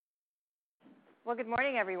Well, good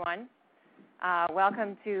morning, everyone.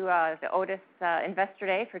 Welcome to the Otis Investor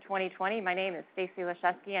Day for 2020. My name is Stacy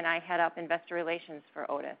Leszewski, and I head up Investor Relations for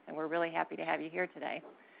Otis, and we're really happy to have you here today.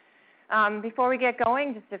 Before we get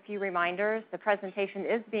going, just a few reminders. The presentation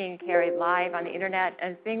is being carried live on the Internet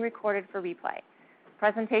and is being recorded for replay.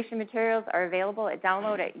 Presentation materials are available at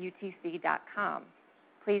download@utc.com.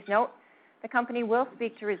 Please note, the company will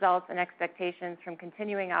speak to results and expectations from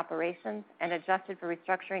continuing operations and adjusted for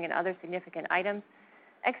restructuring and other significant items,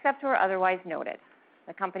 except where otherwise noted.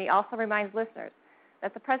 The company also reminds listeners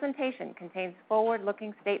that the presentation contains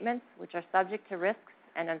forward-looking statements which are subject to risks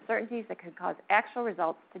and uncertainties that could cause actual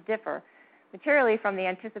results to differ materially from the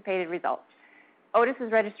anticipated results.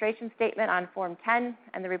 Otis's registration statement on Form 10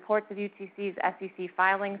 and the reports of UTC's SEC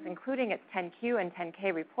filings, including its 10Q and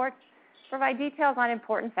 10K reports, provide details on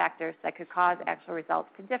important factors that could cause actual results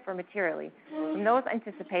to differ materially from those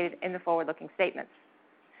anticipated in the forward-looking statements.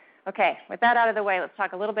 Okay, with that out of the way, let's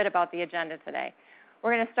talk a little bit about the agenda today.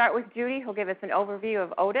 We're going to start with Judy, who'll give us an overview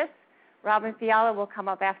of Otis. Robin Fiala will come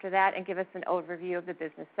up after that and give us an overview of the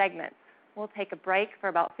business segments. We'll take a break for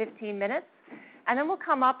about 15 minutes, and then we'll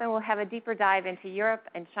come up and we'll have a deeper dive into Europe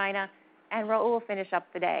and China, and Raul will finish up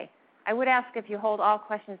the day. I would ask if you hold all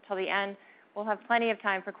questions till the end. We'll have plenty of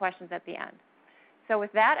time for questions at the end. So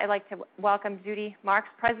with that, I'd like to welcome Judy Marks,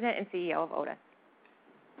 President and CEO of Otis.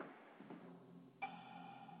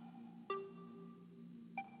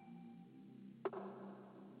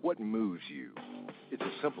 What moves you? It's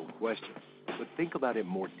a simple question, but think about it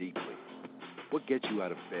more deeply. What gets you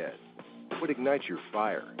out of bed? What ignites your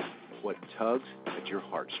fire? What tugs at your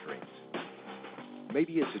heartstrings?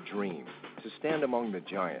 Maybe it's a dream to stand among the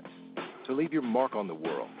giants, to leave your mark on the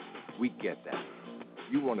world. We get that.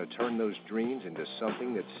 You want to turn those dreams into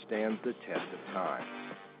something that stands the test of time.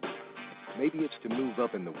 Maybe it's to move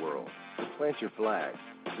up in the world, to plant your flag,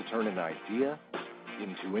 to turn an idea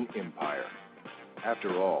into an empire.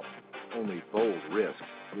 After all, only bold risks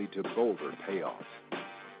lead to bolder payoffs.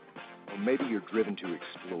 Or maybe you're driven to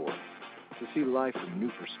explore, to see life from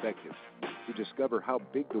new perspectives, to discover how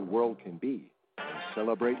big the world can be, and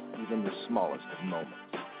celebrate even the smallest of moments.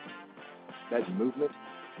 That movement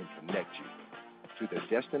can connect you to the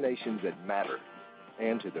destinations that matter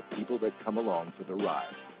and to the people that come along for the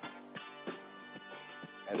ride.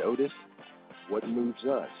 At Otis, what moves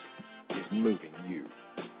us is moving you.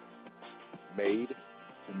 Made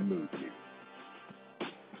to move you.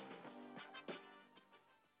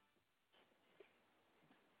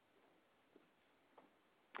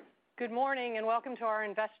 Good morning and welcome to our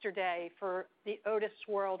Investor Day for the Otis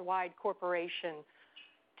Worldwide Corporation.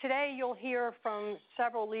 Today you'll hear from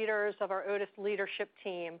several leaders of our Otis leadership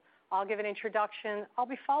team. I'll give an introduction. I'll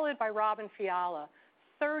be followed by Robin Fiala,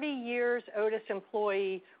 30 years Otis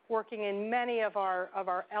employee working in many of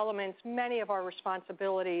our elements, many of our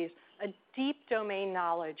responsibilities, a deep domain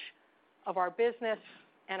knowledge of our business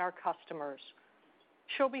and our customers.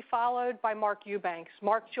 She'll be followed by Mark Eubanks.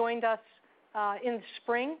 Mark joined us in the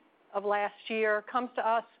spring of last year, comes to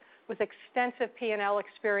us with extensive P&L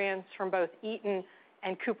experience from both Eaton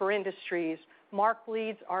and Cooper Industries. Mark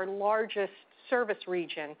leads our largest service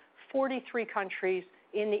region, 43 countries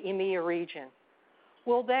in the EMEA region.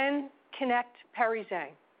 We'll then connect Perry Zhang.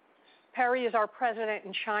 Perry is our president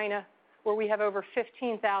in China, where we have over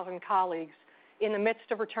 15,000 colleagues in the midst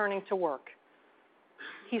of returning to work.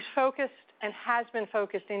 He's focused and has been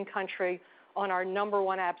focused in country on our number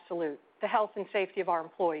one absolute, the health and safety of our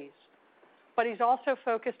employees. But he's also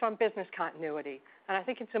focused on business continuity. And I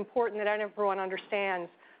think it's important that everyone understands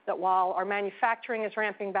that while our manufacturing is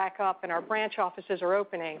ramping back up and our branch offices are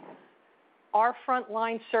opening, our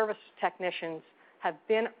frontline service technicians have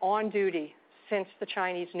been on duty since the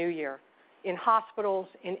Chinese New Year, in hospitals,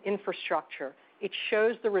 in infrastructure. It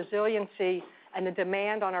shows the resiliency and the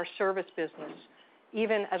demand on our service business,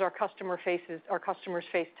 even as our customers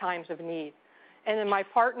face times of need. And then my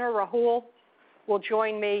partner, Rahul, will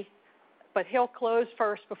join me, but he'll close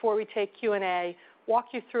first before we take Q&A,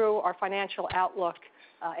 walk you through our financial outlook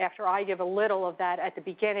after I give a little of that at the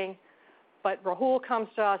beginning. But Rahul comes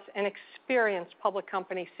to us, an experienced public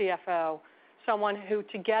company CFO, someone who,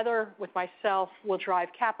 together with myself, will drive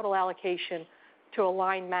capital allocation to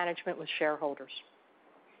align management with shareholders.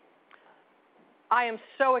 I am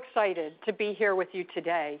so excited to be here with you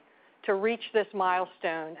today to reach this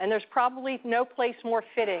milestone, and there's probably no place more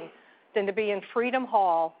fitting than to be in Freedom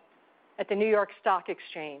Hall at the New York Stock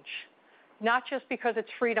Exchange. Not just because it's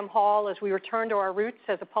Freedom Hall as we return to our roots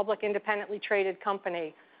as a public independently traded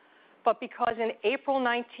company, but because in April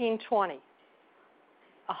 1920,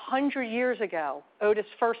 100 years ago, Otis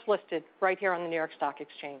first listed right here on the New York Stock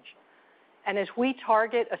Exchange. And as we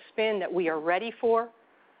target a spin that we are ready for,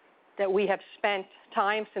 that we have spent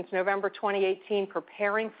time since November 2018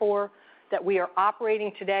 preparing for, that we are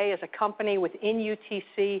operating today as a company within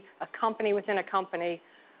UTC, a company within a company,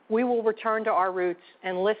 we will return to our roots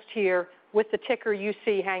and list here with the ticker you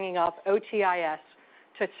see hanging up, OTIS,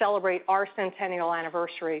 to celebrate our centennial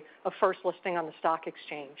anniversary of first listing on the stock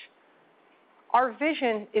exchange. Our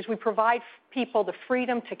vision is we provide people the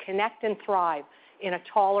freedom to connect and thrive in a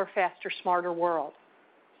taller, faster, smarter world.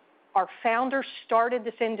 Our founders started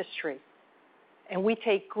this industry, and we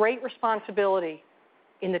take great responsibility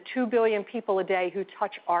in the 2 billion people a day who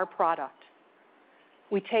touch our product.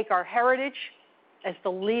 We take our heritage as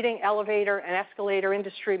the leading elevator and escalator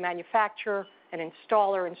industry manufacturer and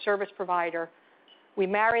installer and service provider. We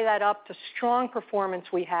marry that up to strong performance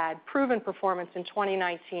we had, proven performance in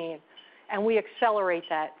 2019, and we accelerate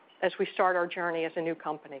that as we start our journey as a new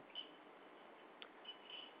company.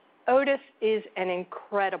 Otis is an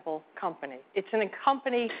incredible company. It's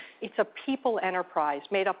a people enterprise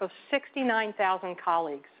made up of 69,000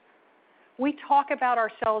 colleagues. We talk about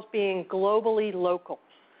ourselves being globally local,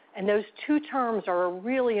 and those two terms are a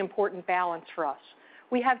really important balance for us.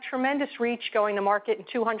 We have tremendous reach going to market in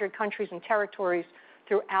 200 countries and territories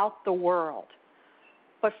throughout the world.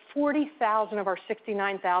 But 40,000 of our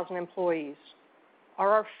 69,000 employees are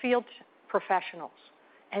our field professionals,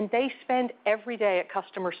 and they spend every day at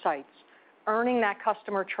customer sites, earning that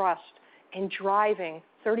customer trust and driving,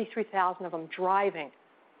 33,000 of them driving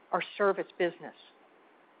our service business.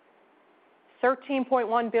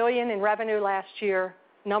 $13.1 billion in revenue last year,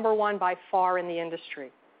 number one by far in the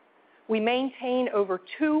industry. We maintain over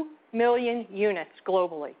 2 million units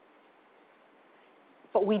globally,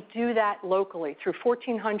 but we do that locally through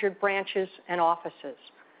 1,400 branches and offices.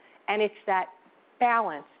 And it's that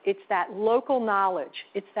balance, it's that local knowledge,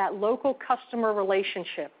 it's that local customer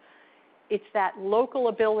relationship, it's that local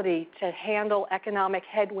ability to handle economic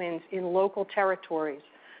headwinds in local territories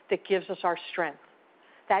that gives us our strength.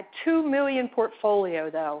 That 2 million portfolio,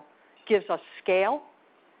 though, gives us scale,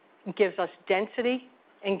 gives us density,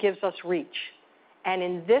 and gives us reach. And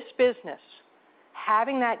in this business,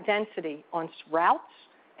 having that density on routes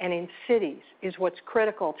and in cities is what's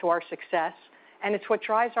critical to our success, and it's what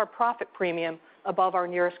drives our profit premium above our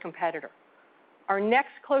nearest competitor. Our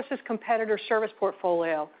next closest competitor service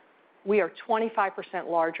portfolio, we are 25%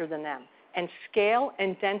 larger than them. And scale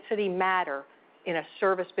and density matter in a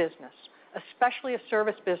service business, especially a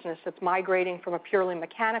service business that's migrating from a purely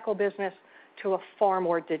mechanical business to a far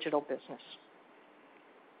more digital business.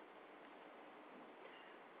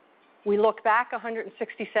 We look back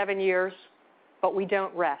 167 years, but we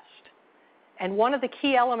don't rest. And one of the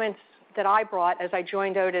key elements that I brought as I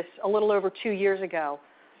joined Otis a little over 2 years ago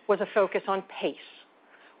was a focus on pace,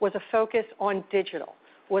 was a focus on digital,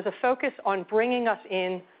 was a focus on bringing us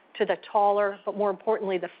in to the taller, but more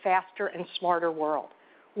importantly, the faster and smarter world.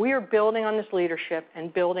 We are building on this leadership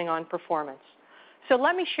and building on performance. So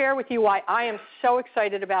let me share with you why I am so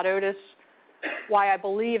excited about Otis, why I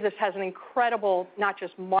believe this has an incredible, not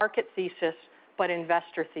just market thesis, but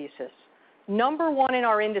investor thesis. Number one in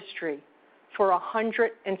our industry for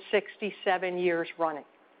 167 years running.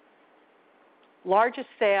 Largest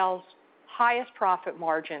sales, highest profit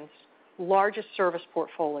margins, largest service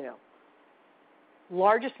portfolio,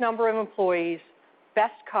 largest number of employees,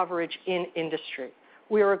 best coverage in industry.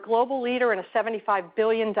 We are a global leader in a $75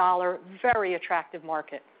 billion, very attractive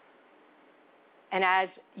market. And as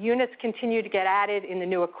units continue to get added in the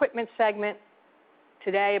new equipment segment,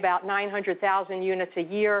 today about 900,000 units a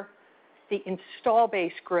year, the install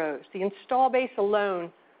base grows. The install base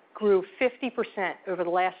alone grew 50% over the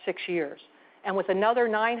last 6 years. And with another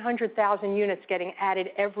 900,000 units getting added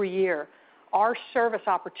every year, our service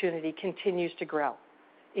opportunity continues to grow.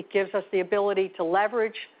 It gives us the ability to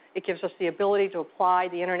leverage, it gives us the ability to apply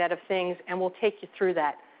the Internet of Things, and we'll take you through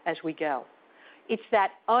that as we go. It's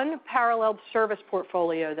that unparalleled service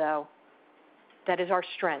portfolio, though, that is our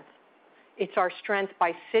strength. It's our strength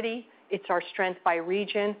by city, it's our strength by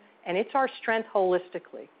region, and it's our strength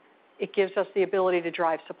holistically. It gives us the ability to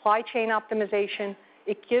drive supply chain optimization.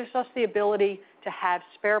 It gives us the ability to have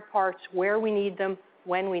spare parts where we need them,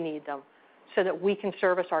 when we need them, so that we can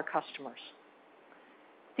service our customers.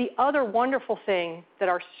 The other wonderful thing that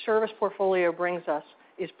our service portfolio brings us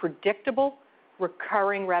is predictable,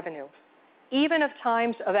 recurring revenue, even of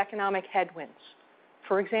times of economic headwinds.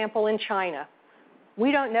 For example, in China,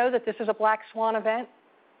 we don't know that this is a black swan event,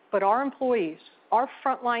 but our employees, our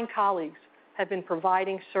frontline colleagues, have been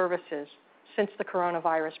providing services since the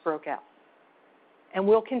coronavirus broke out. And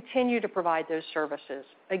we'll continue to provide those services,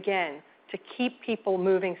 again, to keep people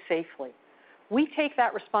moving safely. We take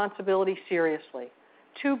that responsibility seriously.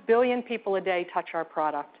 2 billion people a day touch our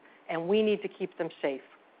product, and we need to keep them safe.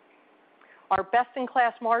 Our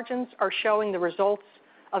best-in-class margins are showing the results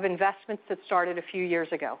of investments that started a few years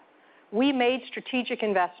ago. We made strategic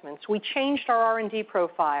investments. We changed our R&D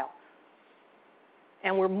profile,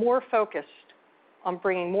 and we're more focused on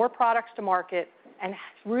bringing more products to market and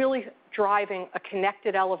really driving a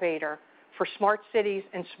connected elevator for smart cities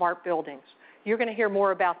and smart buildings. You're going to hear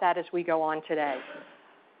more about that as we go on today.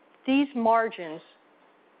 These margins,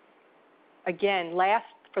 again,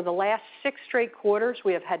 for the last 6 straight quarters,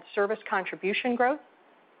 we have had service contribution growth,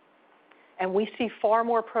 and we see far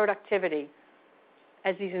more productivity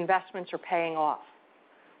as these investments are paying off.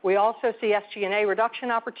 We also see SG&A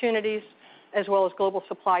reduction opportunities as well as global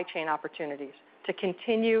supply chain opportunities to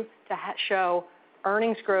continue to show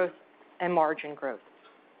earnings growth and margin growth.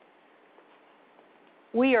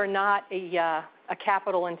 We are not a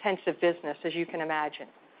capital-intensive business, as you can imagine.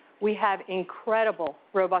 We have incredible,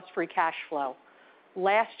 robust free cash flow.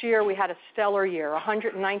 Last year, we had a stellar year,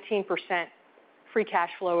 119% free cash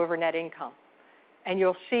flow over net income. And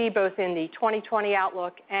you'll see both in the 2020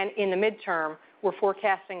 outlook and in the midterm, we're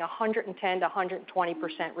forecasting 110 to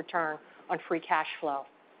 120% return on free cash flow.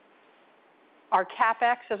 Our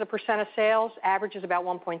CapEx as a percent of sales averages about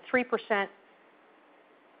 1.3%,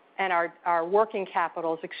 and our working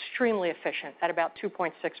capital is extremely efficient at about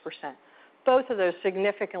 2.6%. Both of those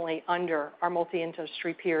significantly under our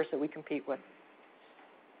multi-industry peers that we compete with.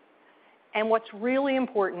 And what's really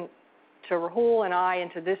important to Rahul and I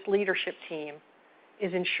and to this leadership team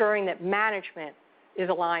is ensuring that management is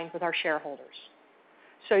aligned with our shareholders.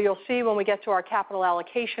 So you'll see when we get to our capital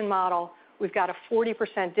allocation model, we've got a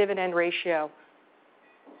 40% dividend ratio.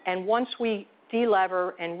 And once we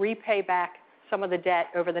delever and repay back some of the debt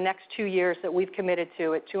over the next 2 years that we've committed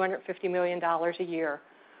to at $250 million a year,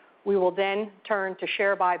 we will then turn to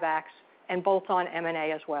share buybacks and bolt-on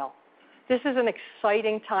M&A as well. This is an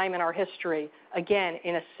exciting time in our history, again,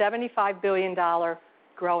 in a $75 billion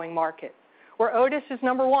growing market, where Otis is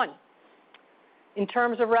number 1. In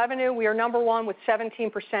terms of revenue, we are number 1 with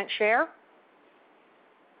 17% share.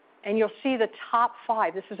 And you'll see the top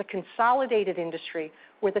 5. This is a consolidated industry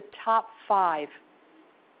where the top 5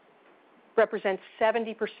 represent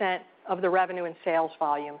 70% of the revenue and sales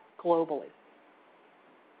volume globally.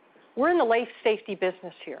 We're in the life safety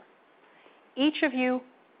business here. Each of you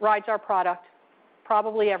rides our product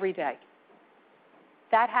probably every day.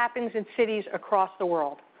 That happens in cities across the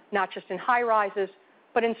world, not just in high rises,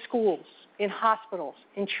 but in schools, in hospitals,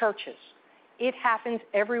 in churches. It happens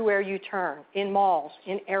everywhere you turn, in malls,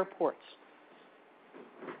 in airports.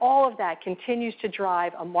 All of that continues to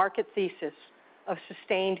drive a market thesis of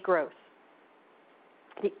sustained growth.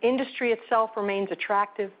 The industry itself remains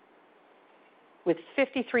attractive, with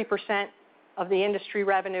 53% of the industry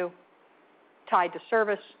revenue tied to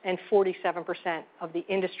service and 47% of the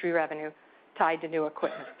industry revenue tied to new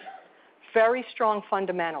equipment. Very strong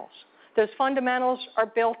fundamentals. Those fundamentals are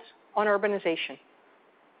built on urbanization.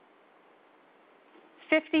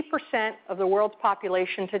 50% of the world's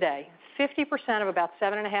population today, 50% of about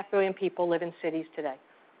 7.5 billion people live in cities today.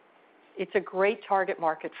 It's a great target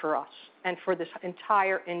market for us and for this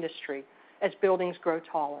entire industry as buildings grow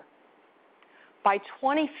taller. By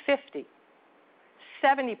 2050,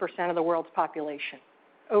 70% of the world's population,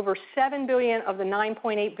 over 7 billion of the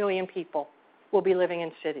 9.8 billion people, will be living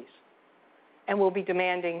in cities and will be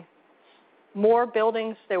demanding more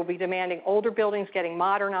buildings. They will be demanding older buildings getting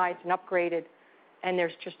modernized and upgraded, and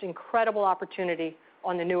there's just incredible opportunity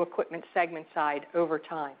on the new equipment segment side over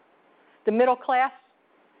time. The middle class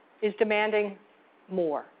is demanding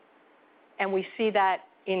more, and we see that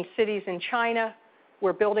in cities in China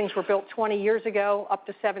where buildings were built 20 years ago, up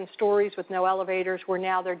to 7 stories with no elevators, where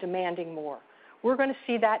now they're demanding more. We're going to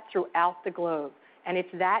see that throughout the globe, and it's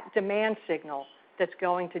that demand signal that's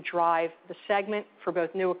going to drive the segment for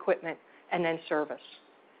both new equipment and then service.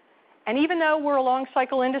 And even though we're a long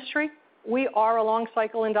cycle industry, we are a long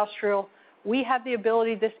cycle industrial, we have the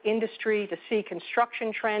ability, this industry, to see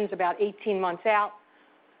construction trends about 18 months out.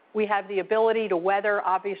 We have the ability to weather,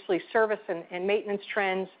 obviously, service and maintenance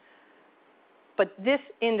trends. But this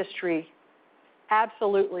industry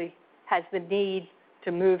absolutely has the need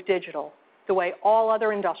to move digital the way all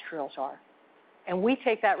other industrials are. And we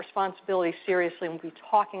take that responsibility seriously, and we'll be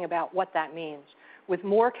talking about what that means. With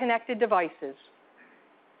more connected devices,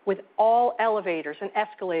 with all elevators and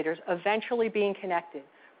escalators eventually being connected,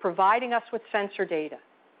 providing us with sensor data,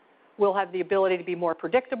 we'll have the ability to be more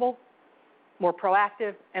predictable, more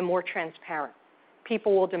proactive, and more transparent.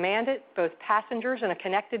 People will demand it, both passengers in a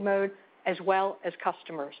connected mode as well as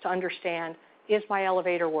customers, to understand, is my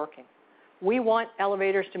elevator working? We want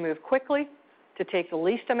elevators to move quickly, to take the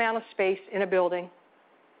least amount of space in a building,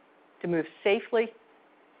 to move safely,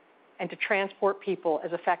 and to transport people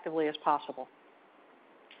as effectively as possible.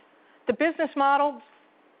 The business model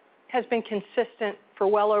has been consistent for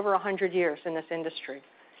well over 100 years in this industry.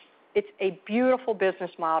 It's a beautiful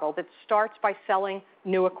business model that starts by selling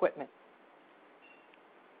new equipment.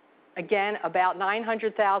 Again, about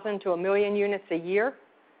 900,000 to 1 million units a year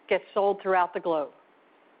get sold throughout the globe.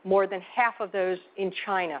 More than half of those in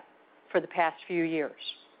China for the past few years.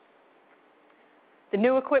 The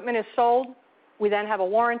new equipment is sold, we then have a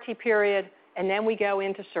warranty period, and then we go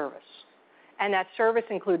into service. And that service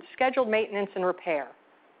includes scheduled maintenance and repair.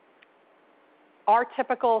 Our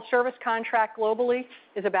typical service contract globally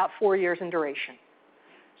is about 4 years in duration.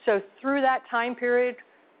 So through that time period,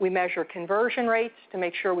 we measure conversion rates to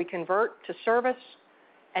make sure we convert to service,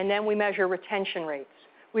 and then we measure retention rates.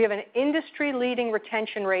 We have an industry-leading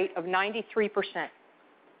retention rate of 93%.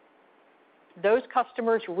 Those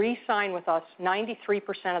customers re-sign with us 93%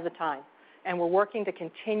 of the time, and we're working to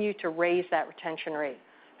continue to raise that retention rate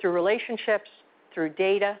through relationships, through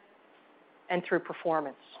data, and through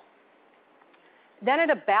performance. Then at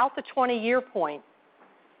about the 20-year point,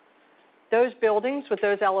 those buildings with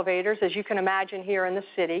those elevators, as you can imagine here in the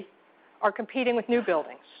city, are competing with new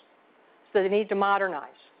buildings. So they need to modernize.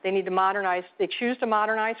 They need to modernize. They choose to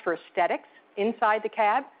modernize for aesthetics inside the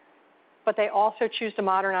cab, but they also choose to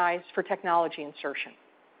modernize for technology insertion,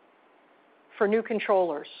 for new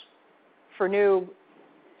controllers, for new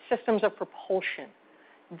systems of propulsion.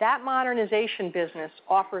 That modernization business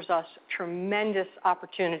offers us tremendous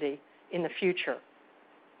opportunity in the future.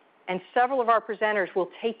 And several of our presenters will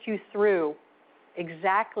take you through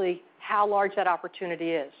exactly how large that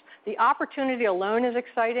opportunity is. The opportunity alone is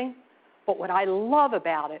exciting, but what I love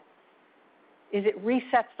about it is it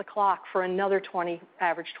resets the clock for another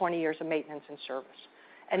average 20 years of maintenance and service.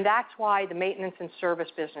 And that's why the maintenance and service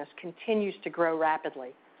business continues to grow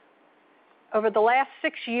rapidly. Over the last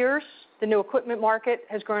 6 years, the new equipment market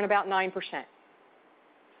has grown about 9%.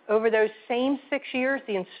 Over those same 6 years,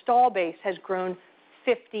 the install base has grown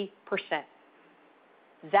 50%.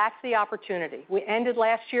 That's the opportunity. We ended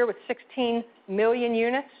last year with 16 million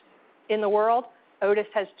units in the world. Otis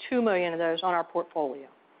has 2 million of those on our portfolio.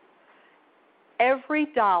 Every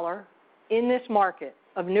dollar in this market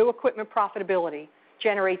of new equipment profitability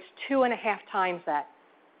generates 2.5 times that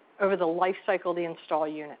over the life cycle of the install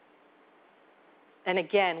unit. And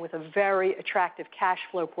again, with a very attractive cash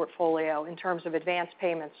flow portfolio in terms of advance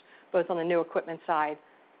payments, both on the new equipment side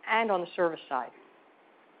and on the service side.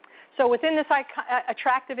 So within this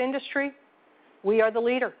attractive industry, we are the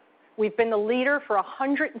leader. We've been the leader for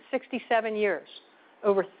 167 years.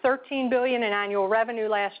 Over $13 billion in annual revenue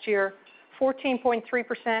last year,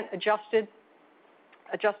 14.3%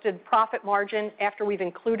 adjusted profit margin after we've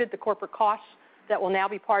included the corporate costs that will now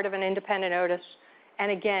be part of an independent Otis. And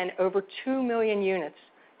again, over 2 million units,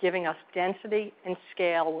 giving us density and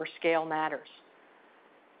scale where scale matters.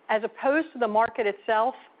 As opposed to the market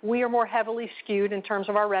itself, we are more heavily skewed in terms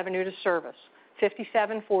of our revenue to service,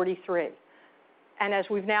 57-43. And as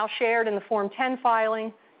we've now shared in the Form 10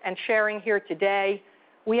 filing and sharing here today,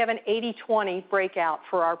 we have an 80-20 breakout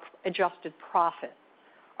for our adjusted profit.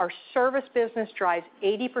 Our service business drives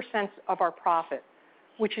 80% of our profit,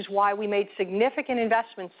 which is why we made significant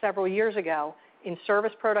investments several years ago in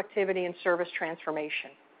service productivity and service transformation.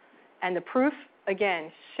 And the proof,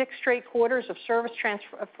 again, 6 straight quarters of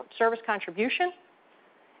service contribution,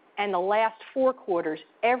 and the last 4 quarters,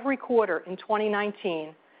 every quarter in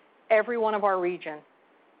 2019, every one of our region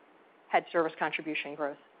had service contribution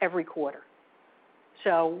growth, every quarter.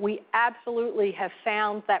 So we absolutely have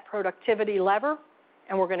found that productivity lever,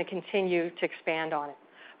 and we're going to continue to expand on it.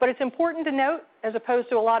 But it's important to note, as opposed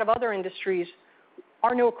to a lot of other industries,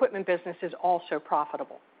 our new equipment business is also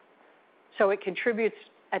profitable. So it contributes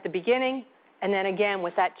at the beginning, and then again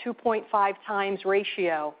with that 2.5 times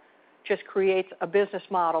ratio, just creates a business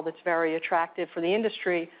model that's very attractive for the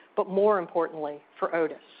industry, but more importantly, for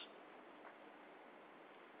Otis.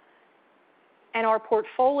 And our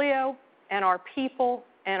portfolio and our people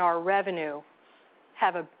and our revenue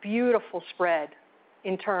have a beautiful spread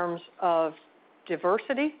in terms of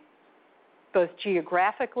diversity, both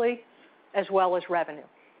geographically as well as revenue.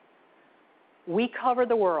 We cover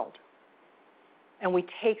the world, and we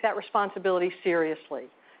take that responsibility seriously.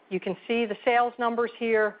 You can see the sales numbers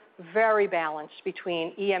here, very balanced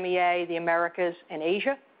between EMEA, the Americas, and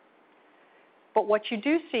Asia. But what you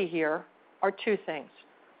do see here are 2 things.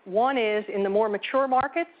 One is, in the more mature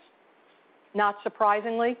markets, not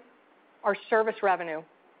surprisingly, our service revenue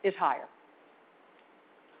is higher.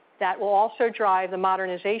 That will also drive the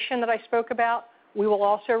modernization that I spoke about. We will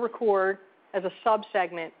also record as a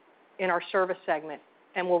sub-segment in our service segment,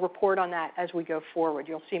 and we'll report on that as we go forward.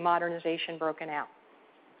 You'll see modernization broken out.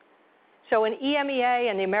 So in EMEA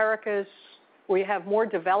and the Americas, where you have more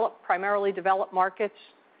developed, primarily developed markets,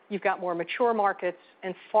 you've got more mature markets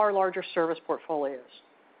and far larger service portfolios.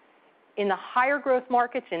 In the higher growth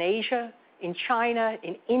markets in Asia, in China,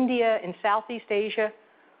 in India, in Southeast Asia,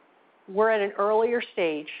 we're at an earlier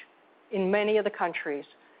stage in many of the countries,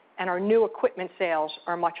 and our new equipment sales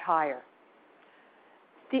are much higher.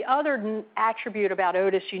 The other attribute about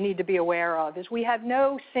Otis you need to be aware of is we have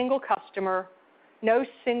no single customer, no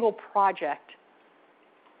single project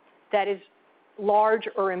that is large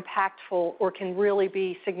or impactful or can really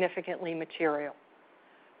be significantly material.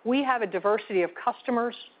 We have a diversity of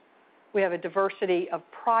customers, we have a diversity of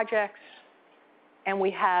projects, and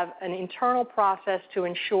we have an internal process to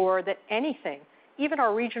ensure that anything, even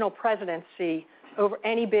our regional presidents see over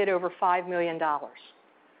any bid over $5 million.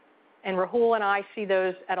 And Rahul and I see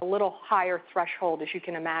those at a little higher threshold, as you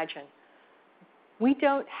can imagine. We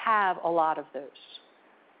don't have a lot of those.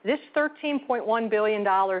 This $13.1 billion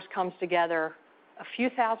comes together a few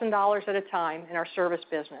 $1,000s at a time in our service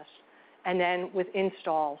business, and then with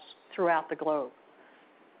installs throughout the globe.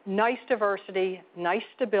 Nice diversity, nice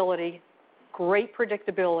stability, great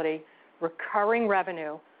predictability, recurring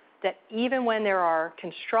revenue, that even when there are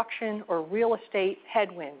construction or real estate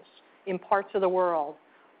headwinds in parts of the world,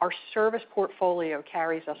 our service portfolio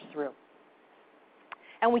carries us through.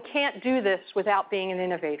 And we can't do this without being an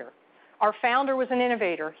innovator. Our founder was an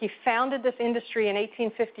innovator. He founded this industry in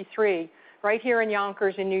 1853 right here in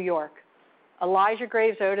Yonkers in New York. Elijah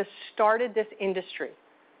Graves Otis started this industry.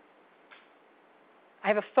 I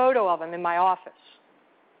have a photo of him in my office.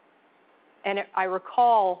 And I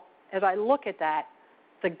recall, as I look at that,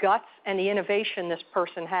 the guts and the innovation this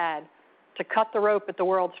person had to cut the rope at the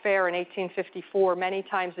World's Fair in 1854 many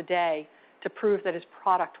times a day to prove that his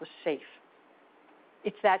product was safe.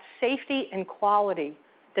 It's that safety and quality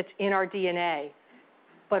that's in our DNA,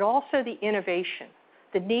 but also the innovation,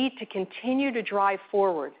 the need to continue to drive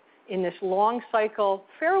forward in this long cycle,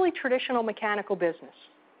 fairly traditional mechanical business.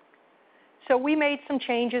 So we made some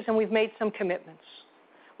changes and we've made some commitments.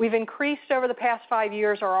 We've increased over the past 5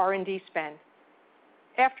 years our R&D spend,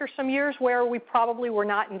 after some years where we probably were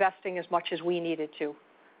not investing as much as we needed to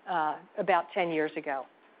about 10 years ago.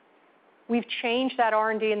 We've changed that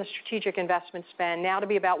R&D and the strategic investment spend now to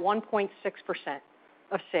be about 1.6%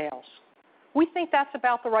 of sales. We think that's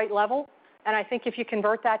about the right level, and I think if you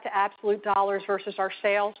convert that to absolute dollars versus our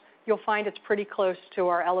sales, you'll find it's pretty close to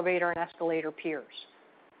our elevator and escalator peers.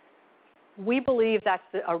 We believe that's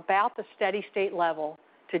about the steady state level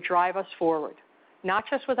to drive us forward, not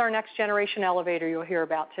just with our next generation elevator you'll hear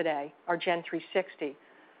about today, our Gen 360,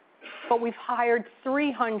 but we've hired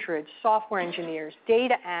 300 software engineers,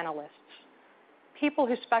 data analysts, people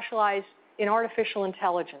who specialize in artificial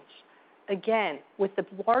intelligence. Again, with the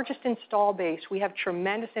largest install base, we have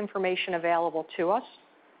tremendous information available to us.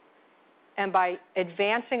 And by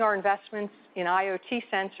advancing our investments in IoT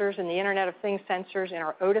sensors and the Internet of Things sensors in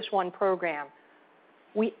our Otis ONE program,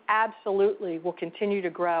 we absolutely will continue to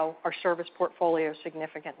grow our service portfolio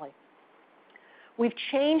significantly. We've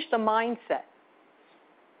changed the mindset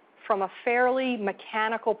from a fairly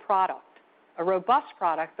mechanical product, a robust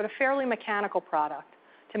product, but a fairly mechanical product,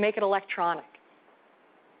 to make it electronic.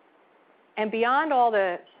 And beyond all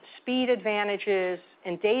the speed advantages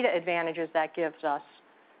and data advantages that gives us,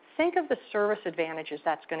 think of the service advantages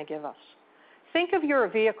that's going to give us. Think of your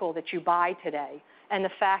vehicle that you buy today and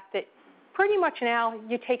the fact that pretty much now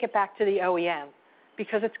you take it back to the OEM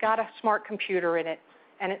because it's got a smart computer in it,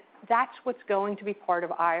 and that's what's going to be part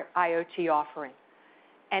of our IoT offering.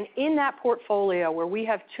 And in that portfolio where we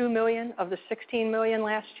have 2 million of the 16 million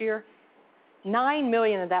last year, 9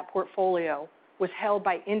 million of that portfolio was held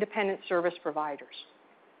by independent service providers.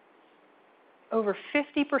 Over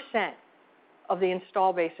 50% of the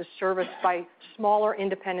install base is serviced by smaller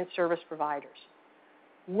independent service providers.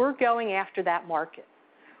 We're going after that market.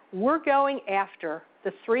 We're going after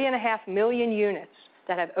the 3.5 million units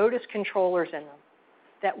that have Otis controllers in them,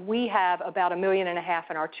 that we have about 1.5 million in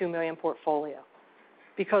our 2 million portfolio.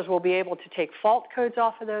 Because we'll be able to take fault codes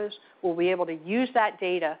off of those, we'll be able to use that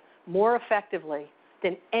data more effectively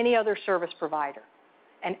than any other service provider.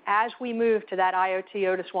 And as we move to that IoT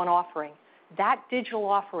Otis ONE offering, that digital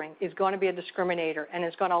offering is going to be a discriminator and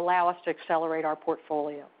is going to allow us to accelerate our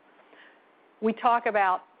portfolio. We talk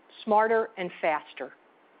about smarter and faster.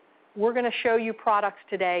 We're going to show you products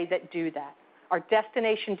today that do that. Our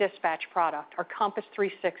destination dispatch product, our Compass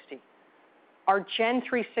 360. our Gen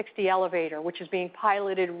 360 elevator, which is being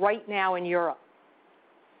piloted right now in Europe,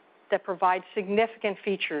 that provides significant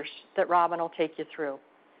features that Robin will take you through.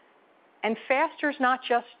 And faster is not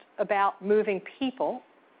just about moving people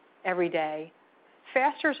every day.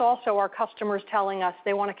 Faster is also our customers telling us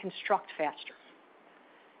they want to construct faster.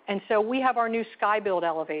 And so we have our new SkyBuild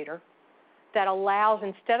elevator that allows,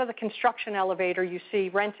 instead of the construction elevator you see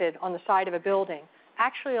rented on the side of a building,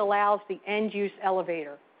 actually allows the end-use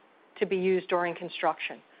elevator to be used during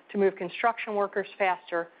construction, to move construction workers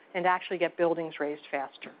faster and actually get buildings raised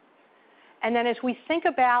faster. And then as we think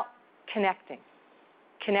about connecting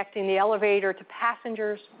the elevator to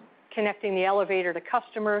passengers, connecting the elevator to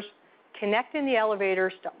customers, connecting the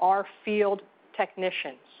elevators to our field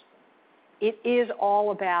technicians, it is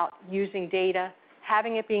all about using data,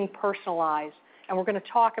 having it being personalized, and we're going to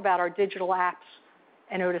talk about our digital apps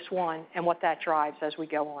and Otis ONE and what that drives as we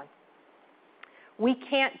go on. We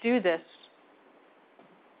can't do this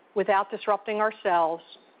without disrupting ourselves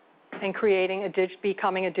and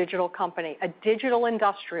becoming a digital company, a digital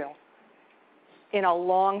industrial in a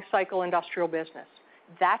long cycle industrial business.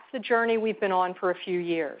 That's the journey we've been on for a few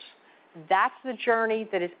years. That's the journey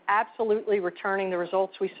that is absolutely returning the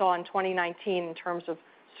results we saw in 2019 in terms of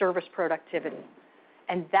service productivity.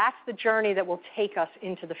 And that's the journey that will take us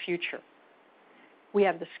into the future. We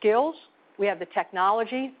have the skills, we have the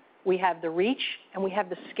technology, we have the reach, and we have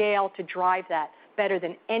the scale to drive that better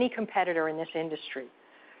than any competitor in this industry.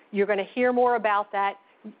 You're going to hear more about that.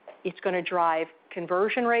 It's going to drive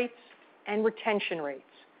conversion rates and retention rates.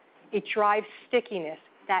 It drives stickiness,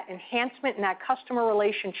 that enhancement in that customer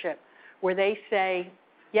relationship where they say,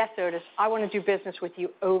 yes, Otis, I want to do business with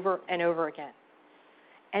you over and over again.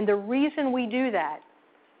 And the reason we do that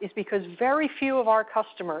is because very few of our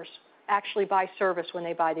customers actually buy service when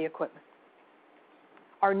they buy the equipment.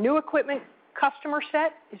 Our new equipment customer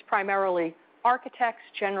set is primarily architects,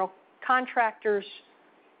 general contractors,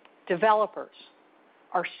 developers.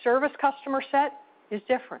 Our service customer set is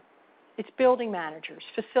different. It's building managers,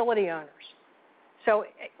 facility owners. So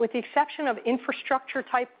with the exception of infrastructure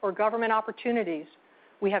type or government opportunities,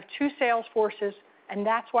 we have two sales forces, and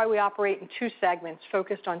that's why we operate in two segments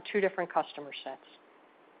focused on two different customer sets.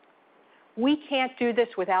 We can't do this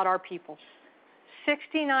without our people.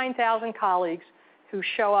 69,000 colleagues who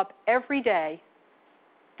show up every day,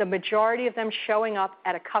 the majority of them showing up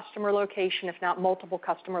at a customer location, if not multiple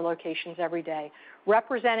customer locations every day,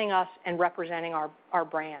 representing us and representing our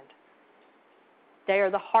brand. They are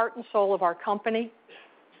the heart and soul of our company,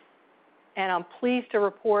 and I'm pleased to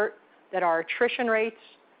report that our attrition rates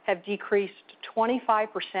have decreased 25%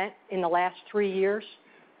 in the last 3 years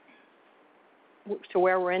to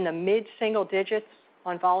where we're in the mid-single digits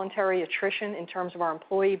on voluntary attrition in terms of our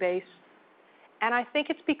employee base. And I think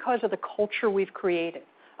it's because of the culture we've created,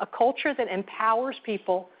 a culture that empowers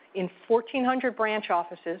people in 1,400 branch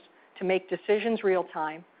offices to make decisions real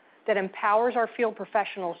time, that empowers our field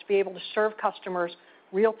professionals to be able to serve customers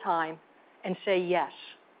real time and say yes,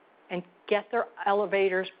 and get their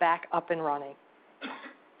elevators back up and running.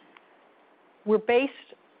 We're based,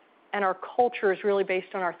 and our culture is really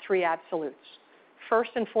based on our three absolutes.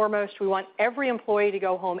 First and foremost, we want every employee to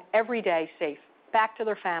go home every day safe, back to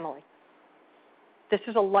their family. This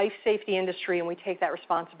is a life safety industry, and we take that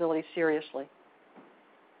responsibility seriously.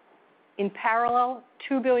 In parallel,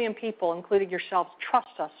 2 billion people, including yourselves,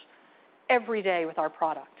 trust us every day with our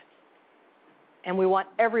product. And we want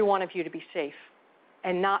every one of you to be safe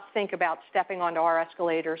and not think about stepping onto our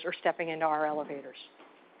escalators or stepping into our elevators.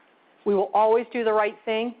 We will always do the right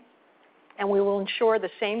thing, and we will ensure the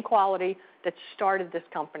same quality that started this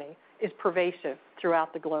company is pervasive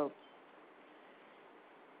throughout the globe.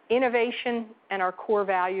 Innovation and our core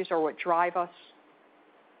values are what drive us.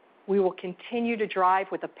 We will continue to drive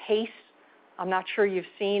with a pace I'm not sure you've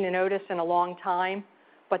seen in Otis in a long time,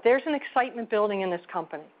 but there's an excitement building in this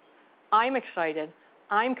company. I'm excited.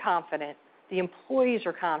 I'm confident. The employees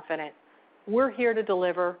are confident. We're here to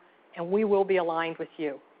deliver, and we will be aligned with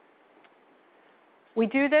you. We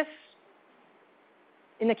do this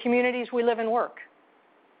in the communities we live and work.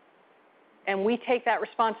 And we take that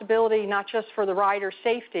responsibility not just for the rider's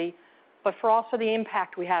safety, but for also the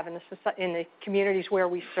impact we have in the communities where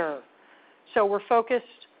we serve. So we're focused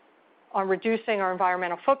on reducing our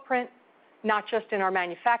environmental footprint, not just in our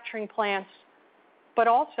manufacturing plants, but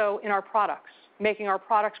also in our products, making our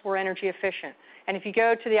products more energy efficient. And if you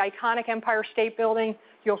go to the iconic Empire State Building,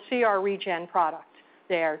 you'll see our Regen product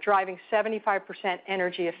there, driving 75%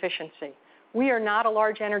 energy efficiency. We are not a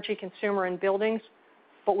large energy consumer in buildings,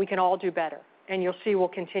 but we can all do better. And you'll see we'll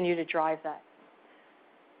continue to drive that.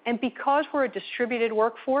 And because we're a distributed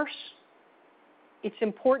workforce, it's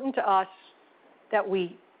important to us that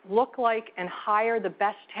we look like and hire the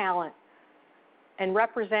best talent and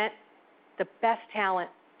represent the best talent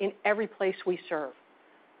in every place we serve.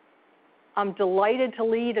 I'm delighted to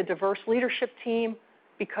lead a diverse leadership team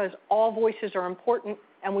because all voices are important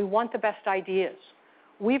and we want the best ideas.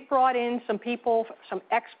 We've brought in some people, some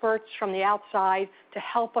experts from the outside to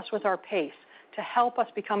help us with our pace, to help us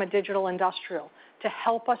become a digital industrial, to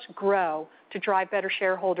help us grow, to drive better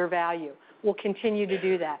shareholder value. We'll continue to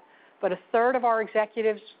do that. But a third of our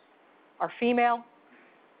executives are female,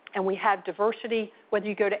 and we have diversity. Whether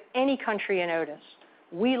you go to any country in Otis,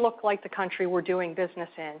 we look like the country we're doing business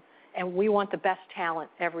in, and we want the best talent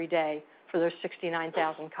every day for those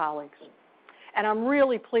 69,000 colleagues. And I'm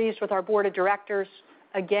really pleased with our board of directors.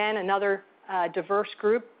 Again, another diverse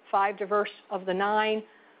group, 5 diverse of the 9,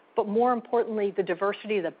 but more importantly, the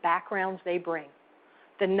diversity of the backgrounds they bring,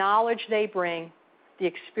 the knowledge they bring, the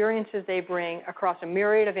experiences they bring across a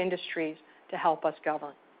myriad of industries to help us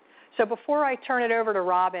govern. So before I turn it over to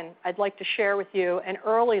Robin, I'd like to share with you an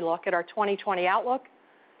early look at our 2020 outlook,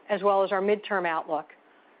 as well as our midterm outlook.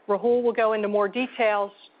 Rahul will go into more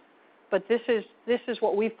details, but this is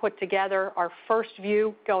what we've put together, our first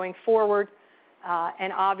view going forward,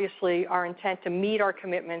 and obviously our intent to meet our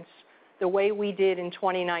commitments the way we did in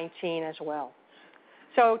 2019 as well.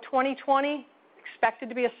 So 2020, expected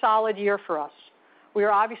to be a solid year for us. We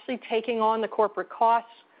are obviously taking on the corporate costs,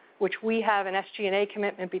 which we have an SG&A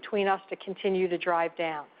commitment between us to continue to drive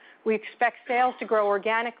down. We expect sales to grow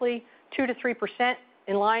organically 2 to 3%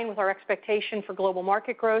 in line with our expectation for global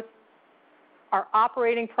market growth. Our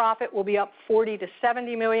operating profit will be up $40 to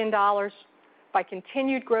 $70 million by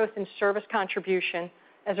continued growth in service contribution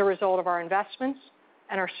as a result of our investments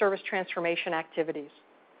and our service transformation activities.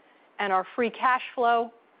 And our free cash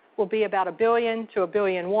flow will be about $1 billion to $1.1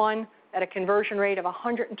 billion at a conversion rate of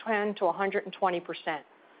 110 to 120%.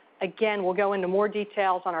 Again, we'll go into more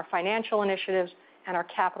details on our financial initiatives and our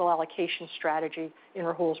capital allocation strategy in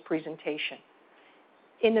Rahul's presentation.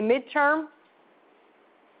 In the midterm,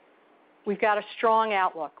 we've got a strong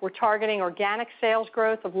outlook. We're targeting organic sales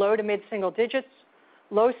growth of low to mid-single digits,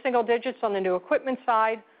 low single digits on the new equipment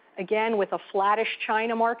side, again with a flattish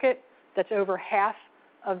China market that's over half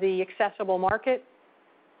of the accessible market,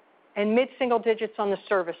 and mid-single digits on the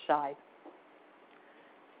service side.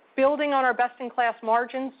 Building on our best-in-class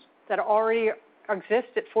margins that already exist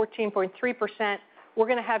at 14.3%, we're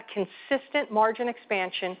going to have consistent margin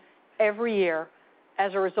expansion every year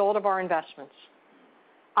as a result of our investments.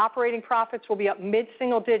 Operating profits will be up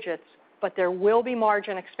mid-single digits, but there will be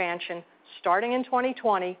margin expansion starting in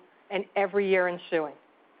 2020 and every year ensuing.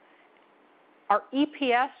 Our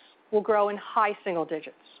EPS will grow in high single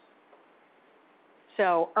digits.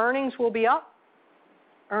 So earnings will be up,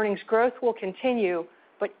 earnings growth will continue,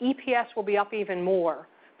 but EPS will be up even more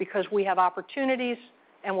because we have opportunities,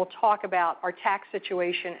 and we'll talk about our tax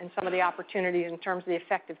situation and some of the opportunities in terms of the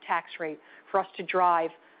effective tax rate for us to drive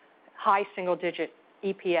high single-digit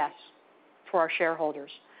EPS for our shareholders.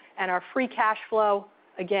 And our free cash flow,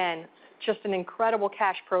 again, just an incredible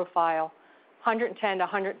cash profile, 110 to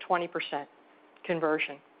 120%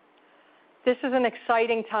 conversion. This is an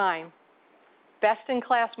exciting time.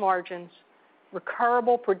 Best-in-class margins,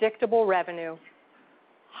 recurrable, predictable revenue,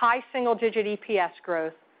 high single-digit EPS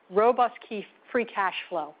growth, robust free cash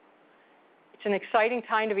flow. It's an exciting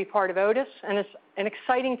time to be part of Otis, and it's an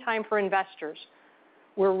exciting time for investors.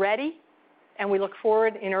 We're ready, and we look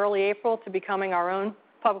forward in early April to becoming our own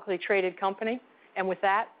publicly traded company. And with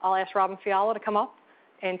that, I'll ask Robin Fiala to come up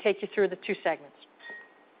and take you through the 2 segments.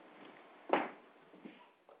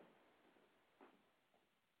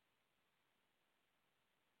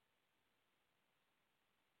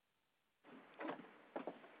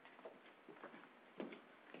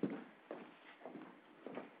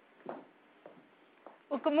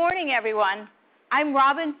 Well, good morning, everyone. I'm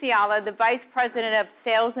Robin Fiala, the Vice President of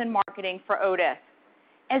Sales and Marketing for Otis.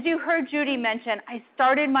 As you heard Judy mention, I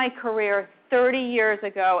started my career 30 years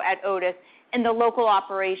ago at Otis in the local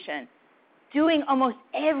operation, doing almost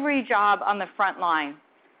every job on the front line,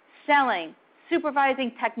 selling,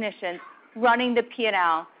 supervising technicians, running the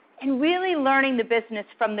P&L, and really learning the business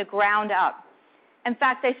from the ground up. In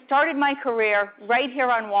fact, I started my career right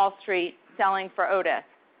here on Wall Street selling for Otis.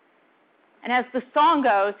 And as the song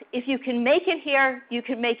goes, if you can make it here, you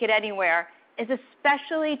can make it anywhere, is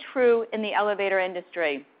especially true in the elevator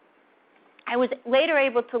industry. I was later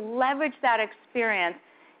able to leverage that experience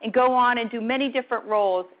and go on and do many different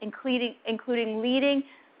roles, including leading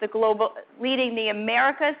the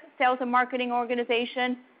Americas Sales and Marketing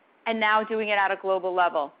Organization, and now doing it at a global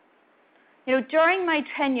level. You know, during my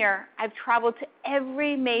tenure, I've traveled to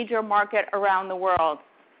every major market around the world.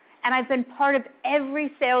 and I've been part of every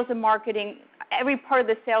part of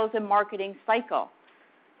the sales and marketing cycle.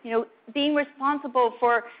 Being responsible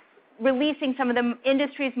for releasing some of the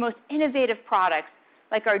industry's most innovative products,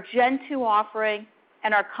 like our Gen 2 offering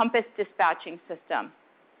and our Compass dispatching system.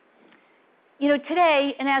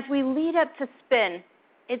 Today, and as we lead up to spin,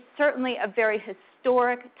 it's certainly a very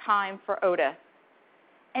historic time for Otis.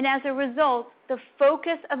 And as a result, the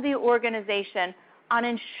focus of the organization on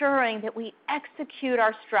ensuring that we execute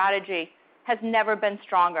our strategy has never been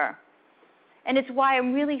stronger. And it's why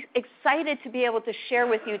I'm really excited to be able to share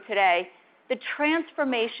with you today the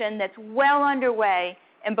transformation that's well underway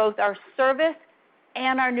in both our service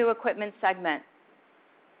and our new equipment segment.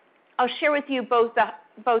 I'll share with you both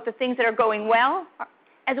the things that are going well,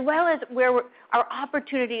 as well as where our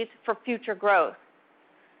opportunities for future growth.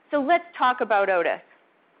 So let's talk about Otis.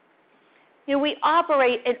 We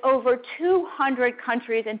operate in over 200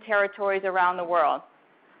 countries and territories around the world,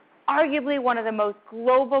 arguably one of the most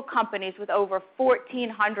global companies with over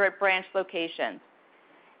 1,400 branch locations.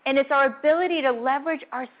 And it's our ability to leverage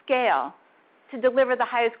our scale to deliver the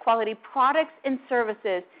highest quality products and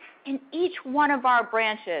services in each one of our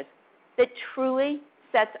branches that truly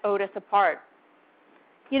sets Otis apart.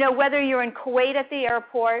 Whether you're in Kuwait at the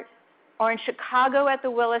airport or in Chicago at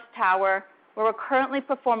the Willis Tower, where we're currently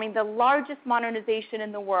performing the largest modernization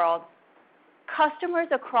in the world, customers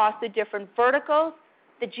across the different verticals,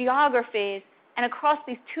 the geographies, and across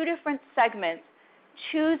these two different segments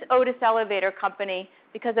choose Otis Elevator Company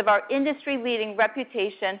because of our industry-leading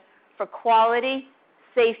reputation for quality,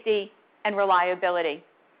 safety, and reliability.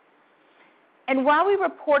 And while we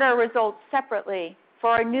report our results separately for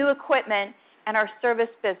our new equipment and our service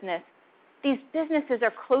business, these businesses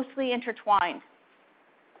are closely intertwined.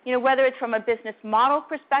 Whether it's from a business model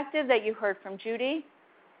perspective that you heard from Judy,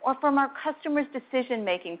 or from our customers'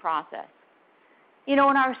 decision-making process. And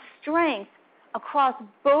our strength across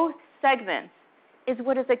both segments is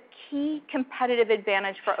what is a key competitive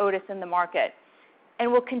advantage for Otis in the market,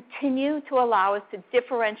 and will continue to allow us to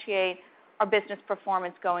differentiate our business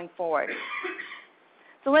performance going forward.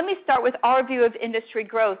 So let me start with our view of industry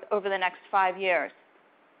growth over the next 5 years.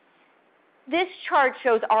 This chart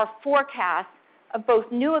shows our forecast of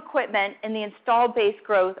both new equipment and the installed base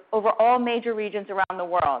growth over all major regions around the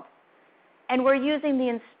world. And we're using the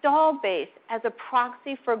installed base as a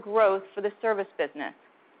proxy for growth for the service business.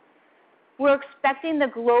 We're expecting the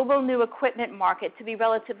global new equipment market to be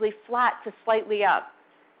relatively flat to slightly up,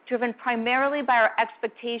 driven primarily by our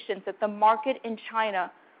expectations that the market in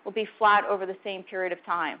China will be flat over the same period of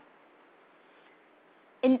time.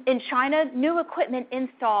 In China, new equipment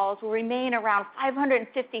installs will remain around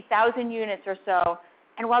 550,000 units or so,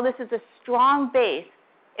 and while this is a strong base,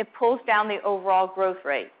 it pulls down the overall growth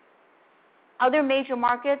rate. Other major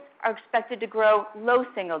markets are expected to grow low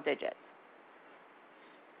single digits.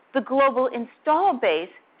 The global install base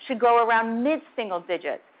should grow around mid-single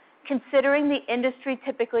digits, considering the industry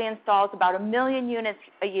typically installs about 1 million units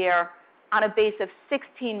a year on a base of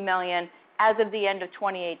 16 million as of the end of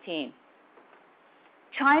 2018.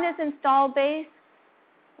 China's install base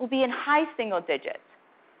will be in high single digits,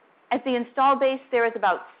 as the install base there is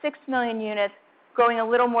about 6 million units, growing a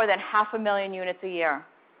little more than 500,000 units a year.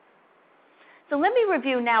 So let me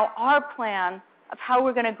review now our plan of how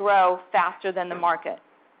we're going to grow faster than the market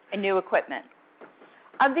in new equipment.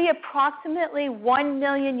 Of the approximately 1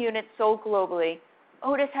 million units sold globally,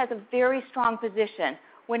 Otis has a very strong position,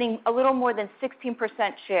 winning a little more than 16%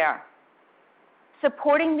 share.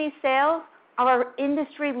 Supporting these sales are our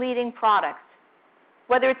industry-leading products,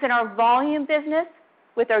 whether it's in our volume business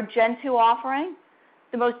with our Gen 2 offering,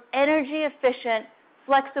 the most energy-efficient,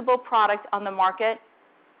 flexible product on the market,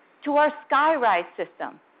 to our SkyRise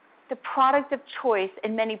system, the product of choice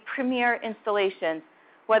in many premier installations,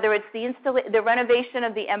 whether it's the renovation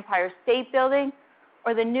of the Empire State Building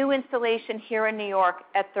or the new installation here in New York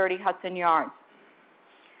at 30 Hudson Yards.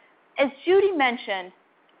 As Judy mentioned,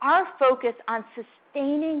 our focus on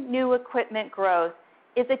sustaining new equipment growth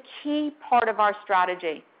is a key part of our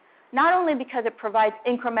strategy, not only because it provides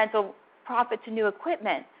incremental profit to new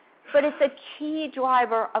equipment, but it's a key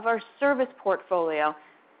driver of our service portfolio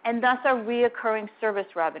and thus our reoccurring service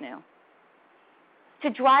revenue. To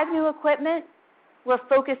drive new equipment, we're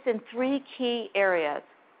focused in 3 key areas.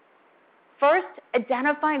 First,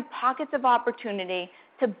 identifying pockets of opportunity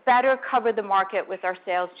to better cover the market with our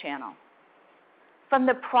sales channel. From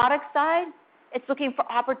the product side, it's looking for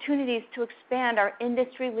opportunities to expand our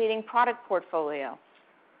industry-leading product portfolio.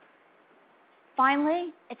 Finally,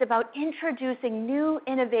 it's about introducing new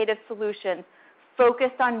innovative solutions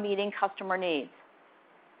focused on meeting customer needs.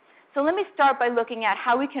 So let me start by looking at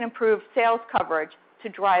how we can improve sales coverage to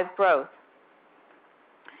drive growth.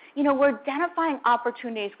 We're identifying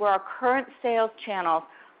opportunities where our current sales channels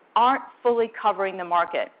aren't fully covering the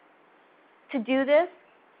market. To do this,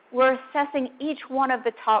 we're assessing each one of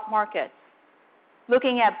the top markets,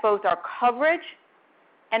 looking at both our coverage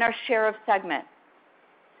and our share of segment.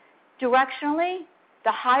 Directionally,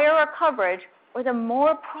 the higher our coverage or the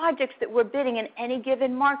more projects that we're bidding in any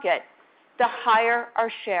given market, the higher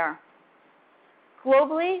our share.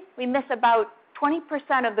 Globally, we miss about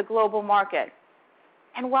 20% of the global market.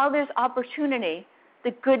 And while there's opportunity,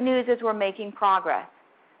 the good news is we're making progress.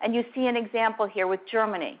 And you see an example here with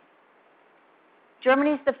Germany.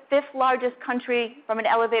 Germany is the 5th largest country from an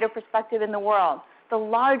elevator perspective in the world, the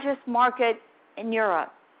largest market in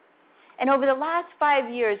Europe. And over the last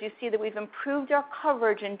 5 years, you see that we've improved our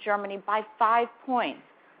coverage in Germany by 5 points.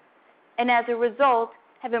 And as a result,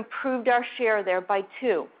 have improved our share there by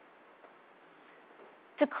 2.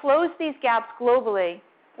 To close these gaps globally,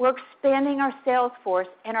 we're expanding our sales force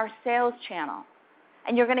and our sales channel.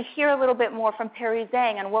 And you're going to hear a little bit more from Perry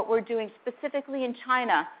Zhang on what we're doing specifically in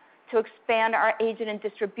China to expand our agent and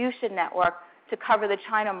distribution network to cover the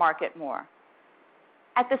China market more.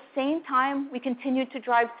 At the same time, we continue to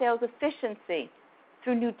drive sales efficiency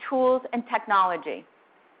through new tools and technology.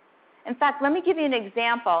 In fact, let me give you an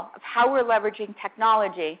example of how we're leveraging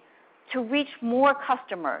technology to reach more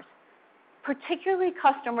customers, particularly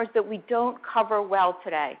customers that we don't cover well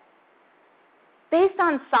today. Based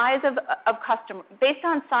on size of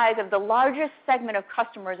the largest segment of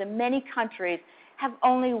customers in many countries have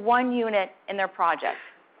only 1 unit in their project.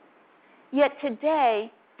 Yet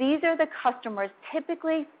today, these are the customers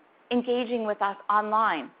typically engaging with us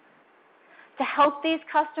online. To help these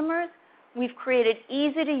customers, we've created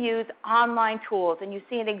easy-to-use online tools, and you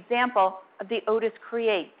see an example of the Otis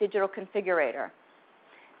Create digital configurator.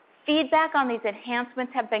 Feedback on these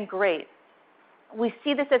enhancements have been great. We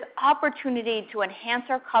see this as opportunity to enhance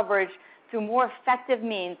our coverage through more effective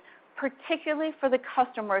means, particularly for the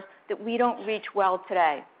customers that we don't reach well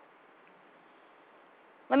today.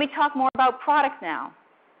 Let me talk more about product now.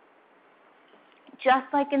 Just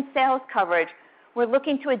like in sales coverage, we're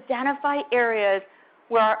looking to identify areas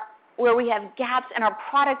where we have gaps in our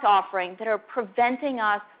product offering that are preventing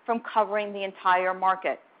us from covering the entire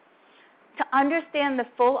market. To understand the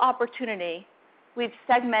full opportunity, we've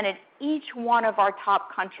segmented each one of our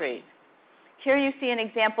top countries. Here you see an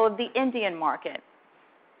example of the Indian market.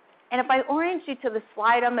 And if I orient you to the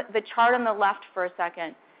slide on the chart on the left for a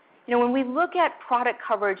second, when we look at product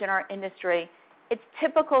coverage in our industry, it's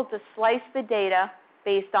typical to slice the data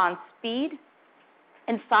based on speed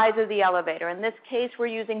and size of the elevator. In this case, we're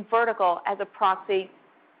using vertical as a proxy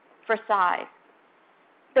for size.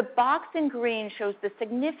 The box in green shows the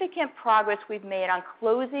significant progress we've made on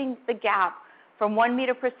closing the gap from 1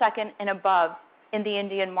 meter per second and above in the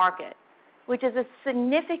Indian market, which is a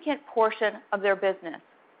significant portion of their business,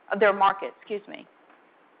 of their market,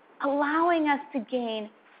 allowing us to gain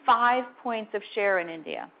 5 points of share in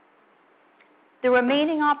India. The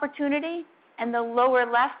remaining opportunity in the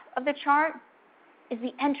lower left of the chart is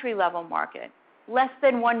the entry-level market, less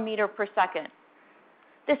than 1 meter per second.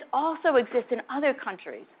 This also exists in other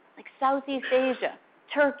countries like Southeast Asia,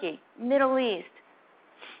 Turkey, Middle East,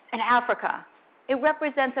 and Africa. It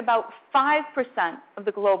represents about 5% of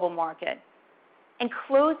the global market. And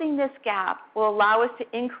closing this gap will allow us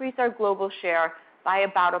to increase our global share by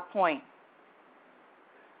about 1 point.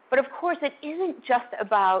 But of course, it isn't just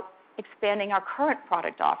about expanding our current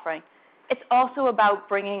product offering. It's also about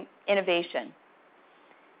bringing innovation.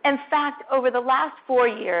 In fact, over the last 4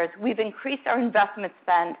 years, we've increased our investment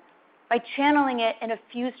spend by channeling it in a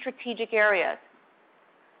few strategic areas.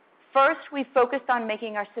 First, we focused on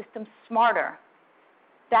making our systems smarter.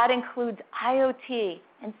 That includes IoT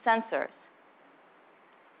and sensors.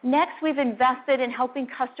 Next, we've invested in helping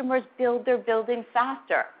customers build their buildings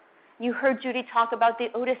faster. You heard Judy talk about the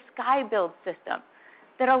Otis SkyBuild system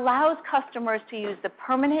that allows customers to use the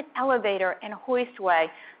permanent elevator and hoistway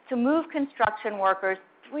to move construction workers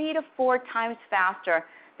 3 to 4 times faster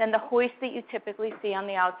than the hoist that you typically see on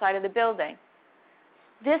the outside of the building.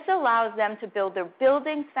 This allows them to build their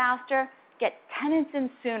buildings faster, get tenants in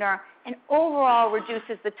sooner, and overall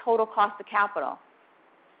reduces the total cost of capital.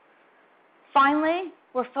 Finally,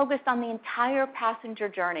 we're focused on the entire passenger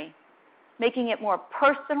journey, making it more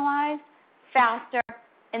personalized, faster,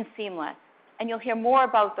 and seamless. And you'll hear more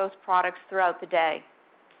about those products throughout the day.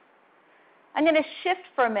 I'm going to shift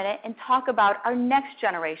for a minute and talk about our next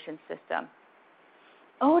generation system.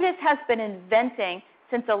 Otis has been inventing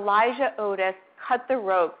since Elijah Otis cut the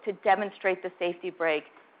rope to demonstrate the safety brake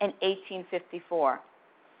in 1854.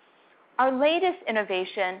 Our latest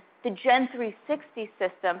innovation, the Gen 360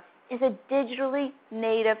 system, is a digitally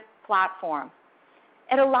native platform.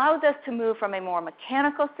 It allows us to move from a more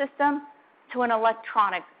mechanical system to an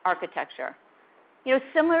electronic architecture,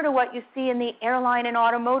 similar to what you see in the airline and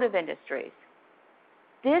automotive industries.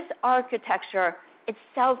 This architecture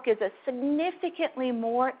itself gives us significantly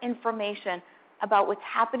more information about what's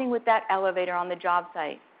happening with that elevator on the job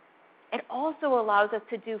site. It also allows us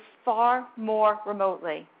to do far more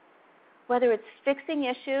remotely, whether it's fixing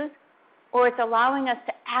issues or it's allowing us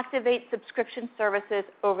to activate subscription services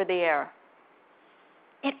over the air.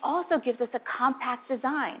 It also gives us a compact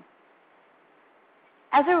design.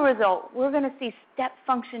 As a result, we're going to see step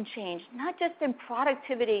function change, not just in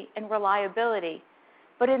productivity and reliability,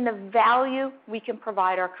 but in the value we can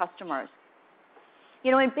provide our customers.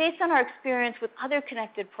 And based on our experience with other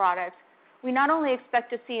connected products, we not only expect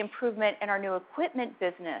to see improvement in our new equipment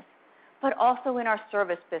business, but also in our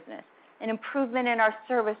service business, an improvement in our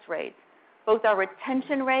service rates, both our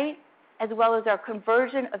retention rate as well as our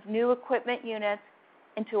conversion of new equipment units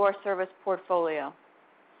into our service portfolio.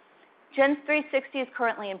 Gen 360 is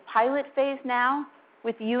currently in pilot phase now,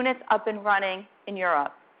 with units up and running in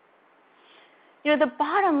Europe. The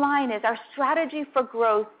bottom line is our strategy for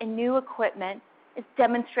growth in new equipment is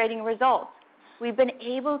demonstrating results. We've been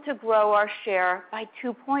able to grow our share by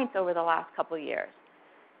 2 points over the last couple of years.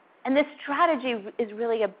 And this strategy is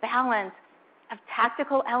really a balance of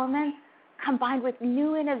tactical elements combined with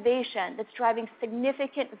new innovation that's driving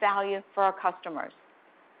significant value for our customers.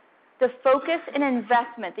 The focus and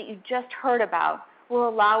investment that you just heard about will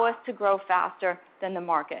allow us to grow faster than the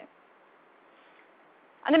market.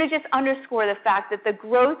 I'm going to just underscore the fact that the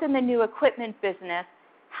growth in the new equipment business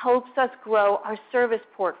helps us grow our service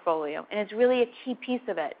portfolio, and it's really a key piece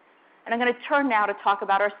of it. And I'm going to turn now to talk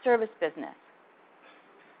about our service business.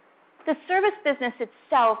 The service business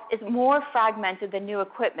itself is more fragmented than new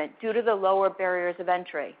equipment due to the lower barriers of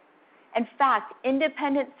entry. In fact,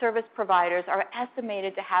 independent service providers are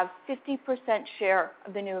estimated to have 50% share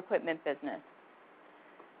of the new equipment business.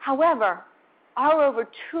 However, our over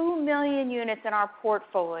 2 million units in our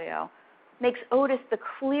portfolio makes Otis the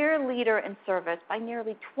clear leader in service by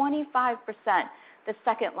nearly 25%, the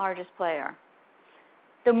second largest player.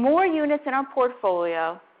 The more units in our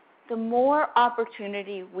portfolio, the more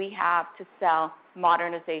opportunity we have to sell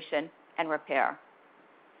modernization and repair.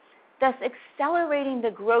 Thus, accelerating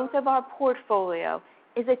the growth of our portfolio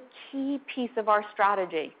is a key piece of our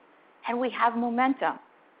strategy, and we have momentum.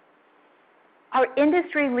 Our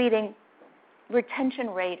industry-leading retention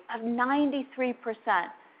rate of 93%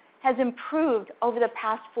 has improved over the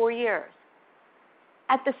past 4 years.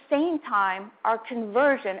 At the same time, our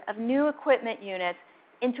conversion of new equipment units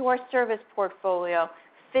into our service portfolio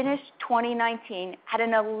finished 2019 at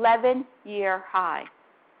an 11-year high.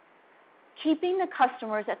 Keeping the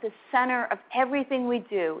customers at the center of everything we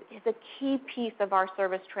do is a key piece of our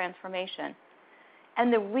service transformation,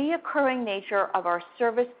 and the reoccurring nature of our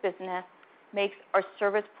service business makes our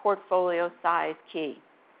service portfolio size key.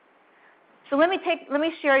 So let me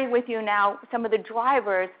share with you now some of the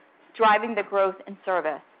drivers driving the growth in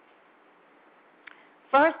service.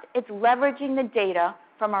 First, it's leveraging the data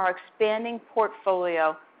from our expanding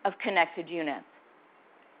portfolio of connected units.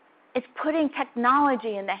 It's putting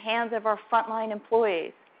technology in the hands of our frontline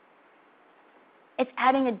employees. It's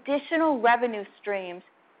adding additional revenue streams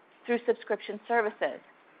through subscription services.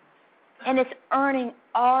 And it's earning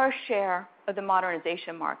our share of the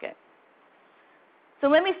modernization market. So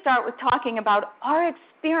let me start with talking about our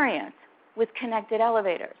experience with connected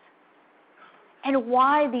elevators and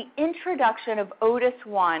why the introduction of Otis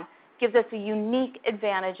ONE gives us a unique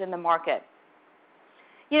advantage in the market.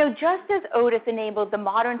 Just as Otis enabled the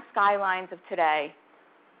modern skylines of today,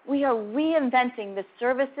 we are reinventing the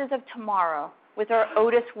services of tomorrow with our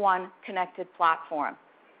Otis ONE connected platform.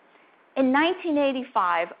 In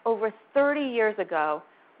 1985, over 30 years ago,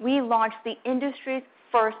 we launched the industry's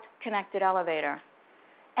first connected elevator.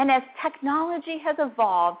 And as technology has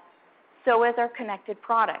evolved, so has our connected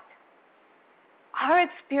product. Our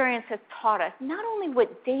experience has taught us not only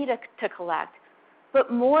what data to collect,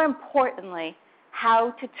 but more importantly,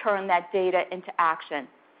 how to turn that data into action.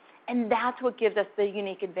 And that's what gives us the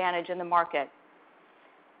unique advantage in the market.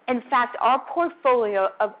 In fact, our portfolio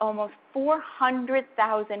of almost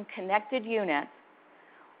 400,000 connected units,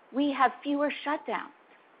 we have fewer shutdowns,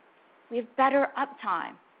 we have better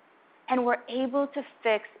uptime, and we're able to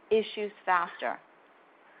fix issues faster.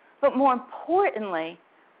 But more importantly,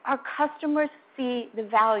 our customers see the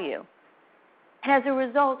value. And as a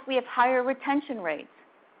result, we have higher retention rates.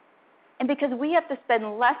 And because we have to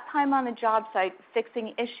spend less time on the job site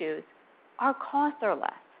fixing issues, our costs are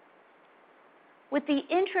less. With the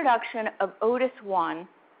introduction of Otis ONE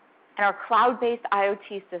and our cloud-based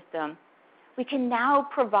IoT system, we can now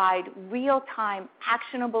provide real-time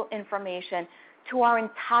actionable information to our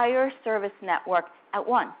entire service network at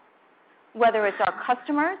once, whether it's our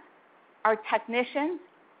customers, our technicians,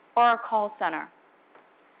 or our call center,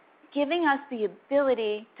 giving us the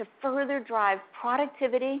ability to further drive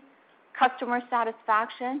productivity, customer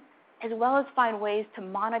satisfaction, as well as find ways to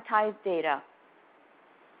monetize data.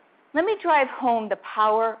 Let me drive home the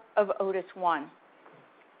power of Otis ONE.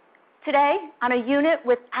 Today, on a unit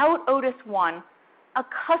without Otis ONE, a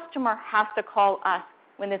customer has to call us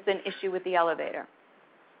when there's an issue with the elevator.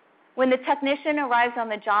 When the technician arrives on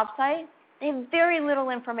the job site, they have very little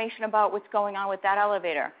information about what's going on with that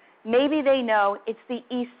elevator. Maybe they know it's the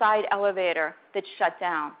east side elevator that's shut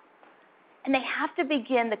down. And they have to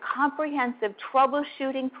begin the comprehensive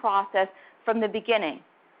troubleshooting process from the beginning.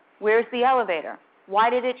 Where's the elevator? Why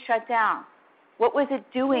did it shut down? What was it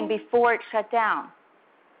doing before it shut down?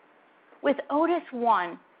 With Otis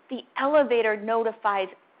ONE, the elevator notifies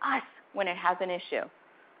us when it has an issue.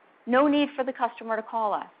 No need for the customer to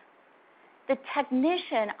call us. The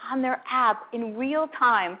technician on their app in real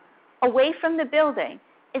time, away from the building,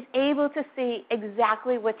 is able to see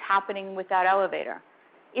exactly what's happening with that elevator.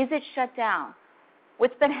 Is it shut down?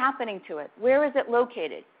 What's been happening to it? Where is it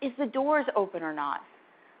located? Is the doors open or not?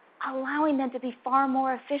 Allowing them to be far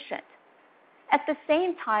more efficient. At the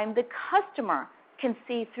same time, the customer can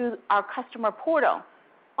see through our customer portal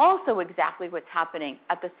also exactly what's happening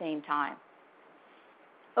at the same time.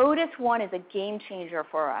 Otis ONE is a game changer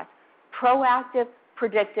for us. Proactive,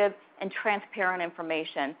 predictive, and transparent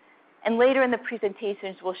information. And later in the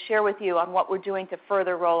presentations, we'll share with you on what we're doing to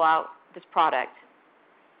further roll out this product.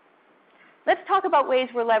 Let's talk about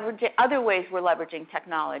other ways we're leveraging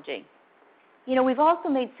technology. We've also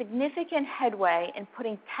made significant headway in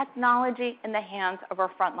putting technology in the hands of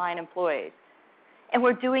our frontline employees. And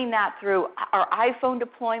we're doing that through our iPhone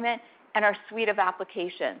deployment and our suite of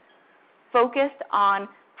applications, focused on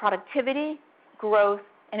productivity, growth,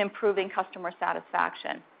 and improving customer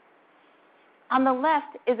satisfaction. On the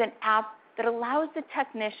left is an app that allows the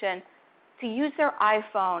technician to use their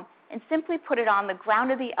iPhone and simply put it on the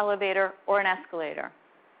ground of the elevator or an escalator.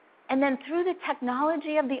 And then through the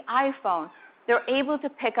technology of the iPhone, they're able to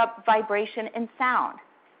pick up vibration and sound.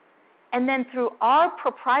 And then through our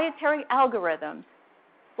proprietary algorithms,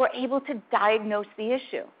 we're able to diagnose the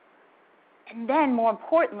issue. And then, more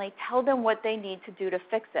importantly, tell them what they need to do to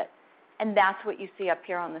fix it. And that's what you see up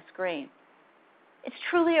here on the screen. It's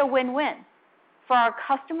truly a win-win. For our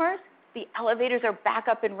customers, the elevators are back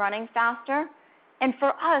up and running faster. And for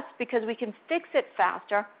us, because we can fix it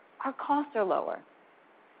faster, our costs are lower.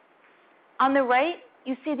 On the right,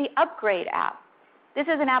 you see the Upgrade app. This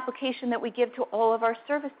is an application that we give to all of our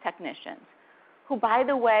service technicians, who, by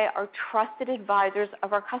the way, are trusted advisors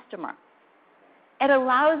of our customer. It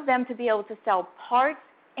allows them to be able to sell parts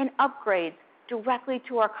and upgrades directly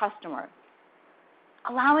to our customers,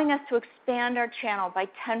 allowing us to expand our channel by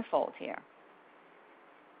tenfold here.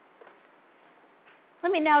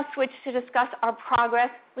 Let me now switch to discuss our progress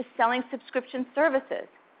with selling subscription services.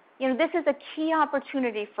 This is a key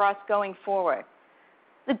opportunity for us going forward.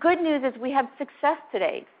 The good news is we have success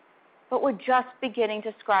today, but we're just beginning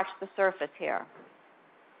to scratch the surface here.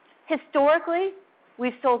 Historically,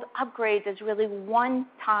 we've sold upgrades as really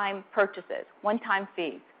one-time purchases, one-time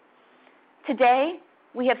fees. Today,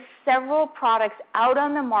 we have several products out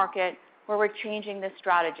on the market where we're changing this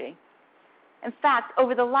strategy. In fact,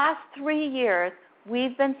 over the last 3 years,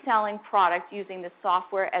 we've been selling products using the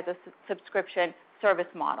software as a subscription service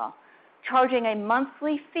model, charging a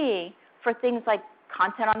monthly fee for things like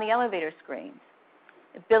content on the elevator screens,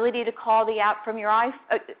 ability to call the app from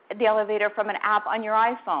the elevator from an app on your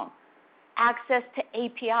iPhone, access to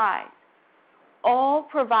APIs, all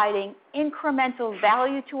providing incremental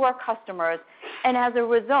value to our customers. And as a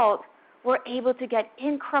result, we're able to get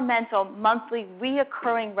incremental monthly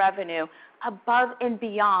reoccurring revenue above and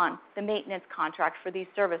beyond the maintenance contract for these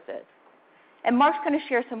services. And Mark's going to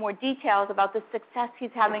share some more details about the success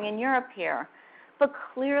he's having in Europe here. But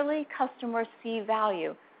clearly, customers see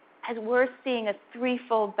value as we're seeing a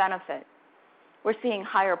threefold benefit. We're seeing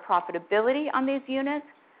higher profitability on these units,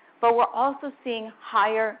 but we're also seeing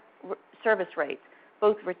higher service rates,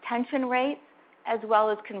 both retention rates as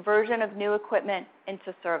well as conversion of new equipment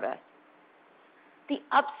into service. The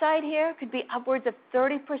upside here could be upwards of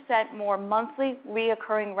 30% more monthly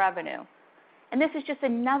reoccurring revenue. And this is just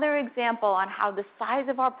another example on how the size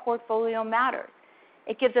of our portfolio matters.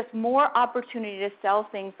 It gives us more opportunity to sell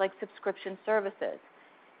things like subscription services.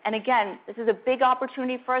 And again, this is a big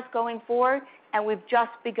opportunity for us going forward, and we've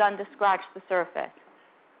just begun to scratch the surface.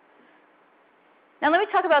 Now let me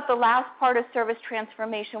talk about the last part of service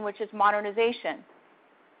transformation, which is modernization.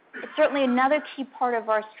 It's certainly another key part of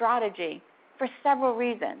our strategy for several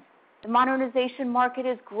reasons. The modernization market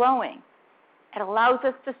is growing. It allows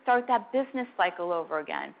us to start that business cycle over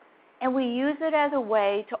again. And we use it as a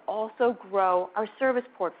way to also grow our service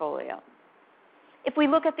portfolio. If we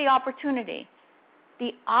look at the opportunity,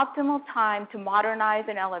 the optimal time to modernize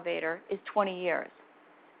an elevator is 20 years.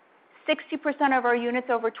 60% of our units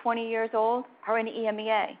over 20 years old are in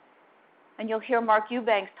EMEA. And you'll hear Mark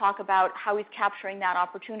Eubanks talk about how he's capturing that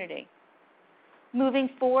opportunity. Moving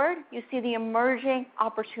forward, you see the emerging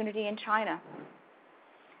opportunity in China.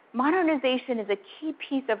 Modernization is a key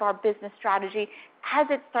piece of our business strategy as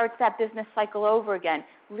it starts that business cycle over again,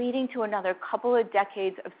 leading to another couple of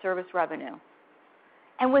decades of service revenue.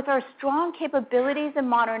 And with our strong capabilities in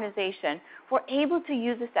modernization, we're able to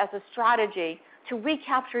use this as a strategy to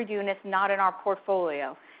recapture units not in our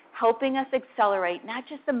portfolio, helping us accelerate not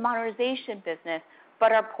just the modernization business,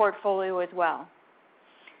 but our portfolio as well.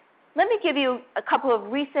 Let me give you a couple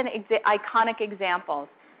of recent iconic examples.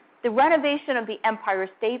 The renovation of the Empire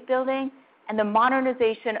State Building and the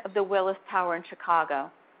modernization of the Willis Tower in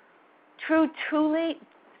Chicago. Truly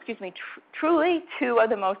two of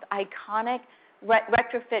the most iconic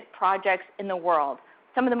retrofit projects in the world,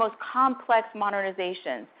 some of the most complex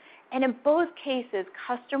modernizations. And in both cases,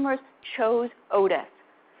 customers chose Otis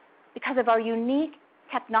because of our unique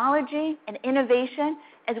technology and innovation,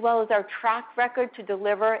 as well as our track record to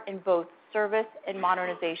deliver in both service and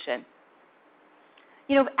modernization.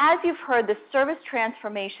 You know, as you've heard, the service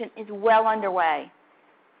transformation is well underway.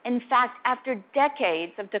 In fact, after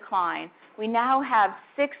decades of decline, we now have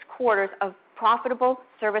 6 quarters of profitable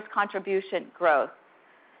service contribution growth.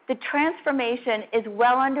 The transformation is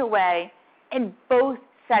well underway in both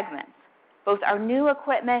segments, both our new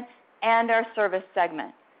equipment and our service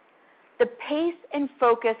segment. The pace and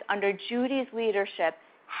focus under Judy's leadership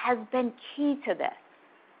has been key to this.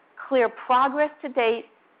 Clear progress to date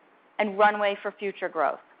and runway for future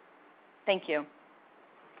growth. Thank you.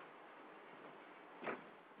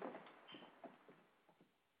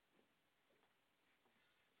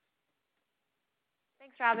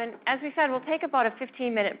 Thanks, Robin. As we said, we'll take about a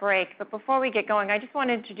 15-minute break, but before we get going, I just want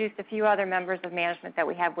to introduce a few other members of management that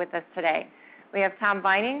we have with us today. We have Tom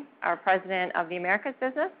Vining, our President of the Americas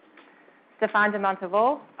business, Stefan de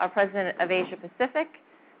Montevaux, our President of Asia Pacific,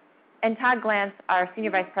 and Todd Glantz, our Senior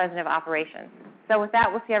Vice President of Operations. So with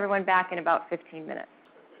that, we'll see everyone back in about 15 minutes.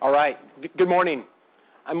 All right. Good morning.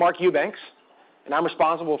 I'm Mark Eubanks, and I'm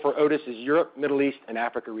responsible for Otis's Europe, Middle East, and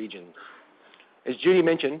Africa region. As Judy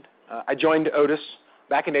mentioned, I joined Otis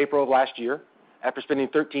back in April of last year after spending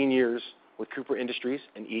 13 years with Cooper Industries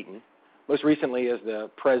and Eaton, most recently as the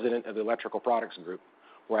president of the Electrical Products Group,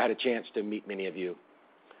 where I had a chance to meet many of you.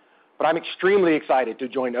 But I'm extremely excited to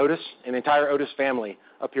join Otis and the entire Otis family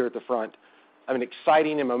up here at the front of an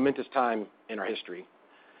exciting and momentous time in our history.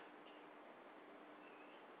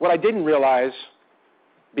 What I didn't realize,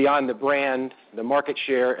 beyond the brand, the market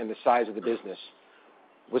share, and the size of the business,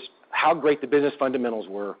 was how great the business fundamentals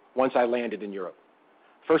were once I landed in Europe.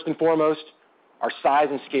 First and foremost, our size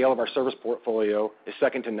and scale of our service portfolio is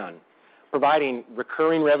second to none, providing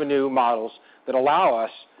recurring revenue models that allow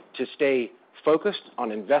us to stay focused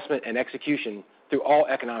on investment and execution through all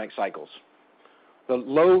economic cycles. The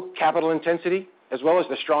low capital intensity, as well as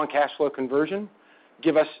the strong cash flow conversion,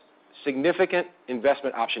 give us significant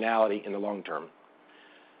investment optionality in the long term.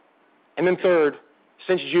 And then third,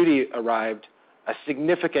 since Judy arrived, a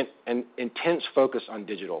significant and intense focus on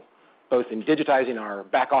digital, both in digitizing our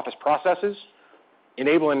back office processes,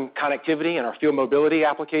 enabling connectivity in our field mobility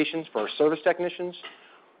applications for our service technicians,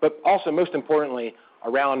 but also most importantly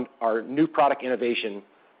around our new product innovation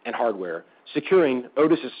and hardware, securing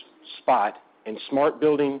Otis's spot in smart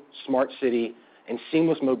building, smart city, and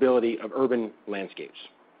seamless mobility of urban landscapes.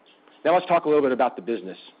 Now let's talk a little bit about the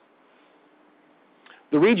business.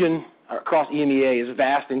 The region across EMEA is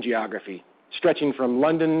vast in geography, stretching from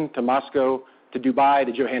London to Moscow to Dubai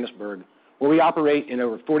to Johannesburg, where we operate in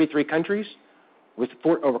over 43 countries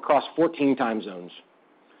across 14 time zones.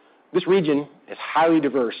 This region is highly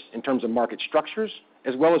diverse in terms of market structures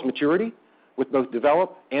as well as maturity, with both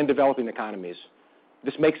developed and developing economies.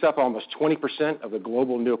 This makes up almost 20% of the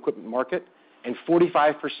global new equipment market and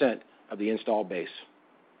 45% of the installed base.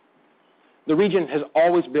 The region has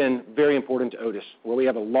always been very important to Otis, where we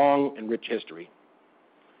have a long and rich history.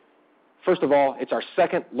 First of all, it's our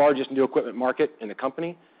second largest new equipment market in the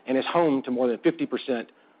company and is home to more than 50%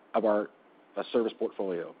 of our service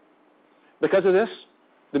portfolio. Because of this,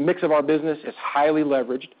 the mix of our business is highly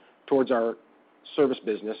leveraged towards our service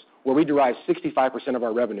business, where we derive 65% of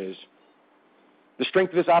our revenues. The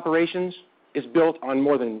strength of this operations is built on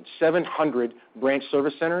more than 700 branch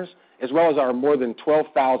service centers, as well as our more than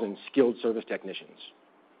 12,000 skilled service technicians.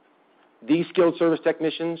 These skilled service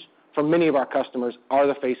technicians, for many of our customers, are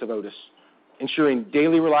the face of Otis, ensuring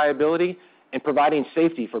daily reliability and providing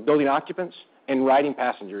safety for building occupants and riding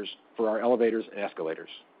passengers for our elevators and escalators.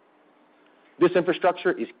 This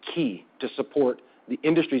infrastructure is key to support the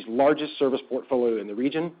industry's largest service portfolio in the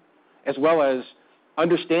region, as well as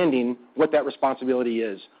understanding what that responsibility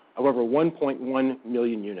is of over 1.1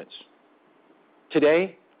 million units.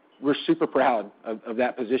 Today, we're super proud of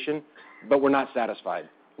that position, but we're not satisfied.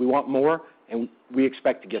 We want more, and we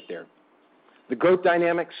expect to get there. The growth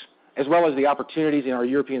dynamics, as well as the opportunities in our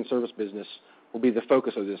European service business, will be the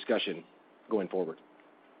focus of the discussion going forward.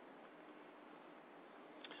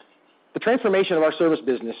 The transformation of our service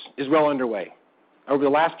business is well underway. Over the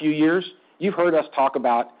last few years, you've heard us talk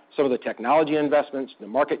about some of the technology investments, the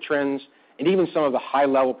market trends, and even some of the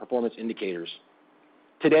high-level performance indicators.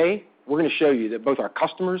 Today, we're going to show you that both our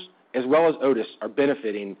customers as well as Otis are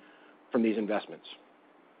benefiting from these investments.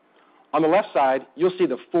 On the left side, you'll see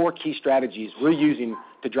the 4 key strategies we're using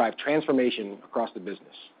to drive transformation across the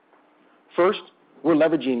business. First, we're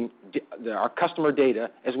leveraging our customer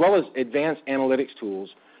data as well as advanced analytics tools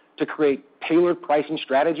to create tailored pricing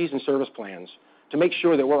strategies and service plans to make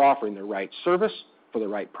sure that we're offering the right service for the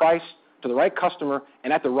right price to the right customer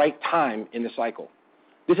and at the right time in the cycle.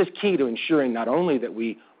 This is key to ensuring not only that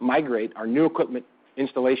we migrate our new equipment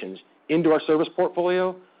installations into our service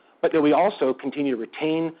portfolio, but that we also continue to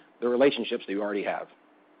retain the relationships that we already have.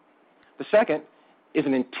 The second is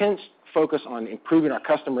an intense focus on improving our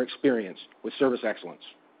customer experience with service excellence.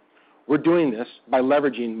 We're doing this by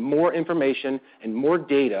leveraging more information and more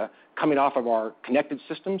data coming off of our connected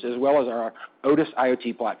systems as well as our Otis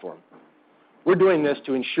IoT platform. We're doing this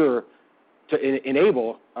to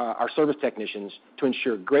enable our service technicians to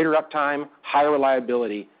ensure greater uptime, higher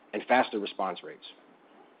reliability, and faster response rates.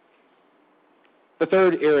 The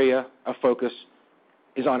third area of focus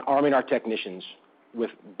is on arming our technicians with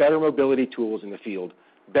better mobility tools in the field,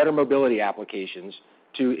 better mobility applications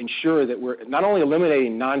to ensure that we're not only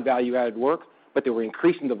eliminating non-value-added work, but that we're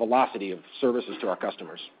increasing the velocity of services to our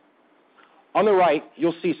customers. On the right,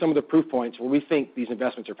 you'll see some of the proof points where we think these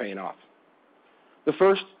investments are paying off. The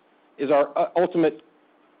first is our ultimate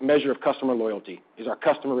measure of customer loyalty, is our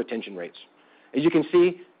customer retention rates. As you can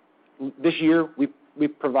see, this year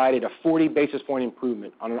we've provided a 40 basis point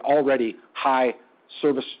improvement on an already high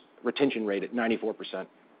service retention rate at 94%.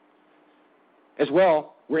 As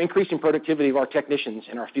well, we're increasing productivity of our technicians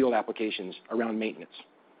in our field applications around maintenance.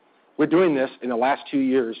 We're doing this in the last 2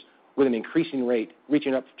 years with an increasing rate,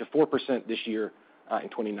 reaching up to 4% this year in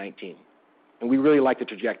 2019. And we really like the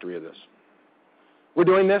trajectory of this. We're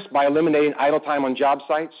doing this by eliminating idle time on job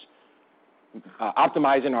sites,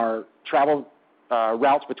 optimizing our travel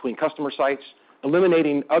routes between customer sites,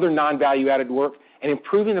 eliminating other non-value-added work, and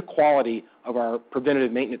improving the quality of our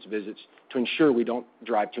preventative maintenance visits to ensure we don't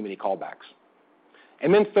drive too many callbacks.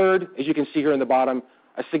 And then third, as you can see here in the bottom,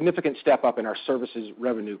 a significant step up in our services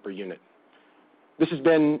revenue per unit. This has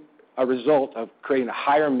been a result of creating a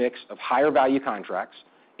higher mix of higher value contracts,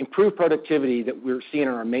 improved productivity that we're seeing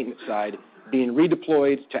on our maintenance side being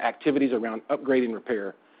redeployed to activities around upgrade and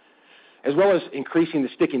repair, as well as increasing the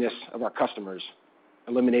stickiness of our customers,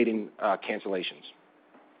 eliminating cancellations.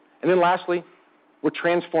 And then lastly, we're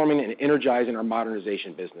transforming and energizing our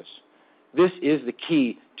modernization business. This is the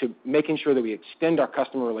key to making sure that we extend our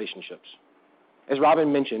customer relationships. As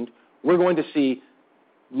Robin mentioned, we're going to see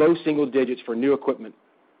low single digits for new equipment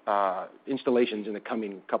installations in the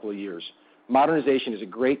coming couple of years. Modernization is a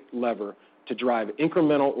great lever to drive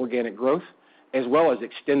incremental organic growth as well as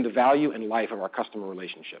extend the value and life of our customer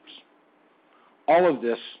relationships. All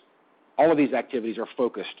of these activities are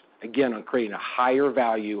focused, again, on creating a higher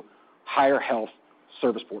value, higher health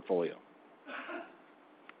service portfolio.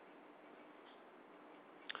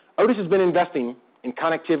 Otis has been investing in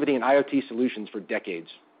connectivity and IoT solutions for decades.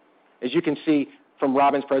 As you can see from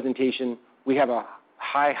Robin's presentation, we have a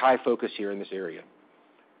high focus here in this area.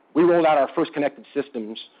 We rolled out our first connected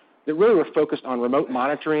systems that really were focused on remote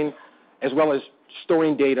monitoring as well as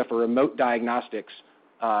storing data for remote diagnostics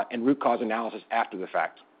and root cause analysis after the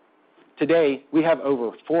fact. Today, we have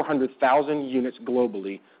over 400,000 units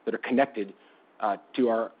globally that are connected to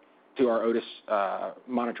our Otis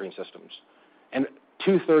monitoring systems. And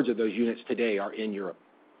 2/3 of those units today are in Europe.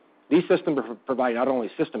 These systems provide not only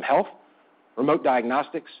system health, remote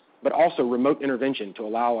diagnostics, but also remote intervention to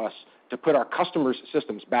allow us to put our customers'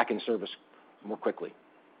 systems back in service more quickly.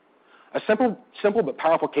 A simple but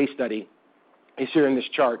powerful case study is here in this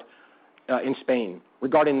chart in Spain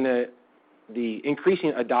regarding the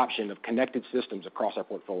increasing adoption of connected systems across our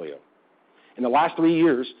portfolio. In the last 3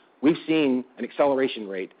 years, we've seen an acceleration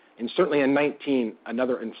rate, and certainly in 19,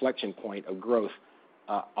 another inflection point of growth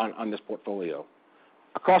on this portfolio.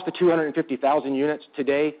 Across the 250,000 units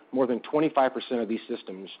today, more than 25% of these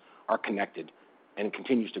systems are connected and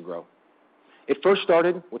continues to grow. It first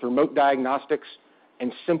started with remote diagnostics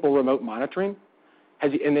and simple remote monitoring,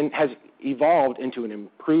 and then has evolved into an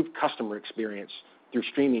improved customer experience through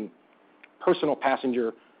streaming personal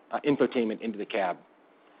passenger infotainment into the cab.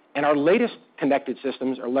 And our latest connected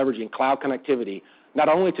systems are leveraging cloud connectivity not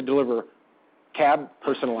only to deliver cab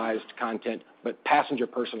personalized content, but passenger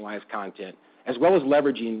personalized content, as well as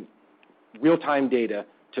leveraging real-time data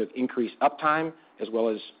to increase uptime as well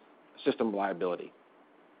as system reliability.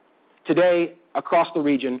 Today, across the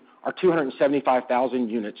region, our 275,000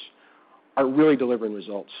 units are really delivering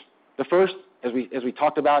results. The first, as we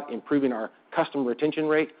talked about, improving our customer retention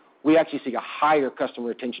rate, we actually see a higher customer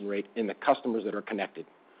retention rate in the customers that are connected.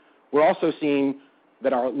 We're also seeing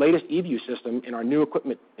that our latest eView system in our new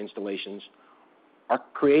equipment installations are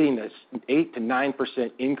creating this 8 to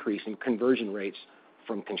 9% increase in conversion rates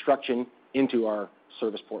from construction into our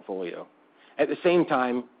service portfolio. At the same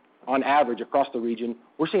time, on average across the region,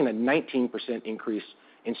 we're seeing a 19% increase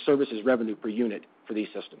in services revenue per unit for these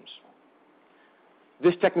systems.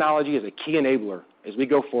 This technology is a key enabler as we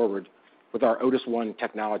go forward with our Otis ONE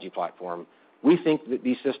technology platform. We think that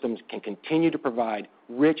these systems can continue to provide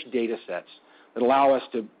rich data sets that allow us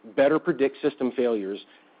to better predict system failures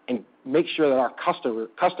and make sure that our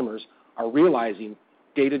customers are realizing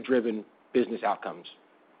data-driven business outcomes.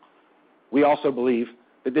 We also believe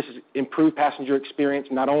that this improved passenger experience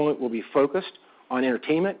not only will be focused on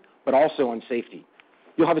entertainment, but also on safety.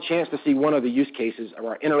 You'll have a chance to see one of the use cases of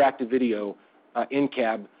our interactive video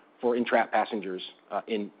in-cab for entrapped passengers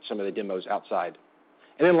in some of the demos outside.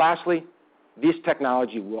 And then lastly, this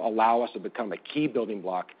technology will allow us to become a key building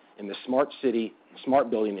block in the smart city,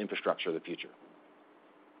 smart building infrastructure of the future.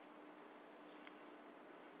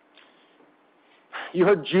 You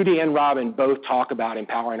heard Judy and Robin both talk about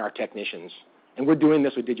empowering our technicians, and we're doing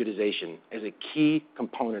this with digitization as a key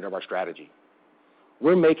component of our strategy.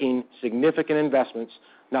 We're making significant investments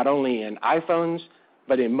not only in iPhones,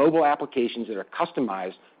 but in mobile applications that are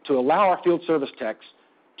customized to allow our field service techs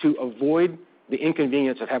to avoid the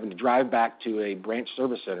inconvenience of having to drive back to a branch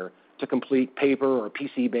service center to complete paper or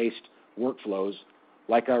PC-based workflows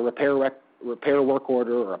like a repair work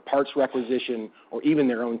order or a parts requisition or even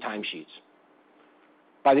their own timesheets.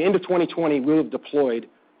 By the end of 2020, we'll have deployed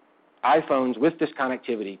iPhones with this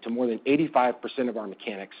connectivity to more than 85% of our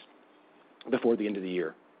mechanics before the end of the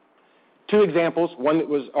year. Two examples, one that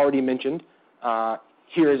was already mentioned,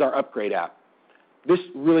 here is our upgrade app. This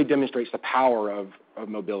really demonstrates the power of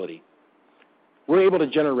mobility. We're able to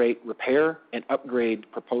generate repair and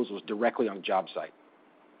upgrade proposals directly on a job site.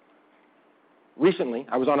 Recently,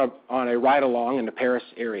 I was on a ride along in the Paris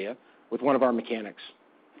area with one of our mechanics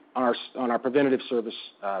on our preventative service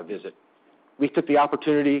visit. We took the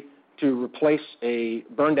opportunity to replace a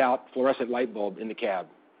burned out fluorescent light bulb in the cab.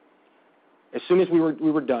 As soon as we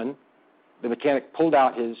were done, the mechanic pulled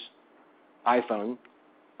out his iPhone,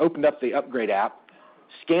 opened up the upgrade app,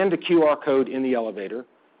 scanned the QR code in the elevator,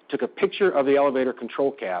 took a picture of the elevator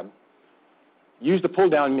control cab, used the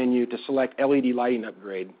pull-down menu to select LED lighting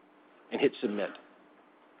upgrade, and hit submit.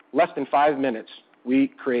 Less than 5 minutes, we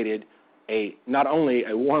created not only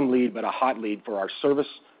a warm lead, but a hot lead for our service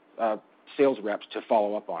sales reps to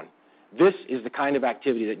follow up on. This is the kind of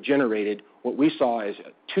activity that generated what we saw as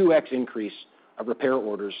a 2x increase of repair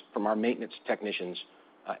orders from our maintenance technicians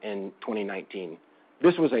in 2019.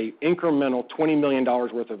 This was an incremental $20 million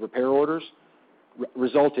worth of repair orders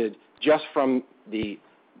resulted just from the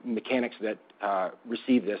mechanics that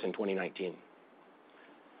received this in 2019.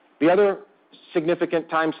 The other significant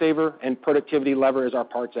time saver and productivity lever is our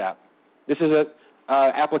parts app. This is an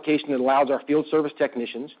application that allows our field service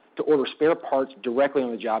technicians to order spare parts directly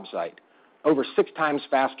on the job site, over 6 times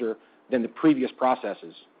faster than the previous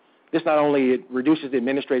processes. This not only reduces the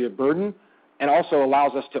administrative burden and also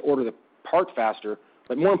allows us to order the part faster,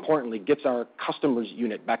 but more importantly, gets our customer's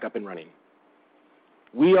unit back up and running.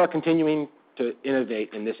 We are continuing to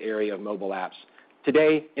innovate in this area of mobile apps.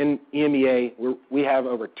 Today in EMEA, we have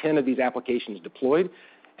over 10 of these applications deployed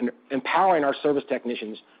and empowering our service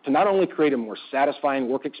technicians to not only create a more satisfying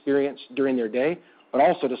work experience during their day, but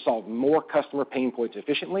also to solve more customer pain points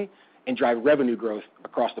efficiently and drive revenue growth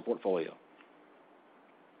across the portfolio.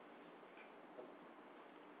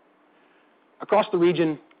 Across the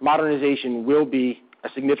region, modernization will be a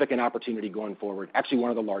significant opportunity going forward, actually one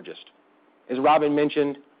of the largest. As Robin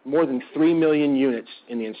mentioned, more than 3 million units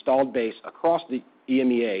in the installed base across the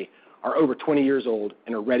EMEA are over 20 years old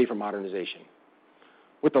and are ready for modernization.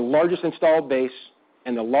 With the largest installed base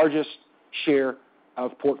and the largest share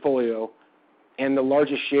of portfolio and the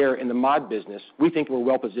largest share in the mod business, we think we're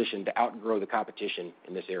well positioned to outgrow the competition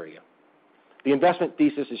in this area. The investment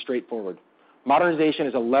thesis is straightforward. Modernization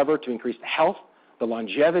is a lever to increase the health, the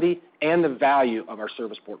longevity, and the value of our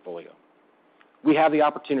service portfolio. We have the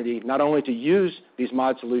opportunity not only to use these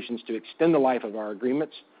mod solutions to extend the life of our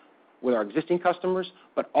agreements with our existing customers,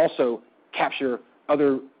 but also capture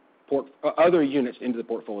other units into the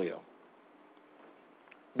portfolio.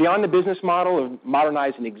 Beyond the business model of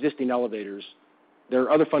modernizing existing elevators, there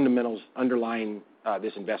are other fundamentals underlying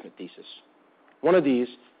this investment thesis. One of these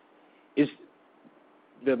is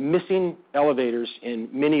the missing elevators in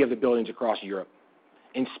many of the buildings across Europe.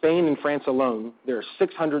 In Spain and France alone, there are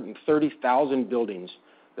 630,000 buildings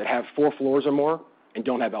that have 4 floors or more and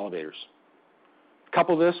don't have elevators.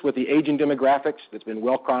 Couple this with the aging demographics that's been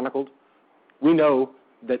well chronicled, we know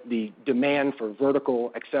that the demand for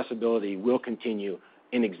vertical accessibility will continue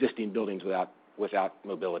in existing buildings without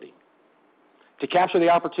mobility. To capture the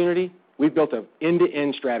opportunity, we've built an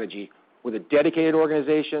end-to-end strategy with a dedicated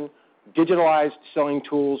organization, digitalized selling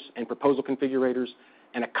tools and proposal configurators,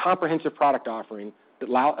 and a comprehensive product offering that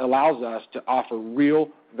allows us to offer real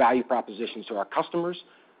value propositions to our customers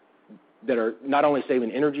that are not only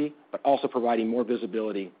saving energy, but also providing more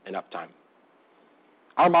visibility and uptime.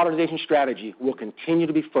 Our modernization strategy will continue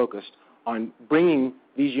to be focused on bringing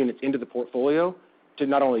these units into the portfolio to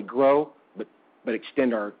not only grow, but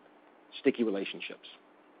extend our sticky relationships.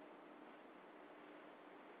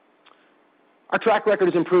 Our track record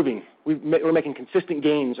is improving. We're making consistent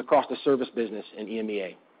gains across the service business in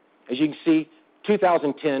EMEA. As you can see,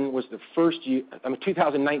 2019 was the first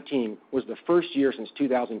year since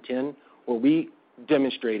 2010 where we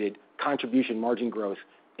demonstrated contribution margin growth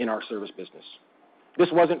in our service business. This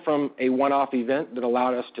wasn't from a one-off event that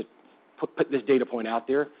allowed us to put this data point out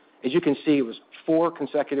there. As you can see, it was 4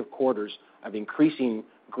 consecutive quarters of increasing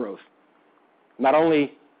growth. Not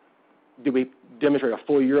only did we demonstrate a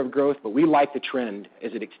full year of growth, but we like the trend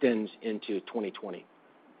as it extends into 2020.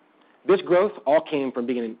 This growth all came from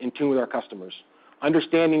being in tune with our customers,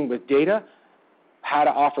 understanding with data how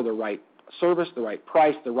to offer the right service, the right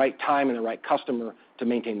price, the right time, and the right customer to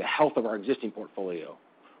maintain the health of our existing portfolio.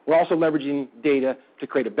 We're also leveraging data to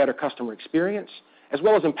create a better customer experience, as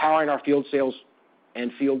well as empowering our field sales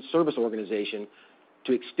and field service organization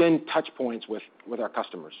to extend touch points with our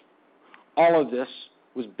customers. All of this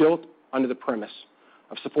was built under the premise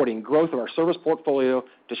of supporting growth of our service portfolio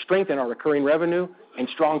to strengthen our recurring revenue and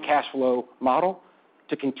strong cash flow model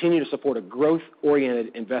to continue to support a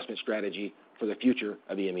growth-oriented investment strategy for the future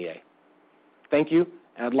of EMEA. Thank you,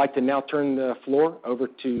 and I'd like to now turn the floor over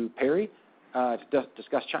to Perry to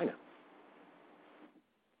discuss China.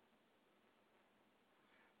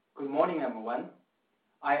 Good morning, everyone.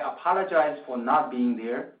 I apologize for not being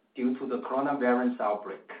there due to the coronavirus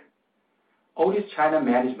outbreak. Otis China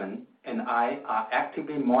management and I are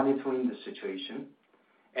actively monitoring the situation,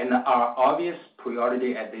 and our obvious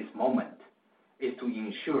priority at this moment is to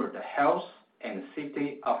ensure the health and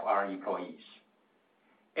safety of our employees,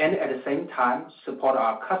 and at the same time support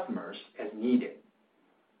our customers as needed.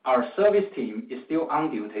 Our service team is still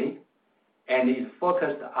on duty and is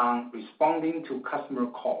focused on responding to customer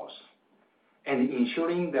calls and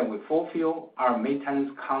ensuring that we fulfill our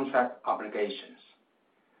maintenance contract obligations.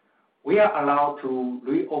 We are allowed to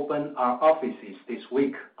reopen our offices this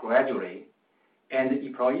week gradually, and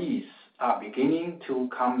employees are beginning to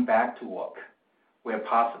come back to work where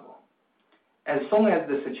possible. As soon as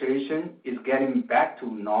the situation is getting back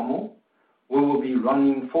to normal, we will be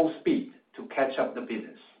running full speed to catch up the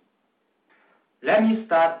business. Let me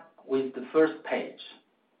start with the first page.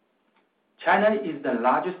 China is the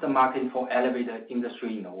largest market for elevator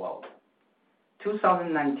industry in the world.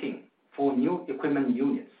 2019, for new equipment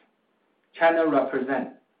units, China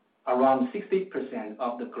represents around 60%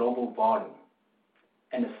 of the global volume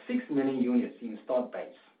and 6 million units installed base,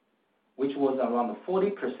 which was around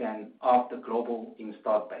 40% of the global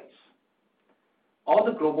installed base. All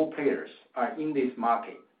the global players are in this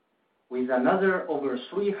market, with another over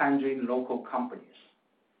 300 local companies.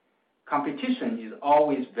 Competition is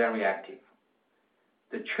always very active.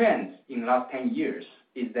 The trend in the last 10 years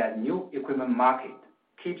is that new equipment market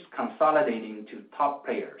keeps consolidating to top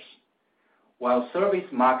players, while service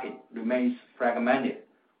market remains fragmented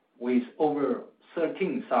with over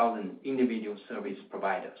 13,000 individual service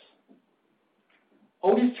providers.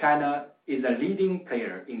 Otis China is a leading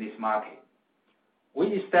player in this market. We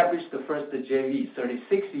established the first JV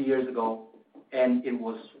 36 years ago, and it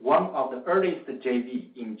was one of the earliest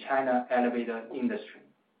JV in China elevator industry.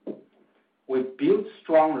 We've built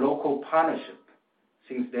strong local partnership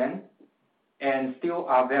since then and still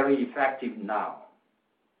are very effective now.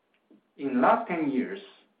 In the last 10 years,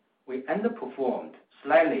 we underperformed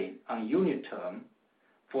slightly on unit term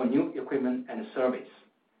for new equipment and service,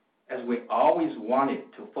 as we always wanted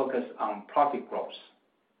to focus on profit growth.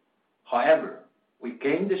 However, we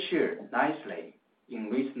gained the share nicely in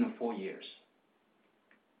recent 4 years.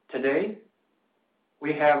 Today,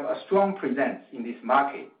 we have a strong presence in this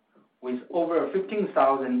market with over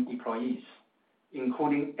 15,000 employees,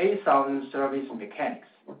 including 8,000 service mechanics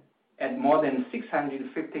at more than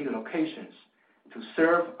 650 locations to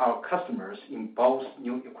serve our customers in both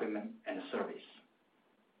new equipment and service.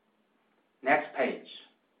 Next page.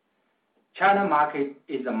 China market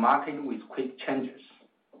is a market with quick changes.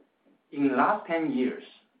 In the last 10 years,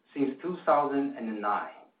 since 2009,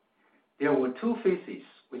 there were 2 phases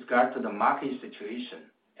with regard to the market situation,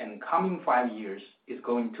 and coming 5 years is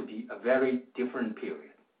going to be a very different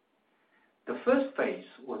period. The first phase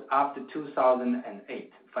was after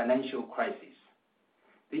 2008 financial crisis.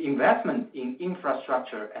 The investment in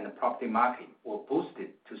infrastructure and the property market were boosted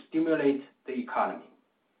to stimulate the economy.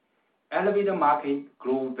 Elevator market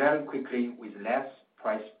grew very quickly with less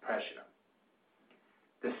price pressure.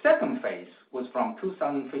 The second phase was from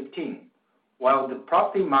 2015, while the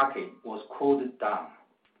property market was cooled down.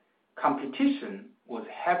 Competition was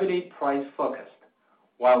heavily price focused,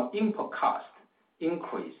 while input cost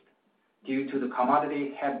increased due to the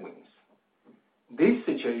commodity headwinds. This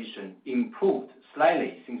situation improved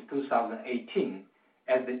slightly since 2018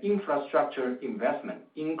 as the infrastructure investment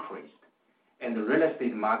increased and the real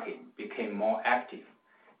estate market became more active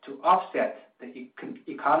to offset the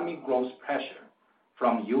economic growth pressure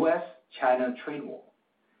from U.S.-China trade war.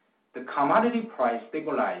 The commodity price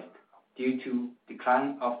stabilized due to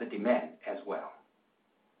decline of the demand as well.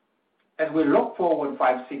 As we look forward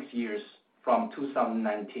 5-6 years from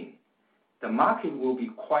 2019, the market will be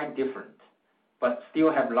quite different, but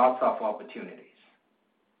still have lots of opportunities.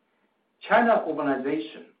 China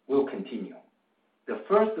urbanization will continue. The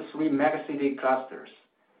first 3 megacity clusters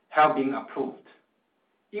have been approved.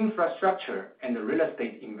 Infrastructure and the real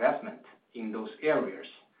estate investment in those areas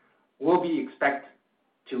will be expected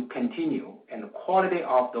to continue, and the quality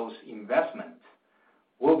of those investments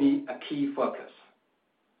will be a key focus.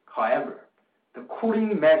 However, the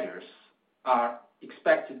cooling measures are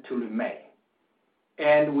expected to remain,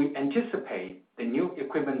 and we anticipate the new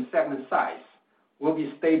equipment segment size will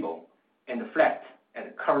be stable and flat at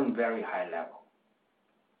the current very high level.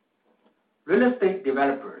 Real estate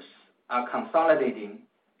developers are consolidating,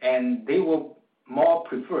 and they will more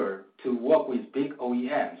prefer to work with big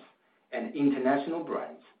OEMs and international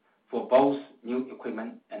brands for both new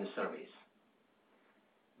equipment and service.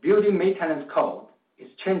 Building maintenance code is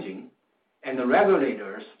changing, and the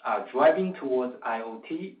regulators are driving towards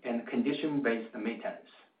IoT and condition-based maintenance.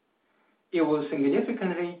 It will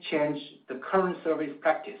significantly change the current service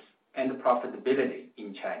practice and profitability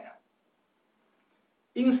in China.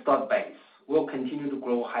 Installed base will continue to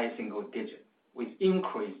grow high single digit with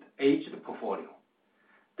increased aged portfolio.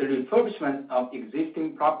 The refurbishment of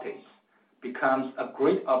existing properties becomes a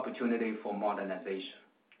great opportunity for modernization.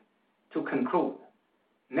 To conclude,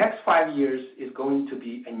 next 5 years is going to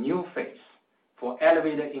be a new phase for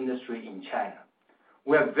elevator industry in China.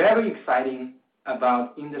 We are very excited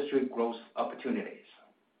about industry growth opportunities.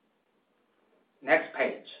 Next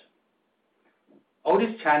page.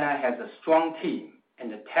 Otis China has a strong team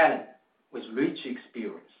and a talent with rich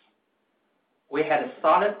experience. We had a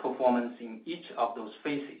solid performance in each of those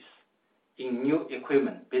phases in new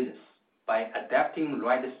equipment business by adapting the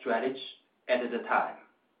right strategy at the time.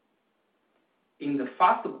 In the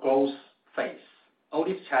fast growth phase,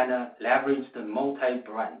 Otis China leveraged the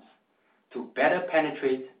multi-brands to better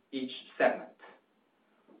penetrate each segment.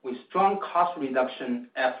 With strong cost reduction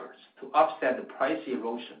efforts to offset the price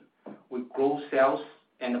erosion, we grow sales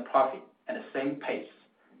and profit at the same pace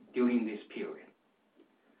during this period.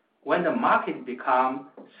 When the market becomes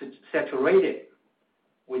saturated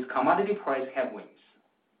with commodity price headwinds,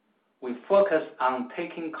 we focus on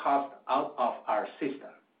taking cost out of our system.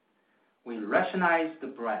 We rationalize the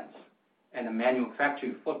brands and the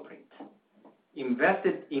manufacturing footprint,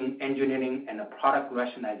 invested in engineering and product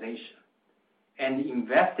rationalization, and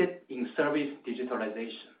invested in service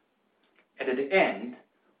digitalization. At the end,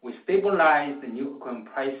 we stabilized the new equipment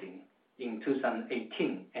pricing in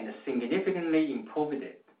 2018 and significantly improved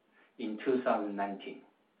it in 2019.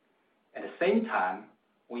 At the same time,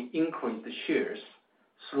 we increased the shares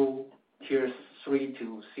through tiers 3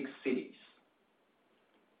 to 6 cities.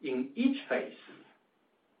 In each phase,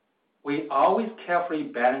 we always carefully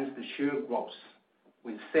balance the share growth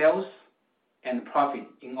with sales and profit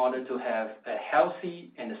in order to have a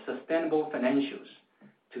healthy and sustainable financials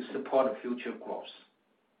to support future growth.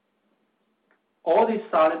 All this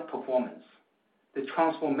solid performance, the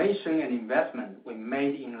transformation and investment we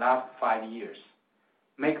made in last 5 years,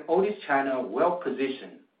 make Otis China well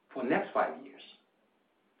positioned for next 5 years.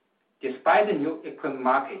 Despite the new equipment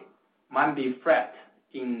market might be flat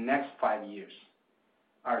in next 5 years,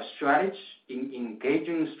 our strategy in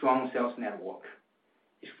engaging strong sales network,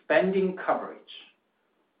 expanding coverage,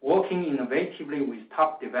 working innovatively with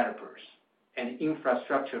top developers and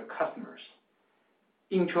infrastructure customers,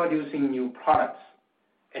 introducing new products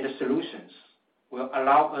and solutions will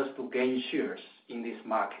allow us to gain shares in this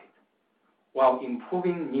market while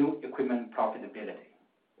improving new equipment profitability.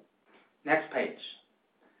 Next page.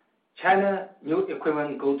 China new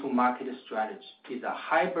equipment go-to-market strategy is a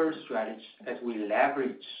hybrid strategy as we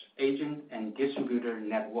leverage agent and distributor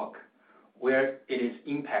network where it is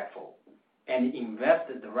impactful and invest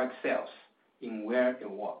in direct sales in where it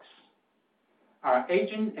works. Our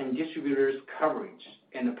agent and distributors coverage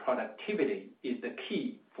and productivity is the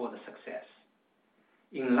key for the success.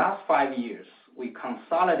 In last 5 years, we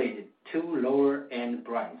consolidated 2 lower-end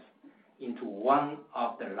brands into one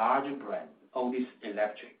of the larger brands, Otis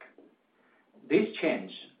Electric. This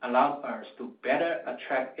change allowed us to better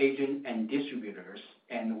attract agents and distributors,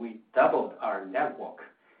 and we doubled our network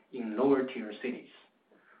in lower-tier cities,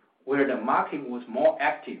 where the market was more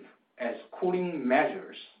active as cooling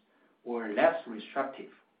measures were less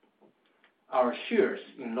restrictive. Our shares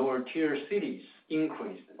in lower-tier cities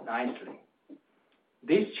increased nicely.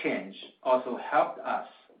 This change also helped us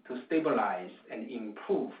to stabilize and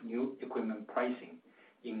improve new equipment pricing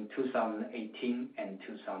in 2018 and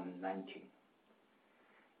 2019.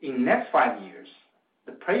 In next 5 years,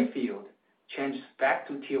 the playfield changes back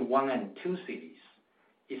to Tier 1 and 2 cities,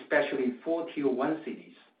 especially 4 Tier 1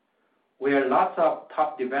 cities, where lots of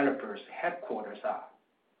top developers' headquarters are.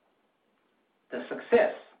 The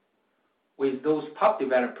success with those top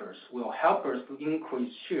developers will help us to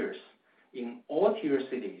increase shares in all tier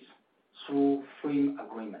cities through frame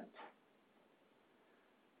agreement.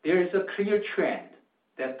 There is a clear trend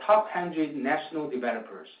that top 100 national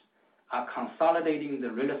developers are consolidating the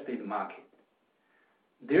real estate market.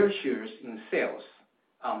 Their shares in sales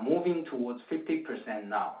are moving towards 50%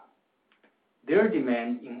 now. Their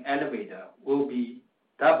demand in elevator will be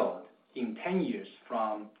doubled in 10 years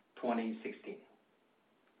from 2016.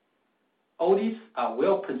 Otis are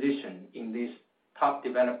well positioned in this top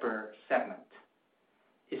developer segment,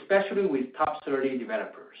 especially with top 30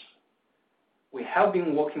 developers. We have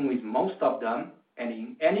been working with most of them, and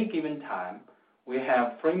in any given time, we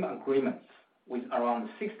have frame agreements with around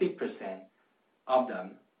 60% of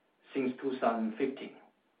them since 2015.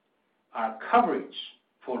 Our coverage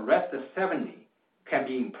for rest of 70 can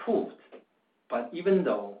be improved, but even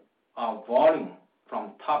though our volume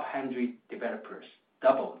from top 100 developers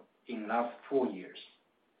doubled in last 4 years,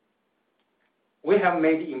 we have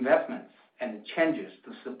made investments and changes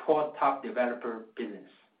to support top developer business,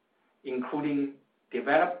 including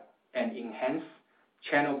develop and enhance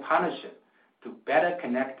channel partnership to better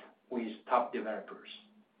connect with top developers,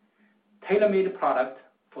 tailor-made product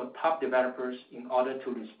for top developers in order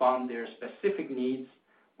to respond their specific needs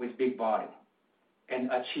with big volume and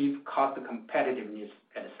achieve cost competitiveness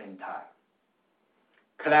at the same time.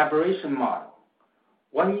 Collaboration model,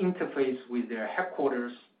 one interface with their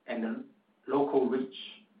headquarters and the local reach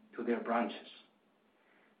to their branches.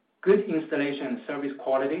 Good installation and service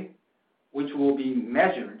quality, which will be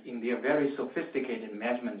measured in their very sophisticated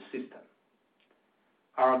management system.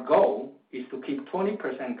 Our goal is to keep 20%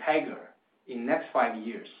 CAGR in next 5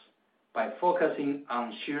 years by focusing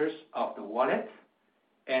on shares of the wallet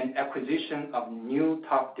and acquisition of new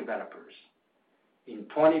top developers. In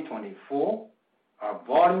 2024, our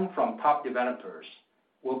volume from top developers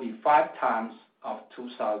will be 5 times of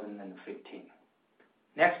 2015.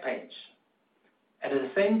 Next page. At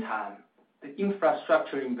the same time, the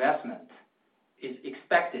infrastructure investment is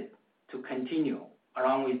expected to continue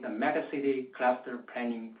along with the megacity cluster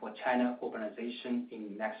planning for China urbanization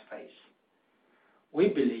in next phase. We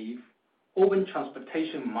believe urban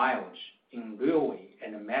transportation mileage in railway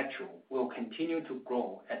and metro will continue to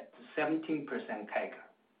grow at 17% CAGR.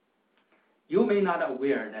 You may not be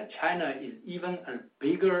aware that China is even a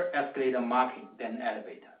bigger escalator market than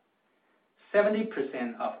elevator.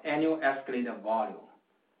 70% of annual escalator volume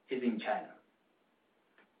is in China.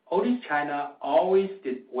 Otis China always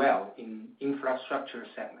did well in infrastructure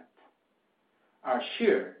segment. Our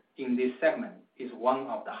share in this segment is one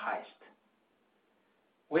of the highest.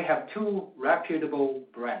 We have two reputable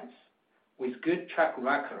brands with good track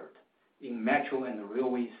record in metro and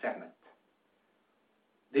railway segment.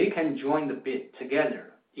 They can join the bid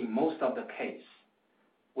together in most of the case,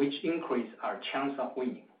 which increase our chance of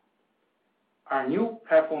winning. Our new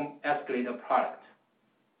platform escalator product,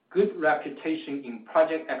 good reputation in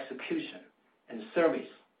project execution and service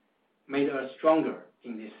made us stronger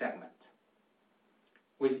in this segment.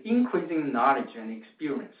 With increasing knowledge and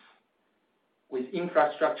experience with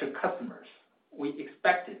infrastructure customers, we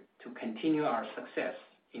expected to continue our success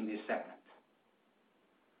in this segment.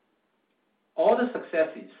 All the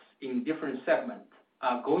successes in different segments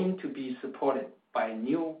are going to be supported by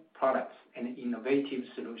new products and innovative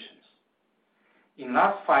solutions. In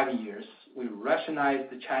last 5 years, we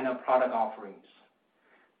rationalized the China product offerings.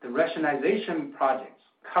 The rationalization projects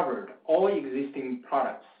covered all existing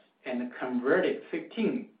products and converted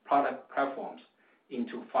 15 product platforms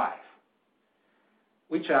into 5,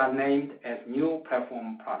 which are named as new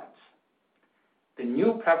platform products. The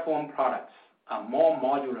new platform products are more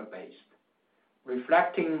modular-based,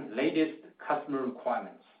 reflecting latest customer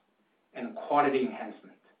requirements and quality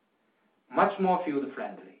enhancement, much more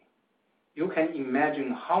field-friendly. You can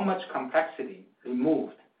imagine how much complexity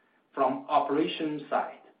removed from operation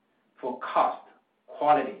side for cost,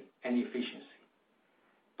 quality, and efficiency.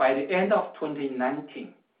 By the end of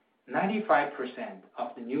 2019, 95% of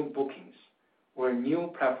the new bookings were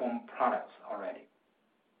new platform products already.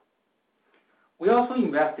 We also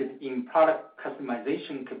invested in product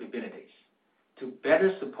customization capabilities to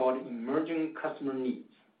better support emerging customer needs,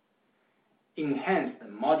 enhanced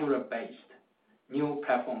modular-based new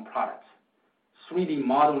platform products, 3D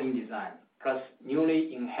modeling design, plus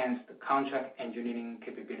newly enhanced contract engineering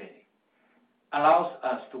capability, allows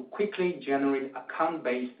us to quickly generate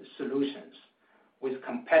account-based solutions with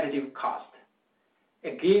competitive cost.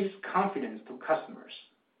 It gives confidence to customers,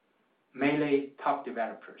 mainly top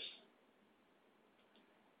developers.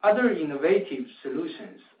 Other innovative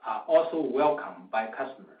solutions are also welcomed by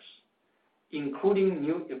customers, including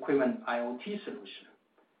new equipment IoT solution,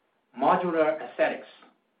 modular aesthetics,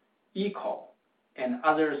 eCall, and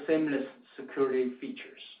other seamless security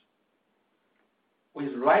features.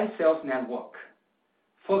 With right sales network,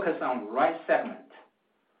 focus on right segment,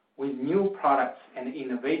 with new products and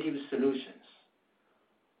innovative solutions,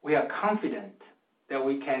 we are confident that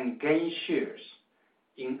we can gain shares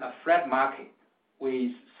in a flat market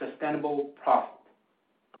with sustainable profit.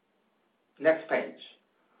 Next page.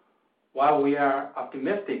 While we are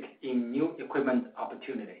optimistic in new equipment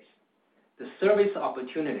opportunities, the service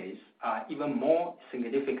opportunities are even more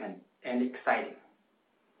significant and exciting.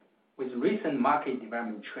 With recent market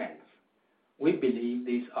development trends, we believe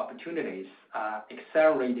these opportunities are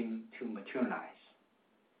accelerating to materialize.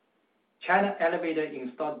 China elevator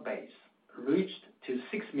installed base reached to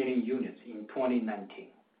 6 million units in 2019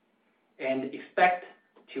 and expect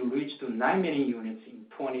to reach to 9 million units in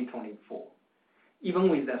 2024, even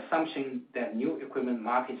with the assumption that new equipment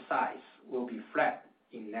market size will be flat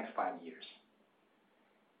in the next 5 years.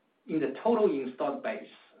 In the total installed base,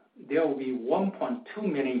 there will be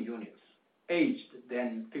 1.2 million units aged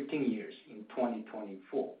than 15 years in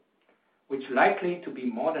 2024, which likely to be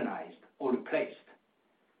modernized or replaced.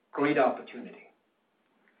 Great opportunity.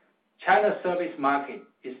 China's service market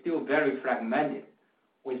is still very fragmented,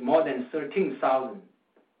 with more than 13,000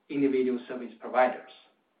 individual service providers,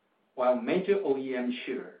 while major OEM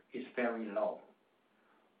share is very low.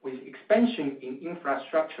 With expansion in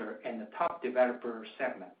infrastructure and the top developer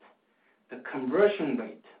segment, the conversion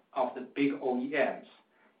rate of the big OEMs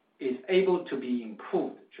is able to be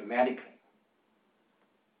improved dramatically.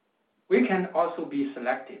 We can also be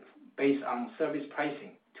selective based on service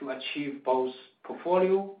pricing to achieve both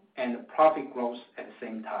portfolio and profit growth at the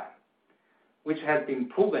same time, which has been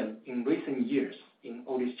proven in recent years in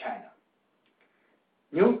Otis China.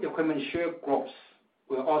 New equipment share growth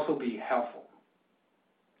will also be helpful.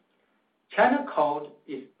 China Code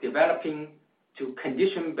is developing to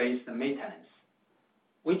condition-based maintenance,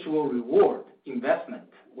 which will reward investment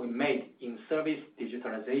we made in service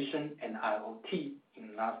digitalization and IoT in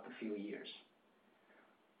the last few years.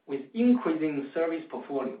 With increasing service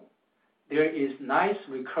portfolio, there is nice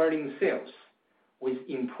recurring sales with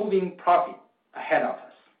improving profit ahead of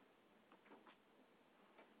us.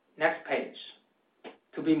 Next page.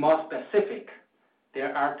 To be more specific,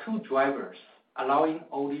 there are two drivers allowing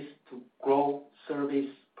Otis to grow service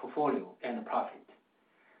portfolio and profit.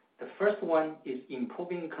 The first one is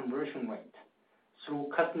improving conversion rate through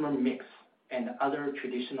customer mix and other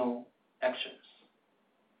traditional actions.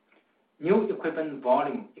 new equipment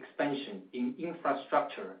volume expansion in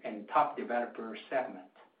infrastructure and top developer segment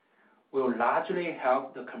will largely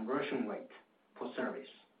help the conversion rate for service.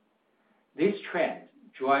 This trend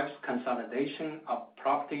drives consolidation of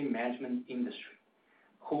property management industry,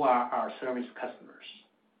 who are our service customers.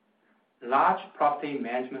 Large property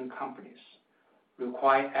management companies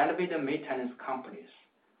require elevator maintenance companies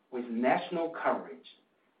with national coverage,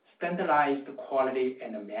 standardized quality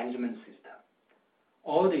and management system.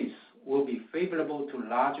 All these will be favorable to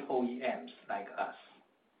large OEMs like us.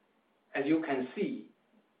 As you can see,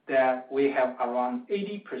 that we have around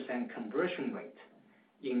 80% conversion rate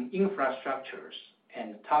in infrastructures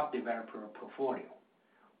and top developer portfolio,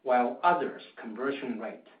 while others' conversion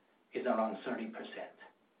rate is around 30%.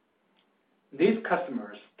 These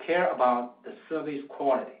customers care about the service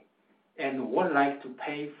quality and would like to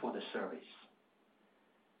pay for the service.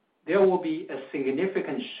 There will be a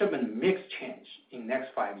significant shipment mix change in next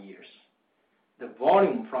 5 years. The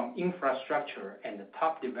volume from infrastructure and the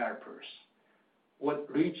top developers would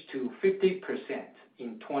reach to 50%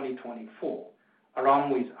 in 2024,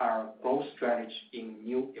 along with our growth strategy in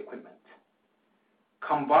new equipment.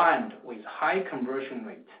 Combined with high conversion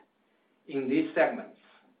rate in these segments,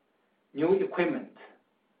 new equipment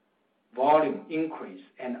volume increase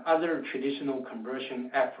and other traditional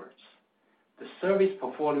conversion efforts, the service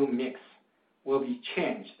portfolio mix will be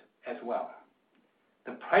changed as well.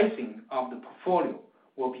 The pricing of the portfolio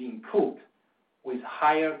will be improved with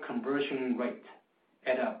higher conversion rate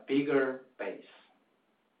at a bigger base.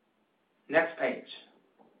 Next page.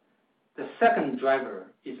 The second driver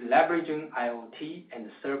is leveraging IoT and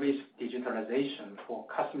service digitalization for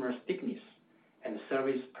customer stickiness and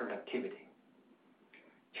service productivity.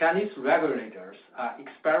 Chinese regulators are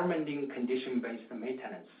experimenting condition-based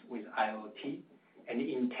maintenance with IoT and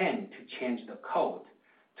intend to change the code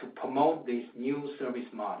to promote this new service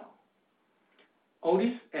model.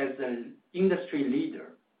 Otis, as an industry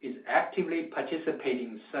leader, is actively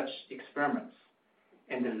participating in such experiments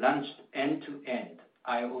and launched end-to-end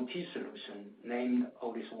IoT solution named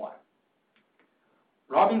Otis ONE.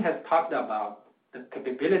 Robin has talked about the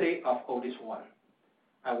capability of Otis ONE.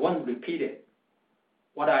 I won't repeat it.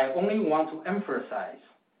 What I only want to emphasize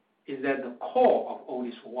is that the core of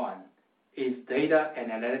Otis ONE is data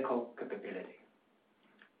analytical capability,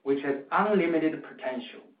 which has unlimited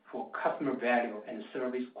potential for customer value and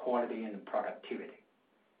service quality and productivity.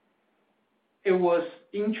 It was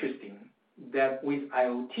interesting that with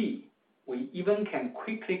IoT, we even can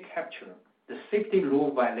quickly capture the safety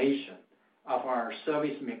rule violation of our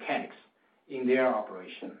service mechanics in their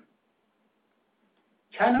operation.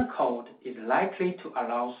 China code is likely to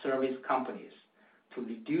allow service companies to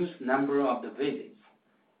reduce number of the visits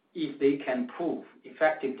if they can prove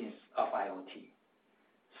effectiveness of IoT.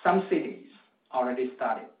 Some cities already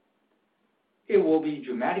started. It will be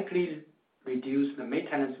dramatically reduce the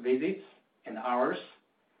maintenance visits and hours,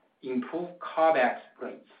 improve callback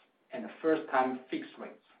rates, and first-time fix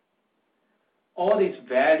rates. All this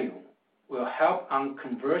value will help on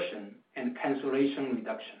conversion and cancellation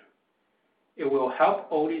reduction. It will help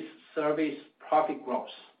Otis service profit growth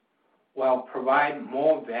while provide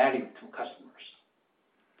more value to customers.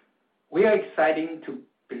 We are excited to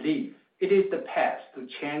believe it is the path to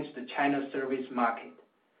change the China service market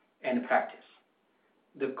and practice.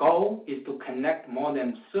 The goal is to connect more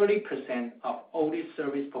than 30% of Otis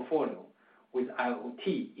service portfolio with IoT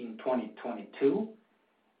in 2022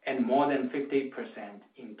 and more than 50%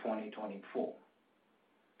 in 2024.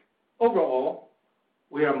 Overall,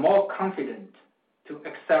 we are more confident to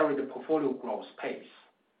accelerate the portfolio growth pace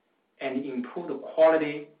and improve the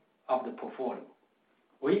quality of the portfolio.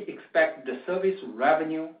 We expect the service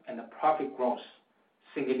revenue and the profit growth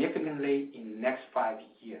significantly in the next 5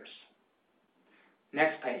 years.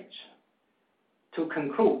 Next page. To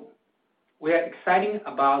conclude, we are excited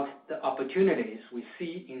about the opportunities we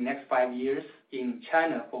see in the next 5 years in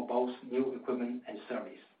China for both new equipment and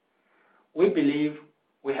service. We believe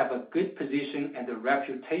we have a good position and a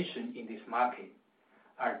reputation in this market.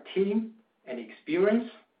 Our team and experience,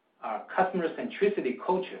 our customer centricity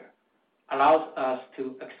culture allows us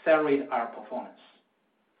to accelerate our performance.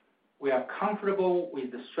 We are comfortable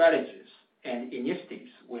with the strategies and initiatives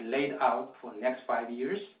we laid out for the next 5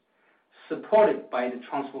 years, supported by the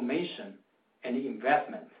transformation and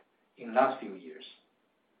investment in the last few years.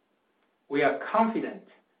 We are confident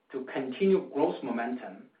to continue growth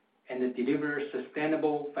momentum and deliver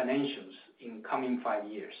sustainable financials in coming 5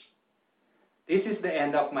 years. This is the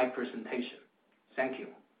end of my presentation. Thank you.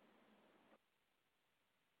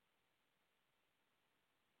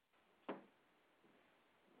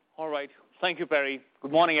 All right. Thank you, Perry.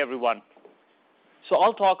 Good morning, everyone. So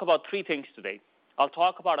I'll talk about three things today. I'll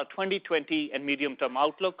talk about our 2020 and medium-term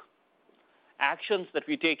outlook, actions that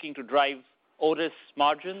we're taking to drive Otis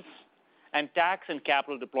margins, and tax and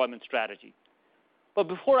capital deployment strategy. But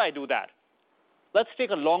before I do that, let's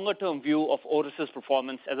take a longer-term view of Otis's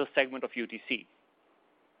performance as a segment of UTC.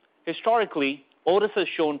 Historically, Otis has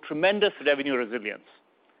shown tremendous revenue resilience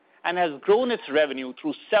and has grown its revenue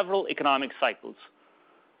through several economic cycles,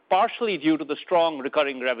 partially due to the strong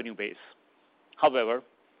recurring revenue base. However,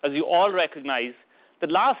 as you all recognize, the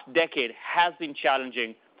last decade has been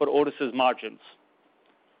challenging for Otis's margins.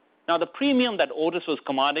 Now, the premium that Otis was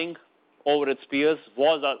commanding over its peers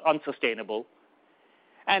was unsustainable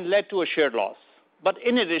and led to a shared loss. But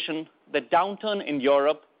in addition, the downturn in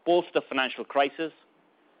Europe post the financial crisis,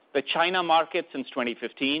 the China market since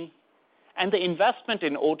 2015, and the investment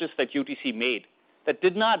in Otis that UTC made that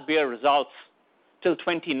did not bear results till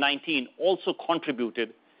 2019 also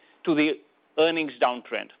contributed to the earnings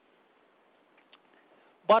downtrend.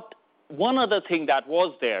 But one other thing that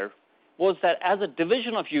was there was that as a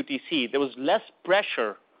division of UTC, there was less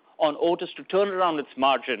pressure on Otis to turn around its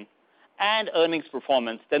margin and earnings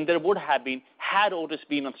performance than there would have been had Otis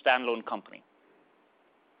been a standalone company.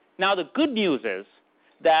 Now, the good news is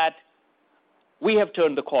that we have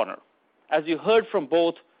turned the corner. As you heard from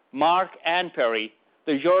both Mark and Perry,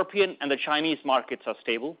 the European and the Chinese markets are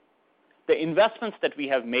stable. The investments that we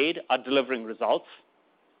have made are delivering results,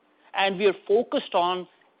 and we are focused on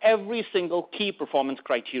every single key performance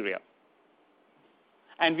criteria.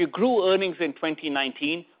 And we grew earnings in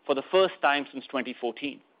 2019 for the first time since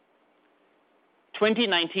 2014.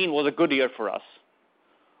 2019 was a good year for us.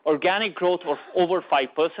 Organic growth of over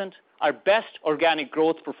 5%, our best organic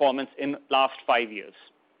growth performance in the last 5 years,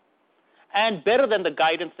 and better than the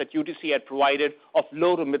guidance that UTC had provided of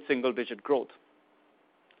low to mid-single digit growth.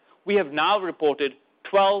 We have now reported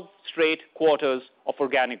 12 straight quarters of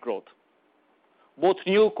organic growth. Both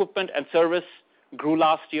new equipment and service grew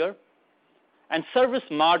last year, and service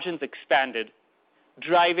margins expanded,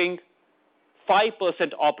 driving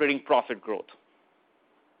 5% operating profit growth.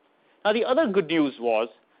 Now, the other good news was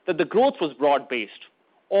that the growth was broad-based.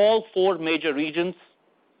 All 4 major regions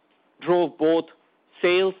drove both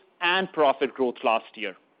sales and profit growth last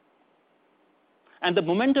year. And the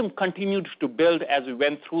momentum continued to build as we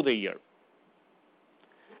went through the year.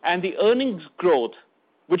 And the earnings growth,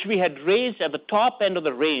 which we had raised at the top end of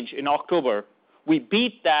the range in October, we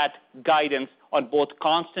beat that guidance on both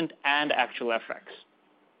constant and actual FX.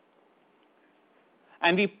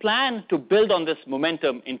 And we plan to build on this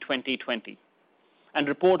momentum in 2020 and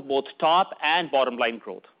report both top and bottom line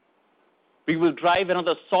growth. We will drive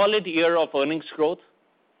another solid year of earnings growth,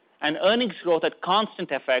 and earnings growth at constant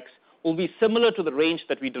FX will be similar to the range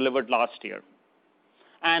that we delivered last year.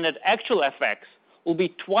 And at actual FX will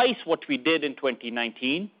be twice what we did in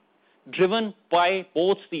 2019, driven by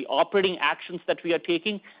both the operating actions that we are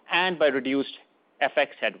taking and by reduced FX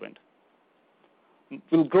headwind.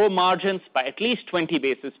 We'll grow margins by at least 20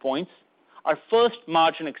 basis points, our first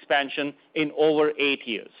margin expansion in over 8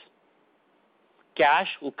 years. Cash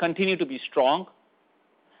will continue to be strong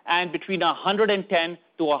and between 110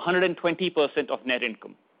 to 120% of net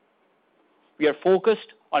income. We are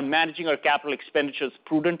focused on managing our capital expenditures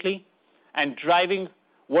prudently and driving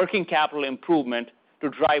working capital improvement to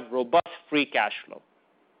drive robust free cash flow.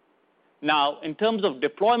 Now, in terms of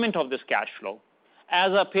deployment of this cash flow,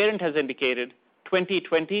 as our parent has indicated,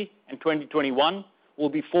 2020 and 2021 will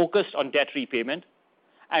be focused on debt repayment,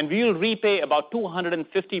 and we will repay about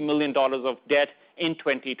 $250 million of debt in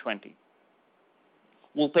 2020.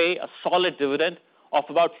 We'll pay a solid dividend of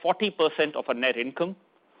about 40% of our net income,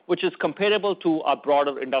 which is comparable to our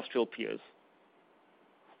broader industrial peers.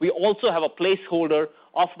 We also have a placeholder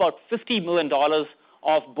of about $50 million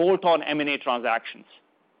of bolt-on M&A transactions.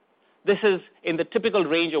 This is in the typical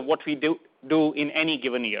range of what we do in any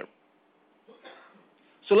given year.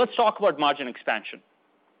 So let's talk about margin expansion.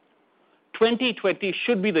 2020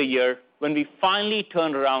 should be the year when we finally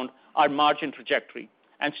turn around our margin trajectory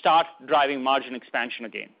and start driving margin expansion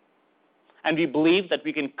again. And we believe that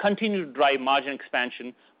we can continue to drive margin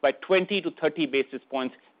expansion by 20 to 30 basis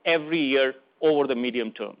points every year over the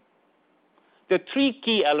medium term. There are 3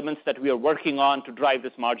 key elements that we are working on to drive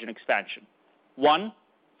this margin expansion. 1,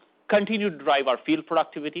 continue to drive our field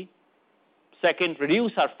productivity. 2nd,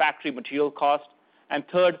 reduce our factory material cost. And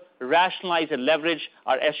 3rd, rationalize and leverage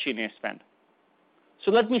our SG&A spend.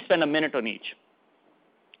 So let me spend a minute on each.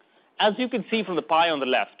 As you can see from the pie on the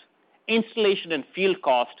left, installation and field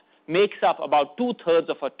cost makes up about 2/3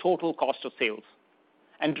 of our total cost of sales.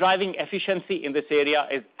 And driving efficiency in this area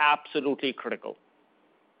is absolutely critical.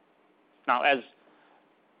 Now, as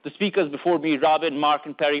the speakers before me, Robin, Mark,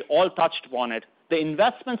 and Perry, all touched upon it. The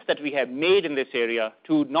investments that we have made in this area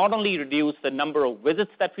to not only reduce the number of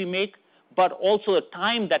visits that we make, but also the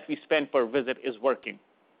time that we spend per visit is working.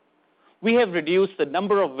 We have reduced the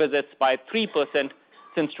number of visits by 3%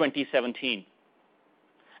 since 2017.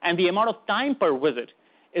 And the amount of time per visit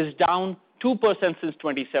is down 2% since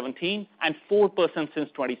 2017 and 4% since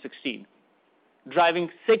 2016, driving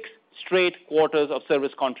 6 straight quarters of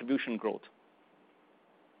service contribution growth.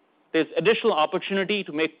 There's additional opportunity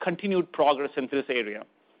to make continued progress in this area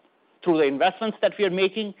through the investments that we are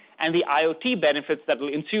making and the IoT benefits that will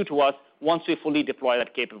ensue to us once we fully deploy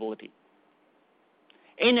that capability.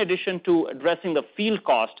 In addition to addressing the field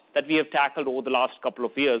cost that we have tackled over the last couple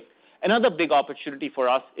of years, another big opportunity for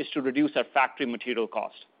us is to reduce our factory material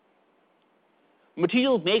cost.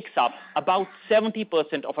 Material makes up about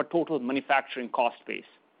 70% of our total manufacturing cost base,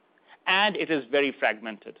 and it is very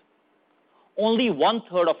fragmented. Only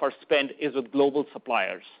 1/3 of our spend is with global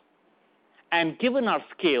suppliers. And given our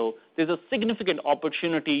scale, there's a significant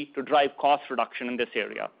opportunity to drive cost reduction in this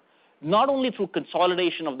area, not only through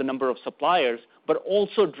consolidation of the number of suppliers, but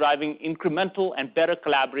also driving incremental and better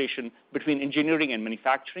collaboration between engineering and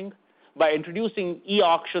manufacturing by introducing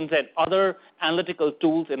e-auctions and other analytical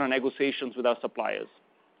tools in our negotiations with our suppliers.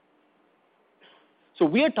 So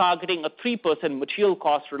we are targeting a 3% material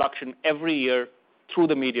cost reduction every year through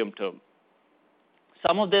the medium term.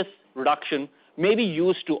 Some of this reduction may be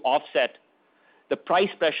used to offset the price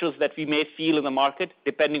pressures that we may feel in the market,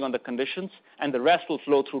 depending on the conditions, and the rest will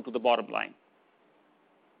flow through to the bottom line.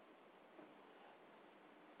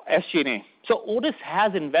 SG&A. So Otis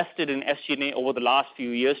has invested in SG&A over the last few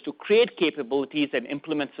years to create capabilities and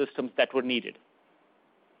implement systems that were needed.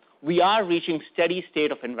 We are reaching steady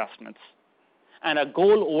state of investments, and our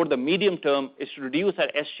goal over the medium term is to reduce our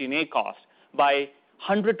SG&A cost by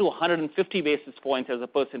 100 to 150 basis points as a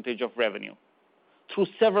percentage of revenue through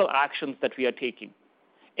several actions that we are taking,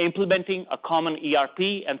 implementing a common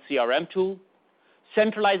ERP and CRM tool,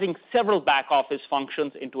 centralizing several back office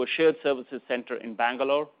functions into a shared services center in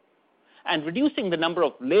Bangalore, and reducing the number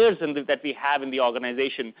of layers that we have in the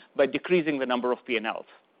organization by decreasing the number of P&Ls.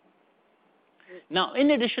 Now,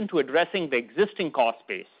 in addition to addressing the existing cost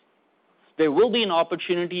base, there will be an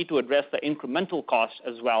opportunity to address the incremental cost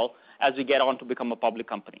as well as we get on to become a public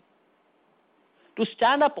company. To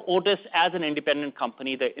stand up Otis as an independent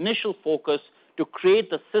company, the initial focus to create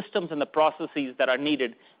the systems and the processes that are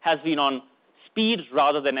needed has been on speed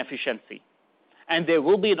rather than efficiency. And there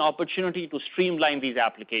will be an opportunity to streamline these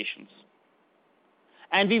applications.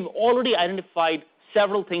 And we've already identified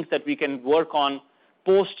several things that we can work on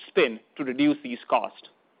post-spin to reduce these costs.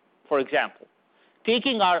 For example,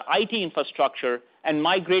 taking our IT infrastructure and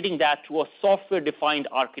migrating that to a software-defined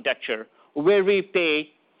architecture where we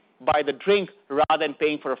pay by the drink rather than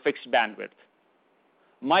paying for a fixed bandwidth.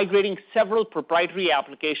 Migrating several proprietary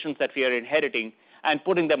applications that we are inheriting and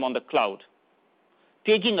putting them on the cloud.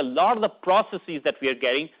 Taking a lot of the processes that we are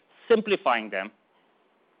getting, simplifying them,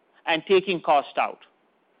 and taking cost out.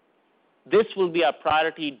 This will be our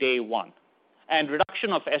priority day one, and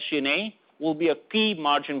reduction of SG&A will be a key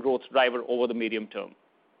margin growth driver over the medium term.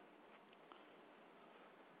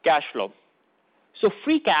 Cash flow. So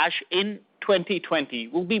free cash in 2020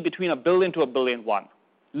 will be between $1 billion to $1.1 billion,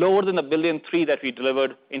 lower than the $1.3 billion that we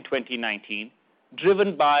delivered in 2019,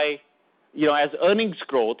 driven by, as earnings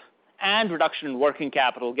growth and reduction in working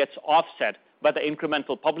capital gets offset by the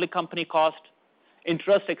incremental public company cost,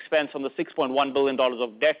 interest expense on the $6.1 billion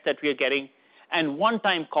of debt that we are getting, and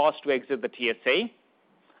one-time cost to exit the TSA,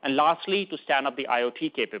 and lastly, to stand up the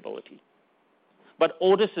IoT capability. But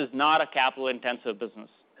Otis is not a capital-intensive business.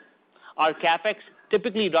 Our CapEx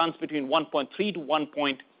typically runs between 1.1 to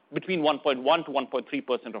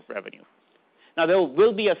 1.3% of revenue. Now, there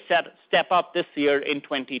will be a step up this year in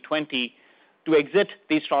 2020 to exit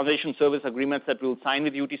these transition service agreements that we'll sign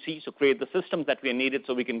with UTC, so create the systems that we are needed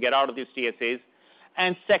so we can get out of these TSAs,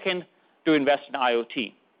 and second, to invest in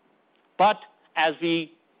IoT. But as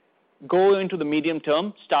we go into the medium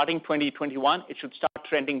term, starting 2021, it should start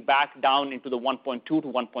trending back down into the 1.2 to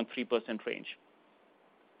 1.3% range.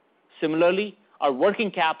 Similarly, our working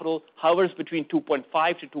capital hovers between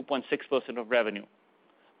 2.5 to 2.6% of revenue.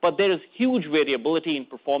 But there is huge variability in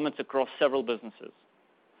performance across several businesses.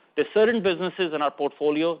 There are certain businesses in our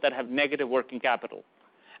portfolio that have negative working capital,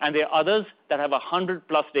 and there are others that have 100+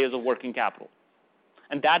 days of working capital.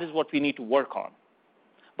 And that is what we need to work on.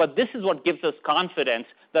 But this is what gives us confidence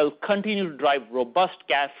that we'll continue to drive robust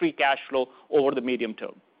free cash flow over the medium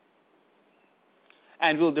term.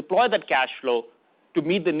 And we'll deploy that cash flow to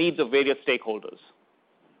meet the needs of various stakeholders.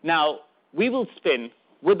 Now, we will spin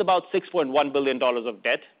with about $6.1 billion of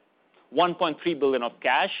debt, $1.3 billion of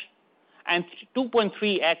cash, and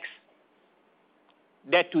 2.3x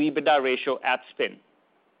debt to EBITDA ratio at spin.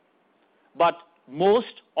 But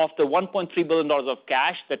most of the $1.3 billion of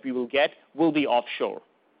cash that we will get will be offshore.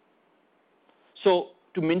 So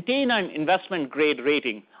to maintain an investment grade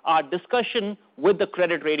rating, our discussion with the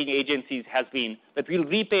credit rating agencies has been that we'll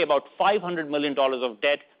repay about $500 million of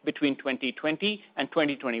debt between 2020 and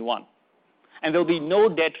 2021. And there'll be no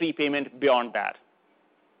debt repayment beyond that.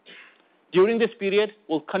 During this period,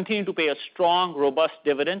 we'll continue to pay a strong, robust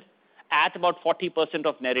dividend at about 40%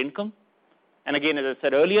 of net income. And again, as I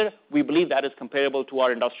said earlier, we believe that is comparable to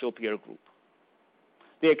our industrial peer group.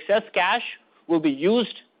 The excess cash will be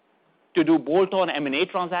used to do bolt-on M&A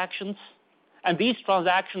transactions, and these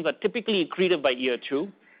transactions are typically accretive by year 2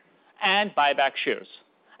 and buy back shares.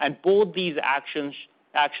 And both these actions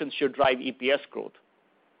should drive EPS growth.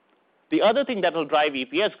 The other thing that will drive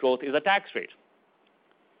EPS growth is a tax rate.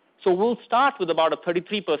 So we'll start with about a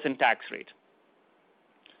 33% tax rate.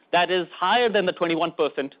 That is higher than the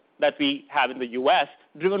 21% that we have in the U.S.,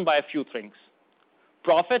 driven by a few things.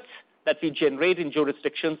 Profits that we generate in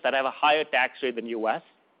jurisdictions that have a higher tax rate than U.S.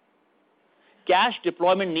 Cash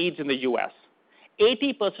deployment needs in the U.S.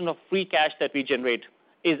 80% of free cash that we generate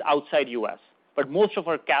is outside U.S., but most of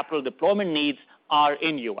our capital deployment needs are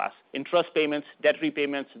in U.S. Interest payments, debt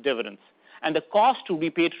repayments, dividends. And the cost to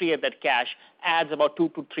repatriate that cash adds about 2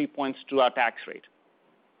 to 3 points to our tax rate.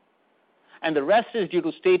 And the rest is due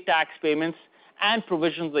to state tax payments and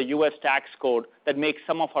provisions of the U.S. tax code that make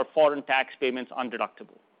some of our foreign tax payments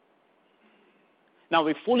undeductible. Now,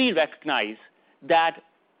 we fully recognize that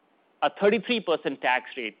a 33% tax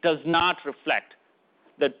rate does not reflect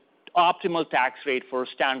the optimal tax rate for a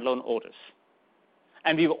standalone Otis.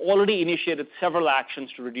 And we've already initiated several actions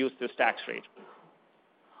to reduce this tax rate.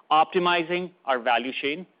 Optimizing our value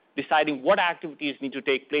chain, deciding what activities need to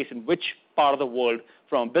take place in which part of the world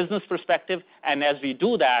from a business perspective, and as we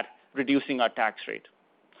do that, reducing our tax rate.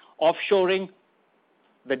 Offshoring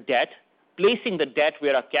the debt, placing the debt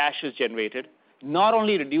where our cash is generated, not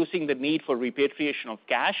only reducing the need for repatriation of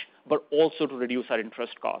cash, but also to reduce our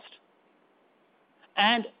interest cost.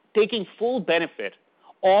 And taking full benefit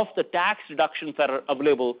of the tax reductions that are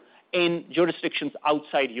available in jurisdictions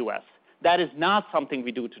outside U.S. That is not something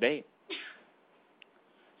we do today.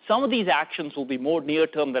 Some of these actions will be more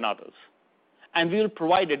near-term than others. And we will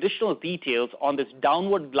provide additional details on this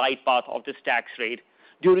downward glide path of this tax rate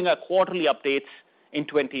during our quarterly updates in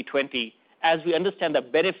 2020 as we understand the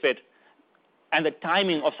benefit and the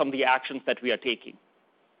timing of some of the actions that we are taking.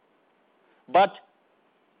 But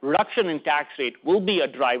reduction in tax rate will be a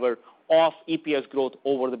driver of EPS growth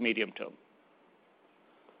over the medium term.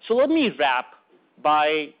 So let me wrap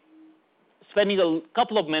by spending a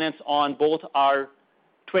couple of minutes on both our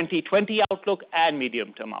 2020 outlook and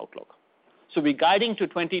medium-term outlook. So we're guiding to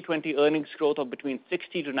 2020 earnings growth of between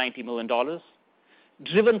 $60 to $90 million,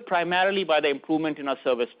 driven primarily by the improvement in our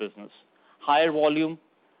service business, higher volume,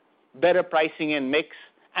 better pricing and mix,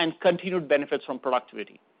 and continued benefits from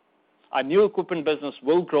productivity. Our new equipment business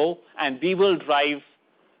will grow, and we will drive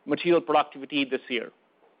material productivity this year.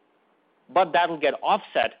 But that will get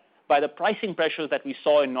offset by the pricing pressures that we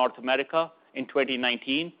saw in North America in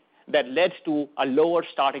 2019 that led to a lower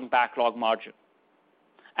starting backlog margin.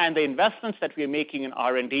 And the investments that we are making in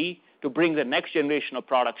R&D to bring the next generation of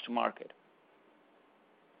products to market.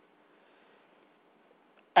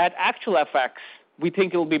 At actual FX, we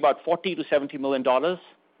think it will be about $40 to $70 million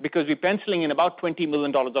because we're penciling in about $20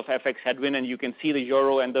 million of FX headwind, and you can see the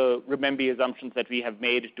euro and the renminbi assumptions that we have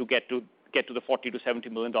made to get to the $40 to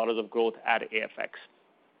 $70 million of growth at AFX.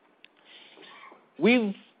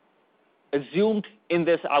 We've assumed in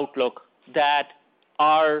this outlook that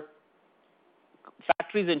our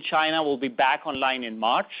factories in China will be back online in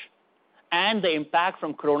March, and the impact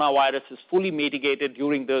from coronavirus is fully mitigated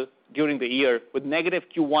during the year, with negative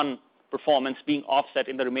Q1 performance being offset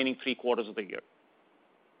in the remaining 3 quarters of the year.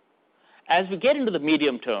 As we get into the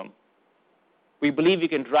medium term, we believe we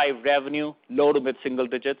can drive revenue low to mid-single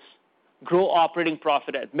digits, grow operating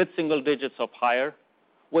profit at mid-single digits or higher,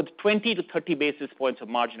 with 20 to 30 basis points of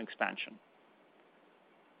margin expansion.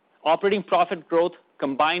 Operating profit growth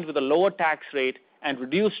combined with a lower tax rate and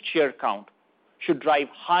reduced share count should drive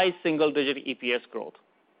high single-digit EPS growth.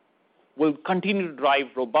 We'll continue to drive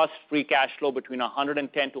robust free cash flow between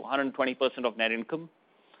 110 to 120% of net income,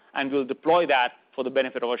 and we'll deploy that for the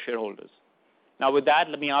benefit of our shareholders. Now with that,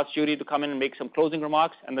 let me ask Judy to come in and make some closing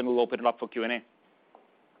remarks, and then we'll open it up for Q&A.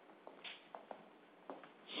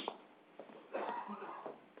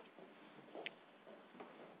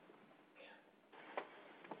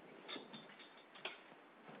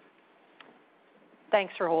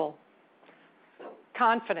 Thanks, Rahul.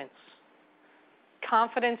 Confidence.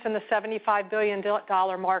 Confidence in the $75 billion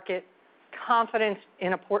market, confidence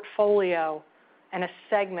in a portfolio and a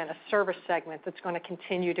segment, a service segment that's going to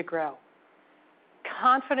continue to grow.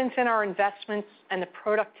 Confidence in our investments and the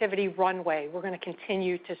productivity runway we're going to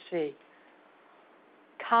continue to see.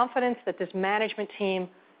 Confidence that this management team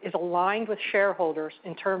is aligned with shareholders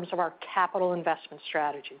in terms of our capital investment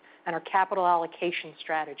strategy and our capital allocation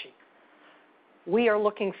strategy. We are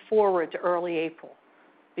looking forward to early April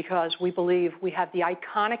because we believe we have the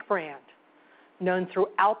iconic brand known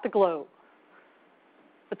throughout the globe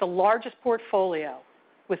with the largest portfolio,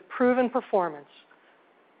 with proven performance,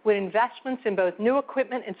 with investments in both new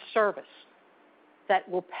equipment and service that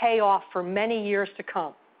will pay off for many years to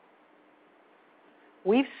come.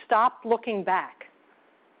 We've stopped looking back.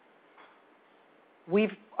 We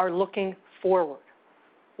are looking forward.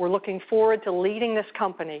 We're looking forward to leading this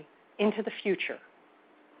company into the future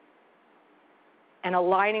and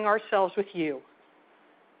aligning ourselves with you,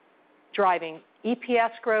 driving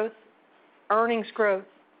EPS growth, earnings growth,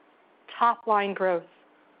 top-line growth,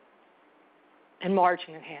 and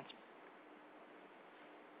margin enhancement,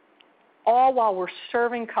 all while we're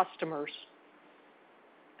serving customers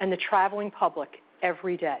and the traveling public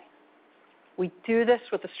every day. We do this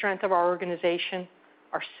with the strength of our organization,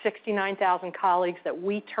 our 69,000 colleagues that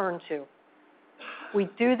we turn to. We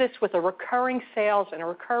do this with a recurring sales and a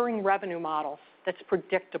recurring revenue model that's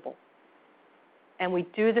predictable. And we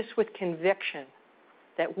do this with conviction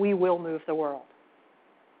that we will move the world.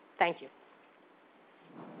 Thank you.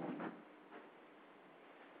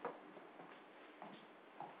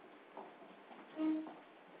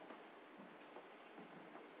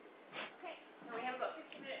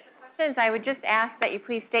 I would just ask that you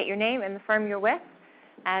please state your name and the firm you're with,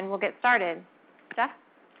 and we'll get started. Jeff?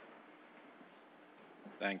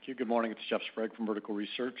 Thank you. Good morning. It's Jeff Sprague from Vertical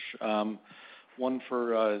Research. One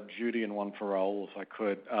for Judy and one for Rahul, if I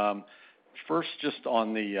could. First, just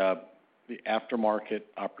on the aftermarket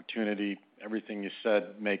opportunity, everything you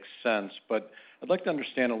said makes sense, but I'd like to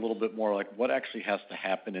understand a little bit more like what actually has to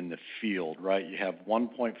happen in the field, right? You have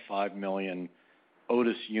 1.5 million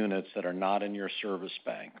Otis units that are not in your service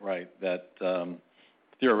bank, right, that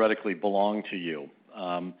theoretically belong to you.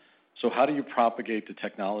 So how do you propagate the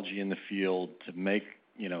technology in the field to make,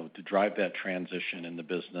 to drive that transition in the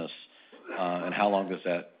business, and how long does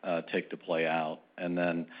that take to play out? And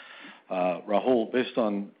then, Rahul, based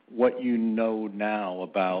on what you know now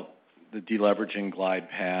about the deleveraging glide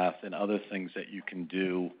path and other things that you can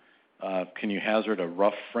do, can you hazard a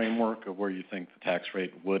rough framework of where you think the tax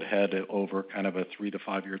rate would head over kind of a 3 to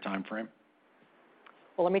 5 year time frame?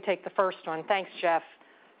 Well, let me take the first one. Thanks, Jeff.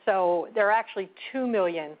 So there are actually 2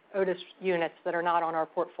 million Otis units that are not on our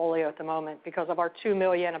portfolio at the moment because of our 2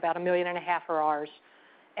 million, about 1.5 million are ours,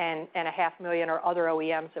 and 500,000 are other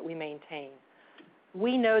OEMs that we maintain.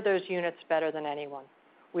 We know those units better than anyone.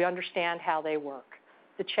 We understand how they work.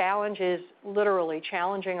 The challenge is literally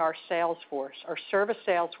challenging our sales force, our service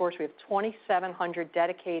sales force. We have 2,700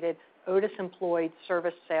 dedicated Otis-employed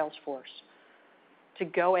service sales force to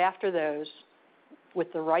go after those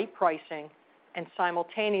with the right pricing and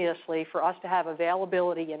simultaneously for us to have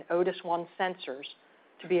availability in Otis ONE sensors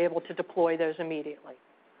to be able to deploy those immediately.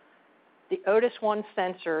 The Otis ONE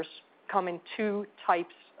sensors come in 2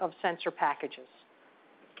 types of sensor packages.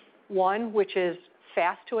 One, which is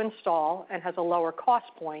fast to install and has a lower cost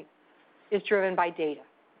point, is driven by data.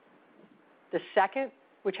 The second,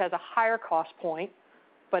 which has a higher cost point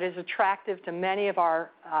but is attractive to many of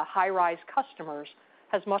our high-rise customers,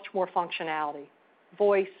 has much more functionality,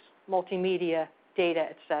 voice, multimedia, data,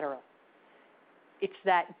 et cetera. It's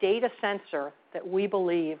that data sensor that we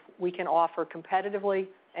believe we can offer competitively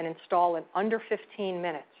and install in under 15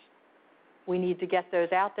 minutes. We need to get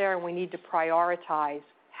those out there, and we need to prioritize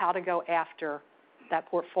how to go after that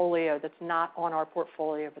portfolio that's not on our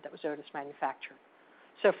portfolio but that was Otis manufactured.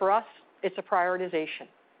 So for us, it's a prioritization.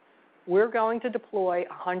 We're going to deploy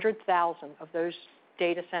 100,000 of those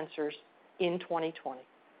data sensors in 2020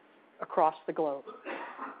 across the globe.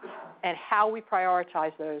 And how we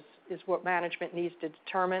prioritize those is what management needs to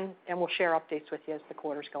determine, and we'll share updates with you as the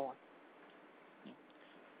quarters go on.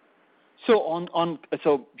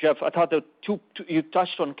 So Jeff, I thought you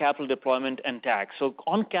touched on capital deployment and tax. So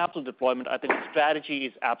on capital deployment, I think the strategy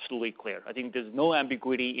is absolutely clear. I think there's no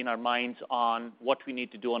ambiguity in our minds on what we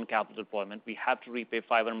need to do on capital deployment. We have to repay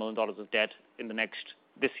 $500 million of debt in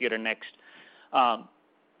this year and next.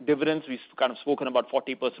 Dividends, we've kind of spoken about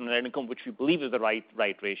 40% of net income, which we believe is the right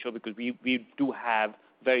ratio because we do have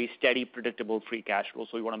very steady, predictable free cash flow.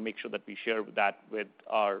 So we want to make sure that we share that with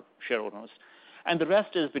our shareholders. And the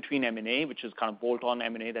rest is between M&A, which is kind of bolt-on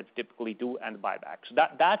M&A that we typically do, and buyback. So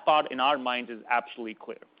that part in our minds is absolutely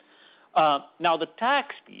clear. Now, the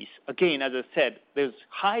tax piece, again, as I said, there's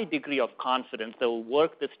high degree of confidence that will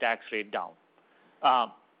work this tax rate down.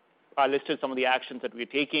 I listed some of the actions that we're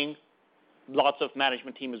taking. Lots of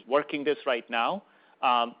management team is working this right now.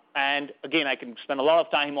 And again, I can spend a lot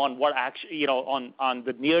of time on what on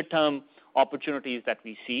the near-term opportunities that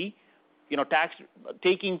we see.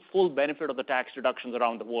 Taking full benefit of the tax reductions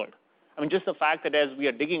around the world. I mean, just the fact that as we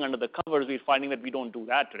are digging under the covers, we're finding that we don't do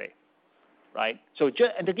that today, right? So,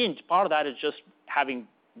 and again, part of that is just having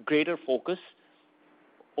greater focus.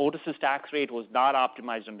 Otis's tax rate was not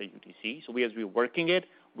optimized under UTC, so as we're working it,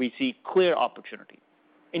 we see clear opportunity.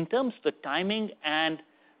 In terms of the timing and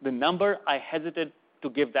the number, I hesitate to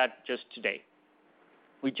give that just today.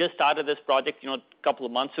 We just started this project, a couple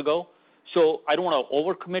of months ago. So I don't want to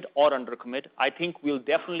overcommit or undercommit. I think we'll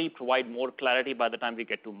definitely provide more clarity by the time we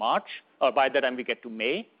get to March, or by the time we get to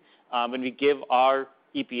May, when we give our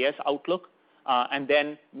EPS outlook, and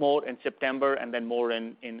then more in September, and then more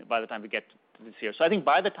by the time we get to this year. So I think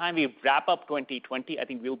by the time we wrap up 2020, I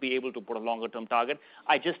think we'll be able to put a longer-term target.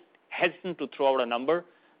 I just hesitant to throw out a number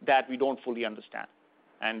that we don't fully understand,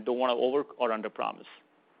 and don't want to over or under promise.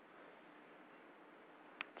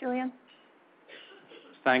 Julian?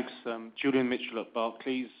 Thanks. Julian Mitchell at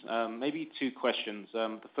Barclays. Maybe two questions.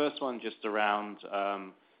 The first one just around,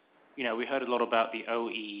 we heard a lot about the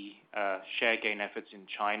OE share gain efforts in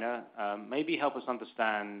China. Maybe help us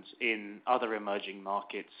understand in other emerging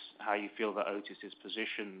markets how you feel that Otis is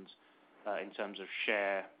positioned in terms of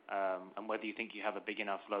share, and whether you think you have a big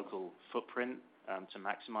enough local footprint to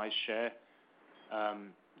maximize share.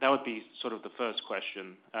 That would be sort of the first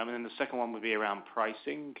question. And then the second one would be around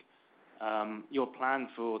pricing. Your plan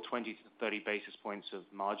for 20 to 30 basis points of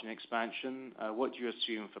margin expansion, what do you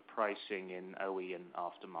assume for pricing in OE and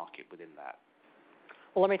aftermarket within that?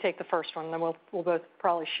 Well, let me take the first one, and then we'll both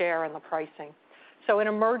probably share in the pricing. So in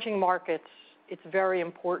emerging markets, it's very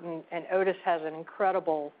important, and Otis has an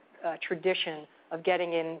incredible tradition of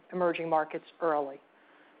getting in emerging markets early.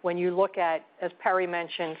 When you look at, as Perry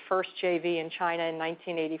mentioned, first JV in China in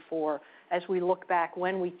 1984, as we look back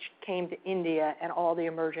when we came to India and all the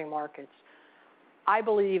emerging markets, I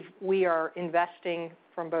believe we are investing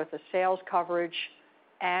from both a sales coverage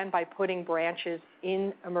and by putting branches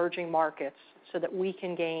in emerging markets so that we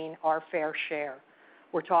can gain our fair share.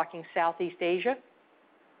 We're talking Southeast Asia,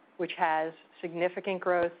 which has significant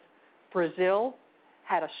growth. Brazil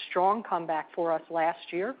had a strong comeback for us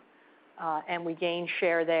last year, and we gained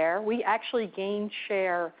share there. We actually gained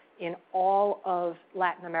share in all of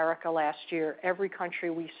Latin America last year, every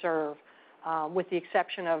country we serve, with the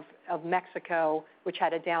exception of Mexico, which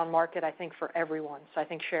had a down market, I think, for everyone. So I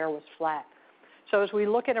think share was flat. So as we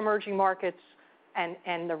look at emerging markets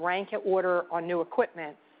and the rank order on new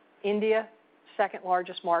equipment, India, second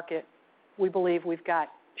largest market, we believe we've got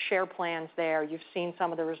share plans there. You've seen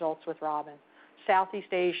some of the results with Robin.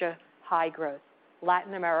 Southeast Asia, high growth.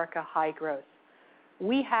 Latin America, high growth.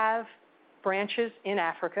 We have branches in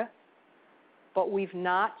Africa, but we've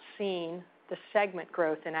not seen the segment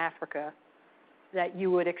growth in Africa that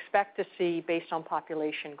you would expect to see based on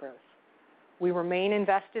population growth. We remain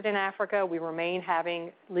invested in Africa. We remain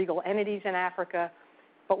having legal entities in Africa,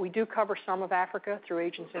 but we do cover some of Africa through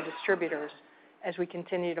agents and distributors as we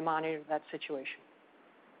continue to monitor that situation.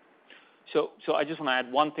 So I just want to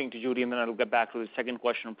add one thing to Judy, and then I'll get back to the second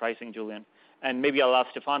question on pricing, Julian. And maybe I'll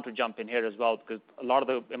ask Stefan to jump in here as well, because a lot of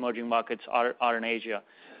the emerging markets are in Asia.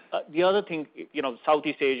 The other thing,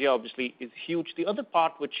 Southeast Asia obviously is huge. The other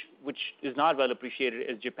part which is not well appreciated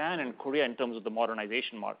is Japan and Korea in terms of the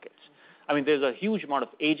modernization markets. I mean, there's a huge amount of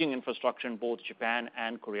aging infrastructure in both Japan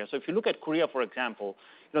and Korea. So if you look at Korea, for example,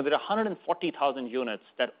 there are 140,000 units,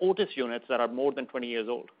 Otis units that are more than 20 years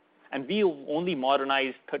old. And we only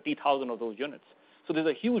modernized 30,000 of those units. So there's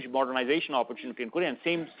a huge modernization opportunity in Korea,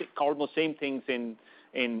 and almost same things in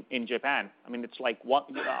Japan. I mean, it's like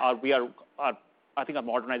I think our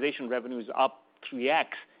modernization revenue is up 3x,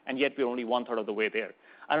 and yet we're only one-third of the way there.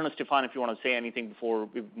 I don't know, Stefan, if you want to say anything before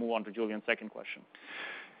we move on to Julian's second question.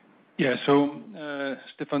 Yeah, so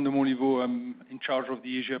Stéphane de Montlivaud, I'm in charge of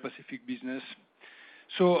the Asia-Pacific business.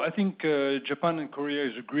 So I think Japan and Korea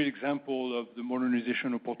is a great example of the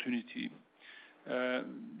modernization opportunity.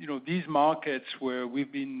 These markets where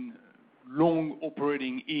we've been long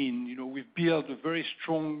operating in, we've built a very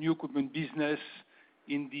strong new equipment business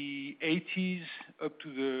in the 80s up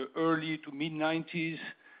to the early to mid-90s.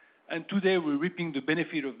 And today we're reaping the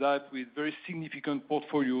benefit of that with very significant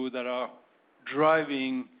portfolio that are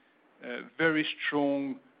driving very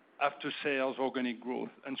strong after-sales organic growth.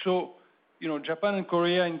 And so Japan and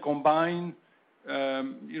Korea in combined,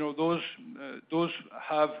 those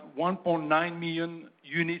have 1.9 million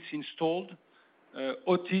units installed.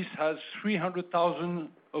 Otis has 300,000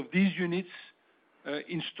 of these units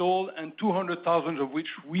installed, and 200,000 of which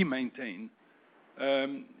we maintain.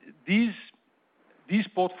 These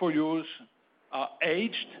portfolios are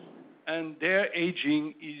aged, and their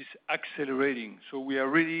aging is accelerating. So we are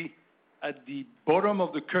really at the bottom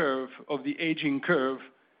of the curve, of the aging curve,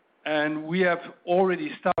 and we have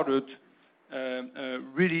already started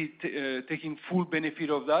really taking full benefit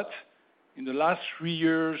of that. In the last 3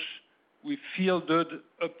 years, we fielded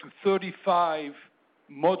up to 35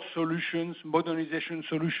 modernization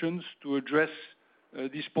solutions to address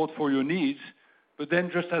these portfolio needs. But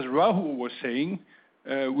then, just as Rahul was saying,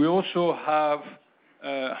 we also have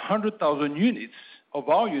 100,000 units of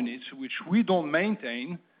our units, which we don't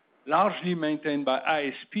maintain, largely maintained by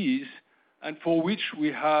ISPs, and for which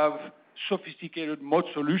we have sophisticated mod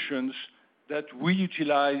solutions that we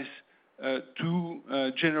utilize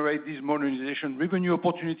to generate this modernization revenue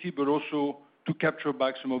opportunity, but also to capture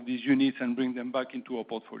back some of these units and bring them back into our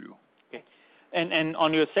portfolio. Okay. And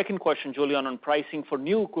on your second question, Julian, on pricing for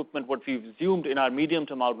new equipment, what we've assumed in our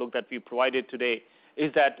medium-term outlook that we provided today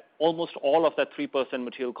is that almost all of that 3%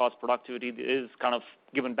 material cost productivity is kind of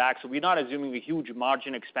given back. So we're not assuming a huge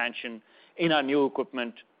margin expansion in our new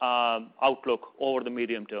equipment outlook over the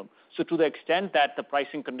medium term. So to the extent that the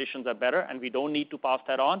pricing conditions are better and we don't need to pass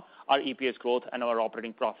that on, our EPS growth and our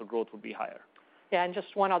operating profit growth would be higher. Yeah, and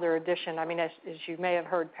just one other addition. I mean, as you may have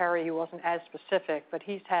heard, Perry, he wasn't as specific, but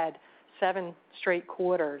he's had 7 straight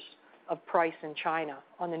quarters of price in China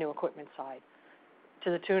on the new equipment side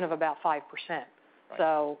to the tune of about 5%. Right.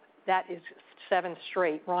 So that is 7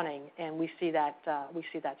 straight running, and we see that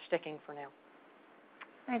sticking for now.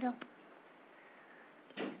 Nigel.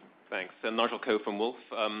 Thanks. Nigel Coe from Wolfe.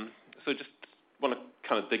 So just want to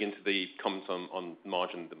kind of dig into the comments on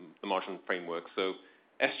margin, the margin framework. So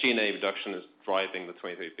SG&A reduction is driving the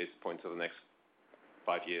 23 basis points over the next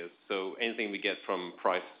 5 years. So anything we get from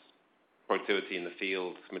price productivity in the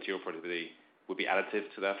field, material productivity, would be additive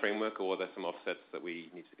to that framework, or are there some offsets that we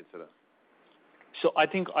need to consider? So I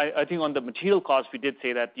think on the material cost, we did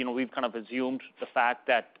say that we've kind of assumed the fact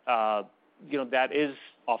that that is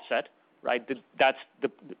offset, right?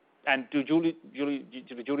 And to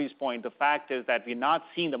Julie's point, the fact is that we're not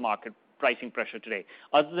seeing the market pricing pressure today.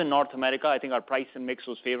 Other than North America, I think our price and mix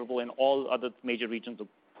was favorable in all other major regions of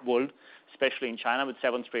the world, especially in China, with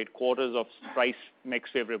 7 straight quarters of price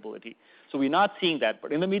mix favorability. So we're not seeing that.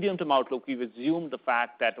 But in the medium-term outlook, we've assumed the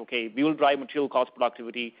fact that, okay, we will drive material cost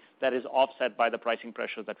productivity that is offset by the pricing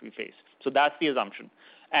pressures that we face. So that's the assumption.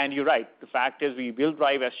 And you're right. The fact is we will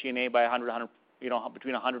drive SG&A by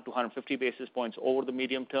between 100 to 150 basis points over the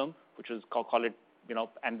medium term, which is call it,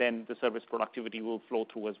 and then the service productivity will flow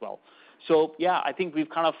through as well. So yeah, I think we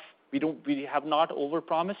have not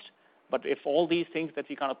overpromised, but if all these things that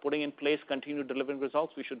we kind of putting in place continue delivering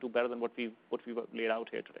results, we should do better than what we've laid out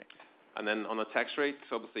here today. And then on the tax rate,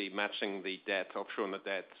 obviously matching the debt, offshore on the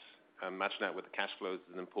debt, matching that with the cash flows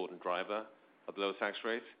is an important driver of the low tax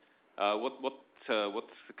rate. What's the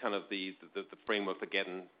kind of the framework for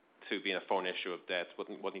getting to being a foreign issue of debt?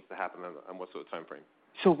 What needs to happen, and what sort of time frame?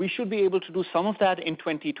 So we should be able to do some of that in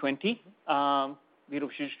 2020. We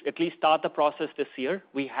should at least start the process this year.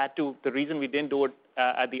 We had to. The reason we didn't do it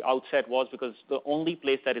at the outset was because the only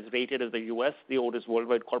place that is rated is the U.S., the Otis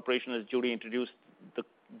Worldwide Corporation, as Julie introduced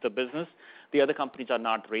the business. The other companies are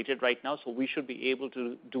not rated right now, so we should be able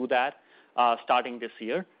to do that starting this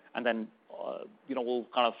year, and then we'll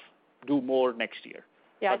kind of do more next year.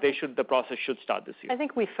 Yeah, but the process should start this year. I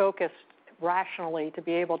think we focused rationally to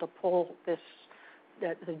be able to pull the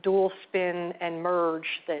dual spin and merge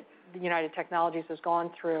that United Technologies has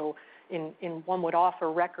gone through in one would offer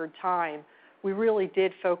record time. We really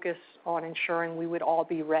did focus on ensuring we would all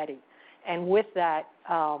be ready. And with that,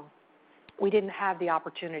 we didn't have the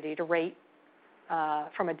opportunity to rate,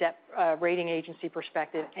 from a debt rating agency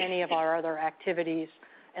perspective, any of our other activities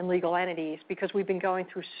and legal entities, because we've been going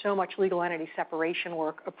through so much legal entity separation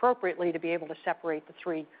work appropriately to be able to separate the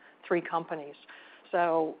three companies.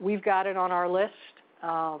 So we've got it on our list.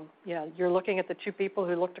 You're looking at the 2 people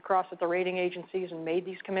who looked across at the rating agencies and made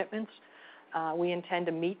these commitments. We intend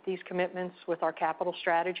to meet these commitments with our capital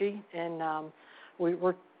strategy, and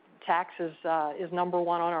tax is number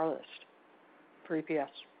 1 on our list for EPS.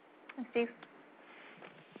 And Steve.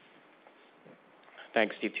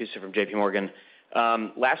 Thanks, Steve Tusa from JP Morgan.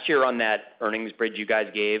 Last year on that earnings bridge you guys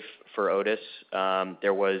gave for Otis,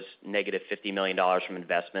 there was negative $50 million from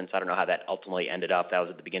investments. I don't know how that ultimately ended up. That was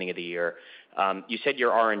at the beginning of the year. You said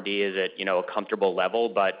your R&D is at, a comfortable level,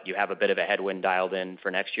 but you have a bit of a headwind dialed in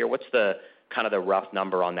for next year. What's the kind of the rough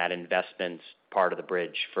number on that investments part of the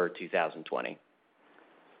bridge for 2020?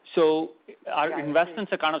 So our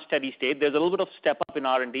investments are kind of steady state. There's a little bit of step up in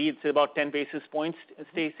R&D. It's about 10 basis points,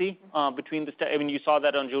 Stacy, between you saw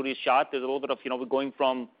that on Julie's chart. There's a little bit of, we're going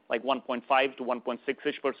from like 1.5 to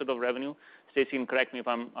 1.6-ish% of revenue. Stacy can correct me if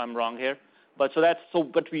I'm wrong here. But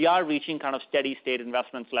we are reaching kind of steady state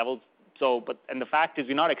investments levels. And the fact is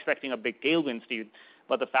we're not expecting a big tailwind, Steve.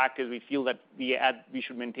 But the fact is we feel that we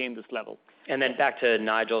should maintain this level. And then back to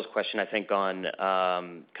Nigel's question, I think on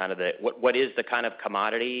kind of what is the kind of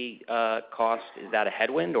commodity cost? Is that a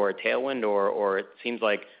headwind or a tailwind, or it seems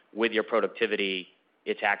like with your productivity,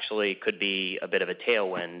 it's actually could be a bit of a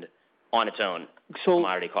tailwind on its own.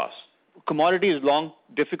 Commodity costs. Commodity is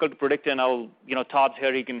difficult to predict, and Todd's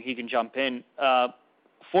here, he can jump in.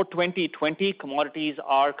 For 2020, commodities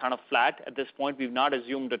are kind of flat at this point. We've not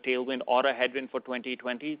assumed a tailwind or a headwind for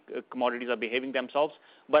 2020. Commodities are behaving themselves.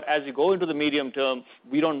 But as you go into the medium term,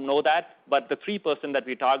 we don't know that. But the 3% that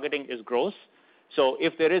we're targeting is gross. So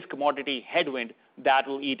if there is commodity headwind, that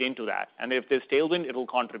will eat into that. And if there's tailwind, it will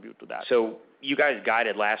contribute to that. So you guys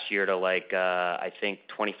guided last year to I think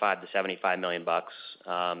 $25 to $75 million.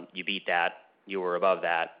 You beat that. You were above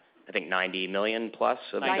that. I think 90 million plus.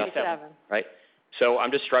 97. Right. So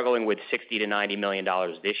I'm just struggling with $60 to $90 million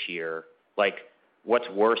this year. What's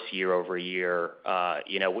worse year over year,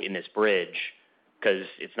 in this bridge? Because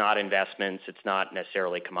it's not investments, it's not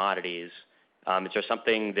necessarily commodities. Is there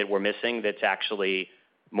something that we're missing that's actually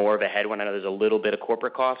more of a headwind? I know there's a little bit of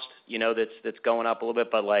corporate cost, that's going up a little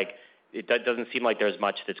bit, but it doesn't seem like there's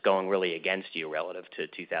much that's going really against you relative to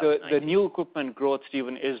 2019. The new equipment growth,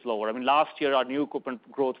 Stephen, is lower. I mean, last year our new equipment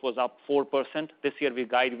growth was up 4%. This year we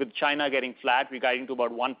guide, with China getting flat, we're guiding to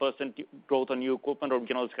about 1% growth on new equipment, or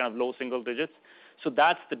it's kind of low single digits. So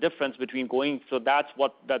that's the difference between that's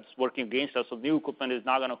working against us. So new equipment is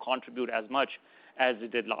not going to contribute as much as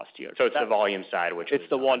it did last year. So it's the volume side, which it's is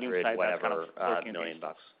the volume side, whatever, $1 million.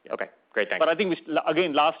 Yeah. Okay, great, thanks. But I think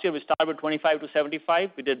last year we started with 25 to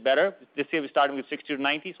 75. We did better. This year we're starting with 60 to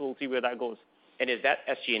 90, so we'll see where that goes. And is that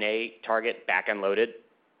SG&A target back-end loaded,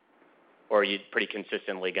 or are you pretty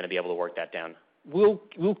consistently going to be able to work that down? We'll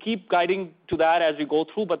keep guiding to that as we go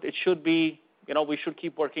through, but it should be, we should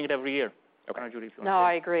keep working it every year. Okay. Judy, no,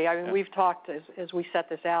 I agree. I mean, we've talked as we set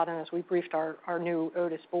this out and as we briefed our new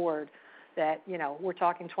Otis board that, we're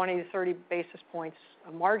talking 20 to 30 basis points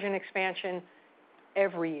of margin expansion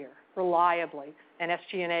every year, reliably, and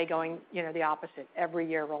SG&A going, the opposite, every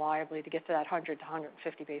year reliably to get to that 100 to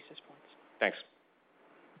 150 basis points. Thanks.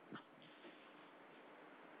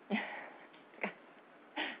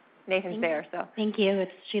 Nathan's there, so. Thank you.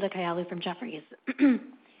 It's Sheila Kahyaoglu from Jefferies.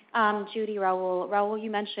 Judy, Raul, you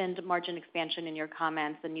mentioned margin expansion in your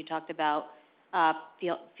comments, and you talked about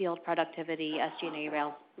field productivity, SG&A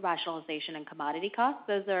rationalization, and commodity costs.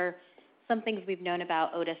 Those are some things we've known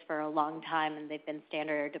about Otis for a long time, and they've been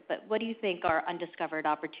standard. But what do you think are undiscovered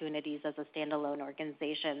opportunities as a standalone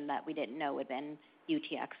organization that we didn't know within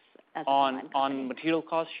UTX as a combined company? On material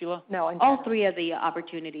costs, Sheila? No, all three of the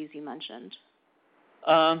opportunities you mentioned.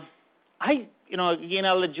 Again,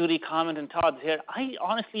 I'll let Judy comment and Todd's here. I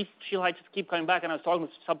honestly, Sheila, I just keep coming back, and I was talking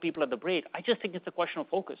with some people at the break. I just think it's a question of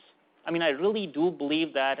focus. I mean, I really do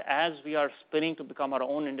believe that as we are spinning to become our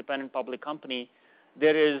own independent public company,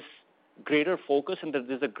 there is greater focus and that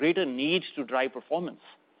there's a greater need to drive performance.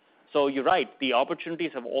 So you're right, the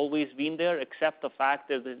opportunities have always been there, except the fact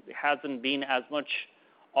that there hasn't been as much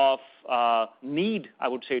of need, I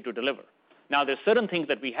would say, to deliver. Now, there's certain things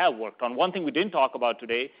that we have worked on. One thing we didn't talk about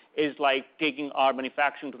today is like taking our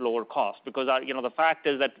manufacturing to lower cost, because the fact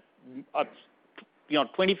is that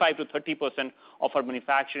 25 to 30% of our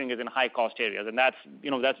manufacturing is in high cost areas, and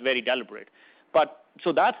that's very deliberate. But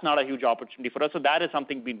so that's not a huge opportunity for us. So that is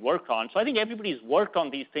something being worked on. So I think everybody's worked on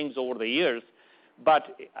these things over the years,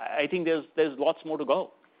 but I think there's lots more to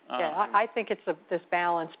go. I think it's this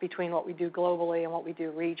balance between what we do globally and what we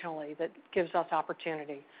do regionally that gives us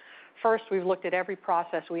opportunity. First, we've looked at every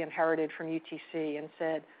process we inherited from UTC and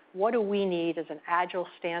said, what do we need as an agile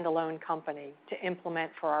standalone company to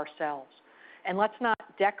implement for ourselves? And let's not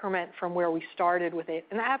decrement from where we started with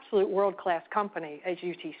an absolute world-class company as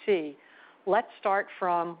UTC. Let's start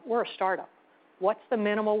from, we're a startup. What's the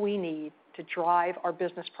minimal we need to drive our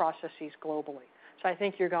business processes globally? So I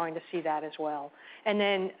think you're going to see that as well. And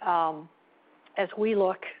then as we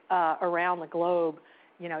look around the globe,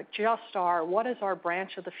 what does our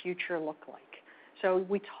branch of the future look like? So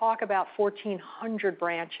we talk about 1,400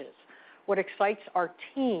 branches. What excites our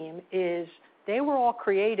team is they were all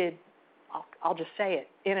created, I'll just say it,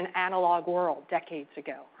 in an analog world decades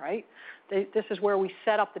ago, right? This is where we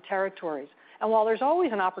set up the territories. And while there's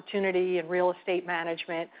always an opportunity in real estate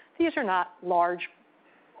management, these are not large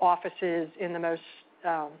offices in the most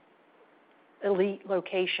elite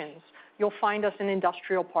locations. You'll find us in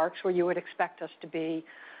industrial parks where you would expect us to be.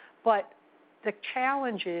 But the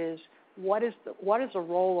challenge is, what is the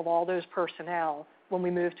role of all those personnel when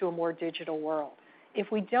we move to a more digital world?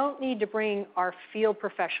 If we don't need to bring our field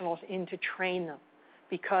professionals in to train them,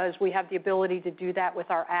 because we have the ability to do that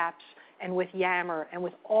with our apps and with Yammer and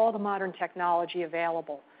with all the modern technology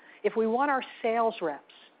available. If we want our sales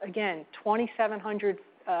reps, again, 2,700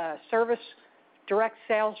 service direct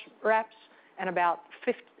sales reps and about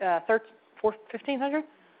 1,500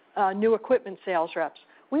 new equipment sales reps,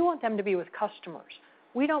 we want them to be with customers.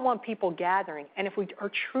 We don't want people gathering. And if we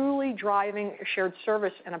are truly driving a shared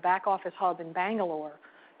service in a back office hub in Bangalore,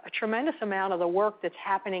 a tremendous amount of the work that's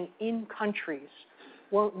happening in countries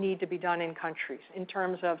won't need to be done in countries in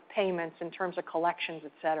terms of payments, in terms of collections,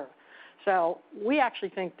 et cetera. So we actually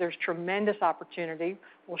think there's tremendous opportunity.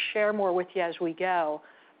 We'll share more with you as we go.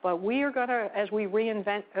 But we are going to, as we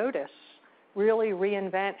reinvent Otis, really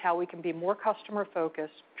reinvent how we can be more customer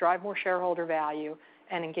focused, drive more shareholder value,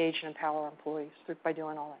 and engage and empower our employees by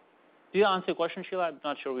doing all that. Do you answer your question, Sheila? I'm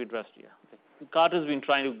not sure we addressed you. Okay. Carter's been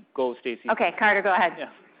trying to go, Stacy. Okay, Carter, go ahead. Yeah.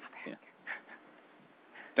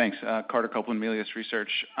 Thanks. Carter Copeland, Melius Research.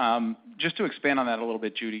 Just to expand on that a little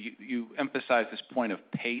bit, Judy, you emphasized this point of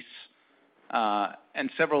pace. And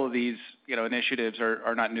several of these initiatives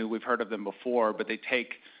are not new. We've heard of them before, but they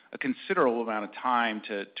take a considerable amount of time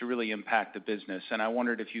to really impact the business. And I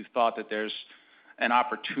wondered if you thought that there's an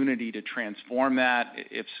opportunity to transform that.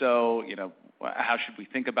 If so, how should we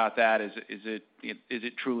think about that? Is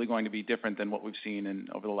it truly going to be different than what we've seen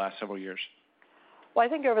over the last several years? Well, I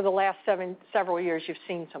think over the last several years, you've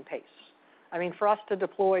seen some pace. I mean, for us to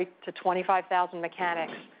deploy to 25,000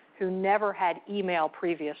 mechanics who never had email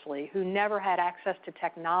previously, who never had access to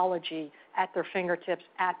technology at their fingertips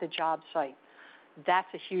at the job site, that's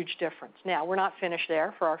a huge difference. Now, we're not finished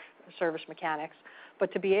there for our service mechanics,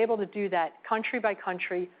 but to be able to do that country by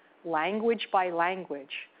country, language by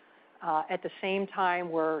language, at the same time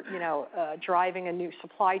we're driving a new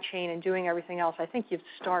supply chain and doing everything else, I think you've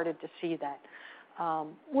started to see that.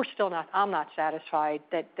 We're still not, I'm not satisfied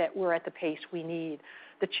that we're at the pace we need.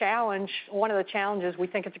 The challenge, one of the challenges, we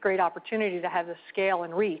think it's a great opportunity to have the scale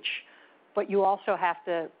and reach, but you also have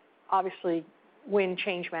to obviously win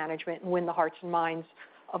change management and win the hearts and minds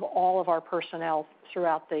of all of our personnel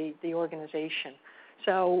throughout the organization.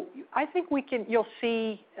 So I think you'll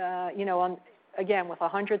see, again, with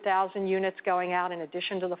 100,000 units going out in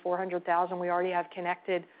addition to the 400,000 we already have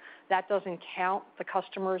connected, that doesn't count the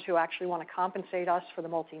customers who actually want to compensate us for the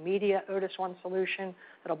multimedia Otis ONE solution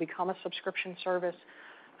that'll become a subscription service.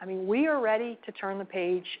 I mean, we are ready to turn the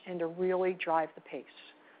page and to really drive the pace.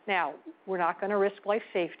 Now, we're not going to risk life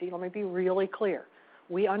safety. Let me be really clear.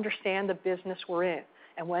 We understand the business we're in.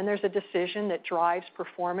 And when there's a decision that drives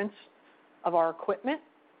performance of our equipment,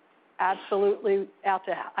 absolutely out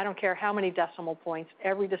to, I don't care how many decimal points,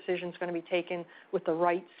 every decision is going to be taken with the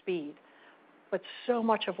right speed. But so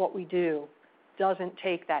much of what we do doesn't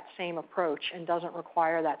take that same approach and doesn't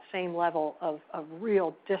require that same level of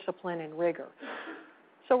real discipline and rigor.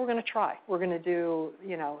 So we're going to try. We're going to do,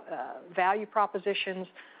 value propositions.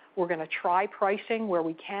 We're going to try pricing where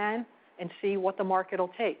we can and see what the market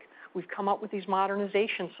will take. We've come up with these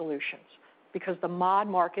modernization solutions because the mod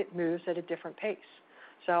market moves at a different pace.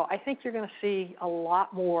 So I think you're going to see a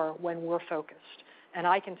lot more when we're focused. And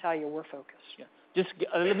I can tell you we're focused. Yeah. Just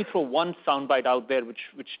let me throw one soundbite out there, which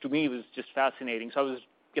to me was just fascinating. So I was,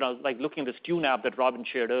 looking at this Tune app that Robin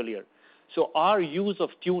shared earlier. So our use of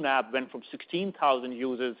Tune app went from 16,000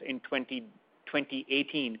 users in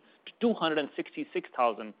 2018 to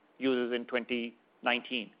 266,000 users in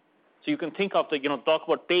 2019. So you can think of talk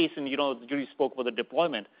about pace, and Judy spoke about the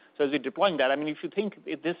deployment. So as we're deploying that, I mean, if you think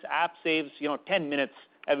if this app saves 10 minutes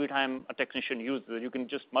every time a technician uses it, you can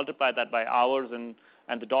just multiply that by hours and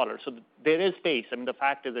the dollars. So there is pace. I mean, the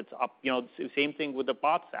fact is it's up. Same thing with the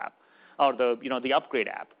parts app or the upgrade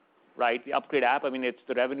app, right? The upgrade app. I mean,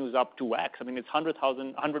 the revenue is up 2x. I mean, it's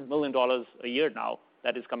 $100 million a year now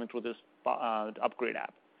that is coming through this upgrade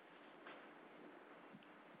app.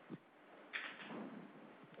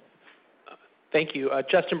 Thank you.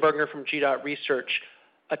 Justin Bergner from GDOT Research.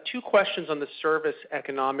 2 questions on the service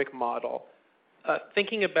economic model.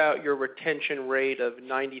 Thinking about your retention rate of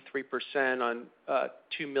 93% on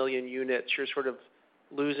 2 million units, you're sort of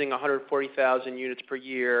losing 140,000 units per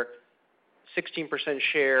year, 16%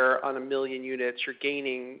 share on 1 million units. You're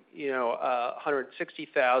gaining,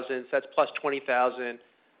 160,000. So that's plus 20,000.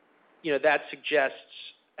 That suggests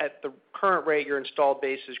at the current rate, your installed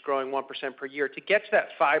base is growing 1% per year. To get to that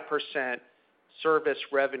 5% service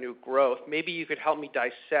revenue growth, maybe you could help me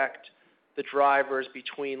dissect the drivers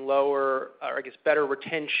between better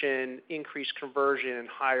retention, increased conversion, and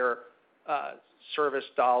higher service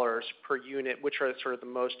dollars per unit, which are sort of the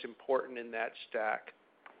most important in that stack.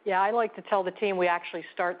 Yeah, I like to tell the team we actually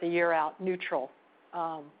start the year out neutral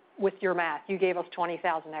with your math. You gave us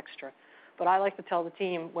 20,000 extra. But I like to tell the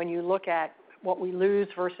team when you look at what we lose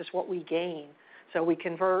versus what we gain, so we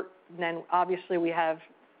convert, and then obviously we have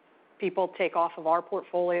people take off of our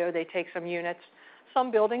portfolio, they take some units.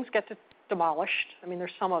 Some buildings get demolished. I mean,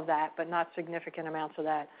 there's some of that, but not significant amounts of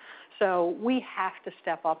that. So we have to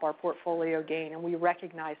step up our portfolio gain, and we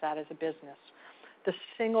recognize that as a business. The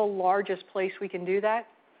single largest place we can do that,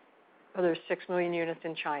 there's 6 million units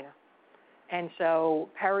in China. And so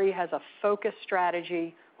Perry has a focused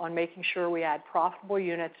strategy on making sure we add profitable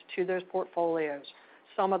units to those portfolios.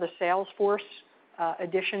 Some of the sales force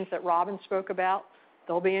additions that Robin spoke about,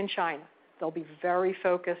 they'll be in China. They'll be very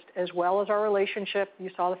focused, as well as our relationship. You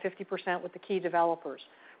saw the 50% with the key developers.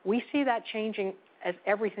 We see that changing, as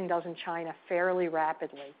everything does in China, fairly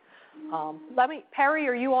rapidly. Perry,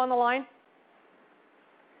 are you on the line?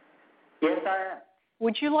 Yes, I am.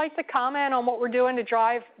 Would you like to comment on what we're doing to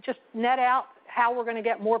drive, just net out how we're going to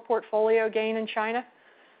get more portfolio gain in China?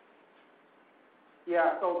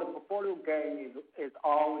 Yeah, so the portfolio gain is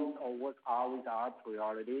always or was always our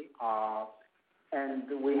priority. And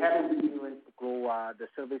we have been doing to grow the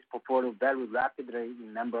service portfolio very rapidly in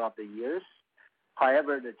a number of the years.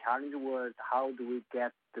 However, the challenge was how do we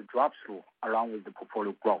get the drop-through along with the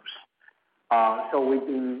portfolio growth. So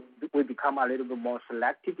we've become a little bit more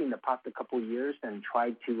selective in the past couple of years and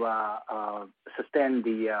try to sustain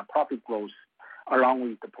the profit growth along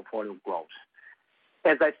with the portfolio growth.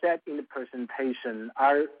 As I said in the presentation,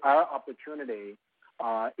 our opportunity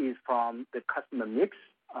is from the customer mix,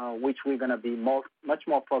 which we're going to be much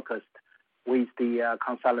more focused with the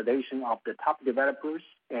consolidation of the top developers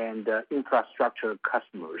and infrastructure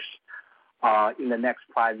customers in the next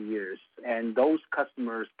 5 years. And those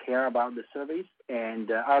customers care about the service, and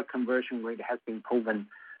our conversion rate has been proven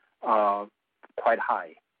quite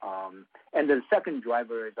high. And the second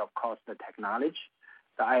driver is, of course, the technology.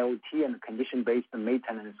 The IoT and condition-based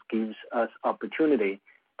maintenance gives us opportunity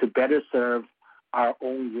to better serve our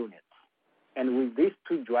own units. And with these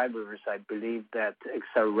two drivers, I believe that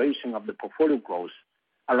acceleration of the portfolio growth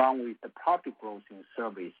along with the profit growth in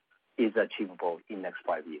service is achievable in the next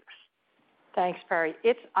 5 years. Thanks, Perry.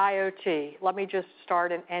 It's IoT. Let me just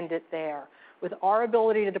start and end it there. With our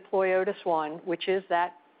ability to deploy Otis ONE, which is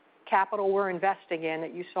that capital we're investing in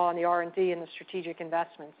that you saw in the R&D and the strategic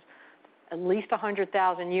investments, at least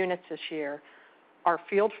 100,000 units this year, our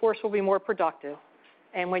field force will be more productive.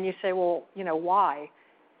 And when you say, well, why?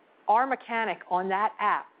 Our mechanic on that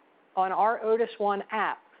app, on our Otis ONE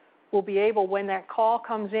app, will be able, when that call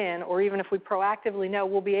comes in, or even if we proactively know,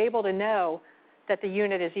 we'll be able to know that the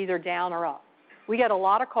unit is either down or up. We get a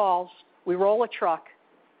lot of calls. We roll a truck.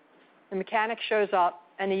 The mechanic shows up,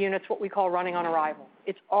 and the unit's what we call running on arrival.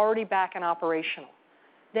 It's already back and operational.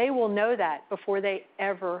 They will know that before they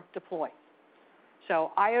ever deploy.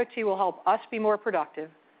 So IoT will help us be more productive.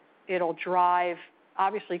 It'll drive,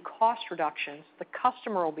 obviously, cost reductions. The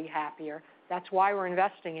customer will be happier. That's why we're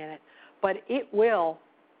investing in it. But it will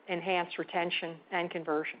enhance retention and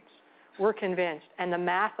conversions. We're convinced. And the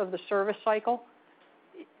math of the service cycle,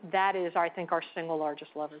 that is, I think, our single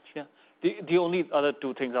largest leverage. Yeah. The only other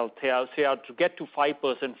two things I'll say are to get to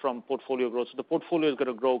 5% from portfolio growth. So the portfolio is going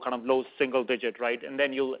to grow kind of low single digit, right? And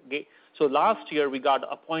then you'll get, so last year we got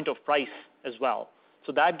a point of price as well.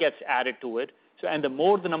 So that gets added to it. So, and the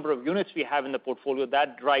more the number of units we have in the portfolio,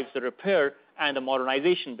 that drives the repair and the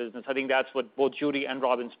modernization business. I think that's what both Judy and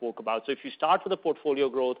Robin spoke about. So if you start with the portfolio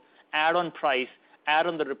growth, add on price, add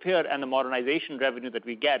on the repair and the modernization revenue that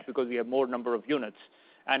we get because we have more number of units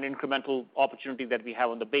and incremental opportunity that we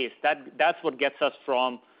have on the base, that's what gets us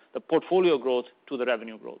from the portfolio growth to the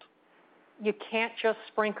revenue growth. You can't just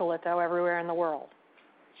sprinkle it, though, everywhere in the world.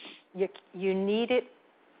 You need it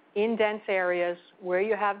in dense areas where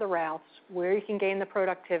you have the routes, where you can gain the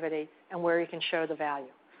productivity, and where you can show the value.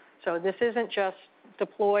 So this isn't just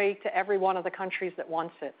deploy to every one of the countries that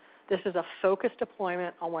wants it. This is a focused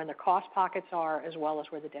deployment on where the cost pockets are as well as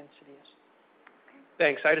where the density is.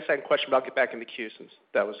 Thanks. I had a second question, but I'll get back in the queue since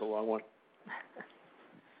that was a long one.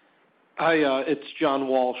 Hi, it's John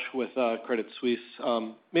Walsh with Credit Suisse.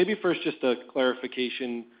 Maybe first just a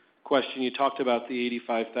clarification question. You talked about the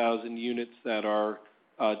 85,000 units that are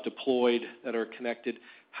deployed, that are connected.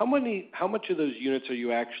 How much of those units are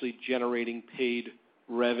you actually generating paid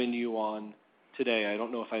revenue on today? I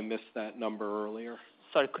don't know if I missed that number earlier.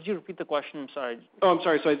 Sorry, could you repeat the question? I'm sorry. Oh, I'm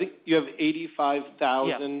sorry. So I think you have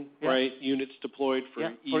 85,000, right, units deployed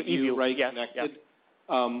for EView, right, connected.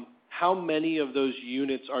 How many of those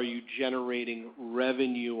units are you generating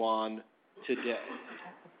revenue on today?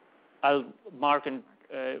 Mark and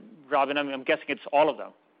Robin, I'm guessing it's all of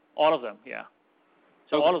them. All of them, yeah.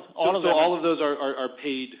 So okay. all of them. So all of those are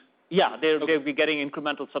paid? Yeah, they'll be getting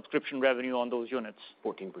incremental subscription revenue on those units.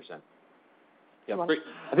 14%. Yeah,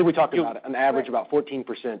 I think we talked about it. On average, about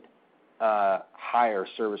 14% higher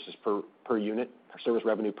services per unit, or service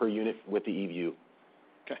revenue per unit with the EView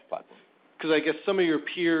platform. Because I guess some of your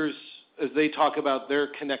peers, as they talk about their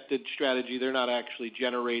connected strategy, they're not actually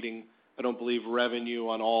generating, I don't believe, revenue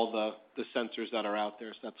on all the sensors that are out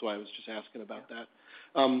there. So that's why I was just asking about that.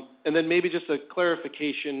 And then maybe just a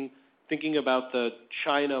clarification, thinking about the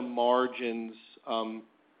China margins,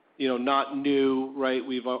 not new, right?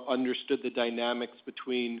 We've understood the dynamics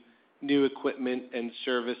between new equipment and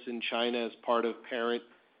service in China as part of parent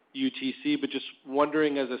UTC, but just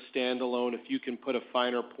wondering as a standalone if you can put a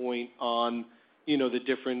finer point on, the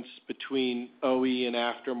difference between OE and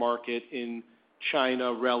aftermarket in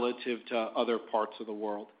China relative to other parts of the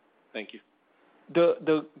world. Thank you.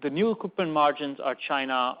 The new equipment margins at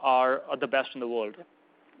China are the best in the world.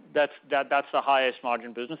 That's the highest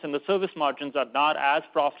margin business, and the service margins are not as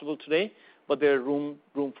profitable today, but there's room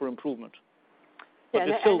for improvement. Yeah,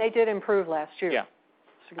 and they did improve last year.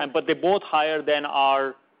 Yeah, but they're both higher than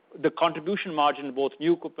the contribution margin of both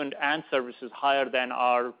new equipment and services higher than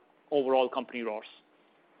our overall company ROS.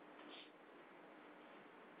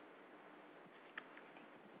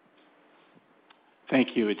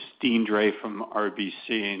 Thank you. It's Deane Dray from RBC,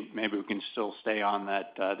 and maybe we can still stay on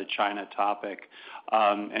that the China topic.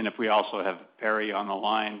 And if we also have Perry on the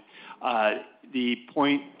line, the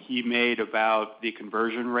point he made about the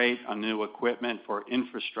conversion rate on new equipment for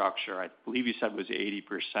infrastructure, I believe you said was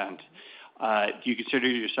 80%. Do you consider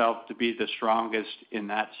yourself to be the strongest in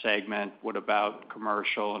that segment? What about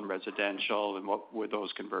commercial and residential, and what were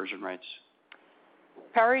those conversion rates?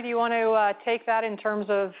 Perry, do you want to take that in terms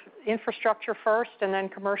of infrastructure first and then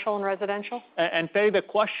commercial and residential? And Perry, the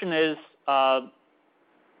question is,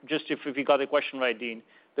 just if we got the question right, Dean,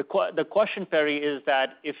 the question, Perry, is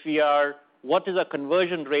that what is a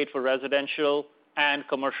conversion rate for residential and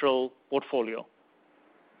commercial portfolio?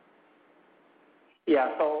 Yeah,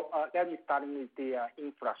 so that is starting with the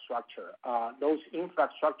infrastructure. Those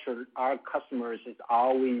infrastructure, our customers is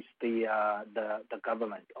always the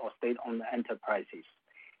government or state-owned enterprises.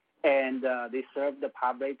 And they serve the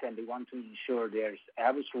public, and they want to ensure there's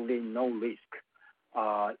absolutely no risk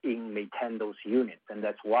in maintaining those units. And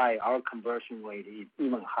that's why our conversion rate is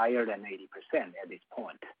even higher than 80% at this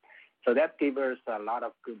point. So that gives us a lot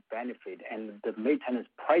of good benefit. And the maintenance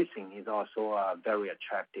pricing is also very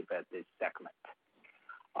attractive at this segment.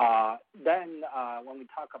 Then when we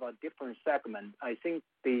talk about different segments, I think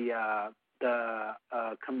the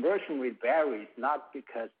conversion rate varies not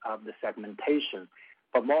because of the segmentation,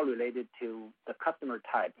 but more related to the customer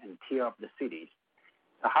type and tier of the cities.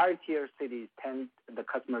 The higher tier cities the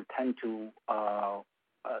customer tend to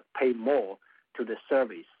pay more to the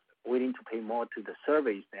service, willing to pay more to the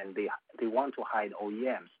service, and they want to hire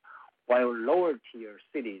OEMs. While lower tier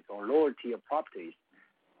cities or lower tier properties,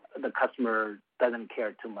 the customer doesn't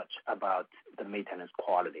care too much about the maintenance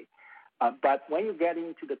quality. But when you get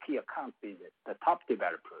into the key account business, the top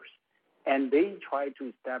developers, and they try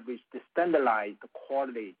to establish the standardized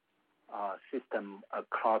quality system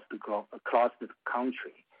across the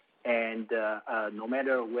country. And no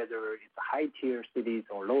matter whether it's high tier cities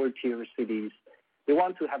or lower tier cities, they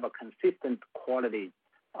want to have a consistent quality,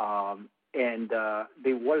 and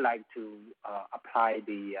they would like to apply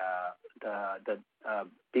the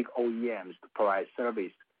big OEMs to provide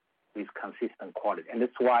service with consistent quality. And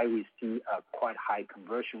that's why we see a quite high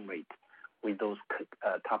conversion rate with those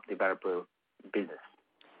top developer business.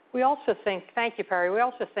 We also think, thank you, Perry, we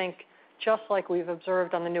also think, just like we've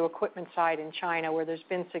observed on the new equipment side in China, where there's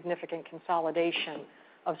been significant consolidation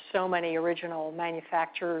of so many original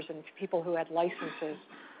manufacturers and people who had licenses,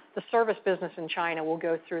 the service business in China will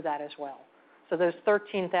go through that as well. So those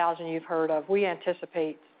 13,000 you've heard of, we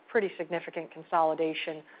anticipate pretty significant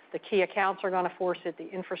consolidation. The key accounts are going to force it. The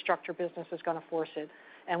infrastructure business is going to force it.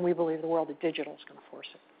 And we believe the world of digital is going to force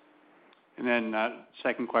it. And then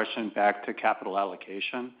second question, back to capital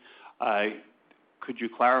allocation. Could you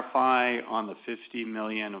clarify on the $50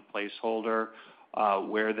 million of placeholder,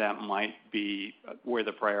 where that might be, where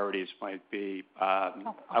the priorities might be?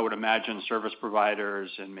 I would imagine service providers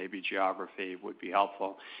and maybe geography would be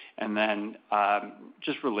helpful. And then,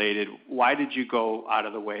 just related, why did you go out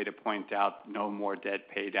of the way to point out no more debt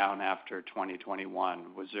pay down after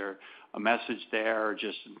 2021? Was there a message there, or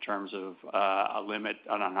just in terms of a limit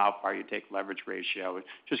on how far you take leverage ratio?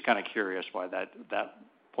 Just kind of curious why that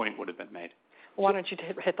point would have been made. Why don't you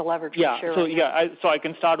hit the leverage ratio? So I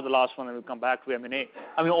can start with the last one and we'll come back to M&A.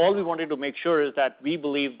 I mean, all we wanted to make sure is that we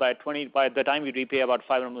believe by the time we repay about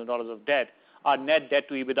 $500 million of debt, our net debt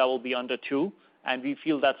to EBITDA will be under 2, and we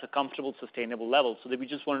feel that's a comfortable, sustainable level. So that we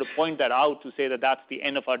just wanted to point that out to say that that's the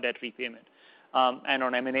end of our debt repayment. And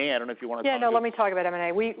on M&A, I don't know if you want to. Yeah, no. Let me talk about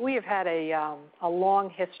M&A. We have had a long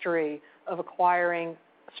history of acquiring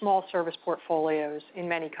small service portfolios in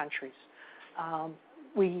many countries.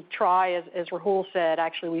 We try, as Rahul said,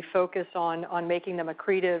 actually we focus on making them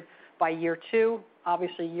accretive by year 2,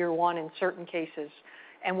 obviously year 1 in certain cases.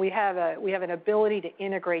 And we have an ability to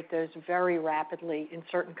integrate those very rapidly in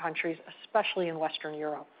certain countries, especially in Western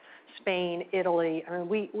Europe, Spain, Italy. I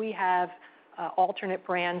mean, we have alternate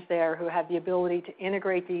brands there who have the ability to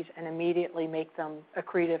integrate these and immediately make them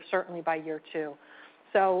accretive, certainly by year 2.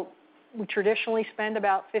 So we traditionally spend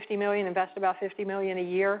about $50 million, invest about $50 million a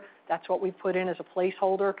year. That's what we put in as a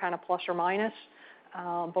placeholder, kind of plus or minus.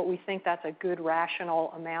 But we think that's a good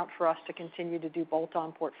rational amount for us to continue to do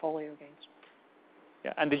bolt-on portfolio gains.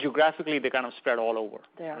 Yeah, and geographically they kind of spread all over.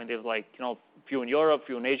 I mean, there's few in Europe,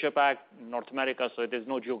 few in Asia Pac, North America, so there's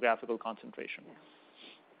no geographical concentration. Yeah.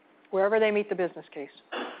 Wherever they meet the business case.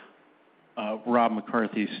 Rob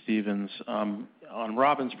McCarthy, Stephens. On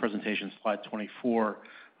Robin's presentation, slide 24,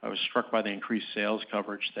 I was struck by the increased sales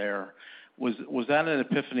coverage there. Was that an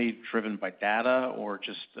epiphany driven by data or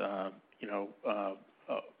just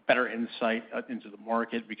better insight into the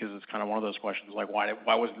market? Because it's kind of one of those questions like why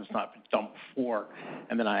wasn't this not done before?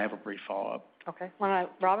 And then I have a brief follow-up. Okay.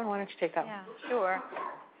 Robin, why don't you take that one? Yeah, sure.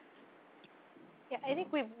 Yeah, I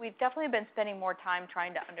think we've definitely been spending more time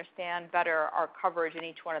trying to understand better our coverage in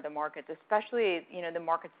each one of the markets, especially the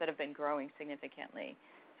markets that have been growing significantly.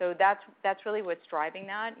 So that's really what's driving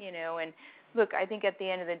that, And look, I think at the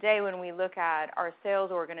end of the day, when we look at our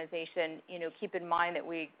sales organization, keep in mind that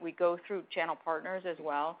we go through channel partners as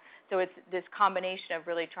well. So it's this combination of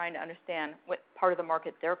really trying to understand what part of the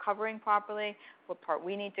market they're covering properly, what part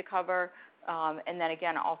we need to cover, and then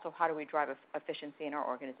again, also how do we drive efficiency in our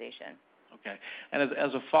organization. Okay. And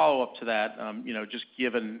as a follow-up to that, just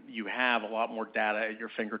given you have a lot more data at your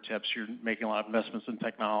fingertips, you're making a lot of investments in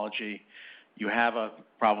technology, you have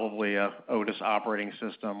probably a Otis operating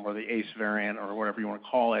system or the ACE variant or whatever you want to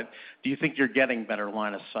call it. Do you think you're getting better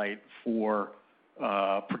line of sight for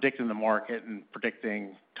predicting the market and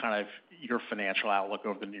predicting kind of your financial outlook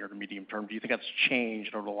over the near to medium term? Do you think that's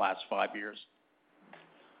changed over the last 5 years?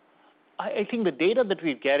 I think the data that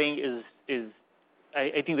we're getting is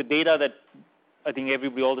I think the data that I think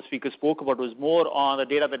all the speakers spoke about was more on the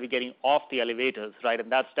data that we're getting off the elevators, right? And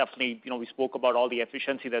that's definitely, we spoke about all the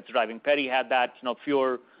efficiency that's driving. Perry had that,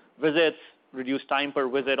 fewer visits, reduced time per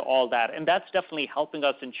visit, all that. And that's definitely helping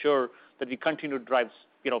us ensure that we continue to drive,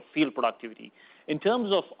 field productivity. In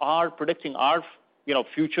terms of predicting our,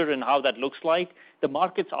 future and how that looks like, the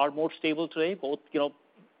markets are more stable today, both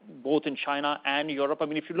in China and Europe. I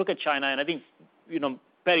mean, if you look at China, and I think,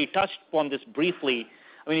 Perry touched upon this briefly.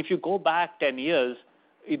 I mean, if you go back 10 years,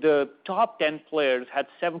 the top 10 players had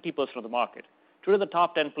 70% of the market. Today, the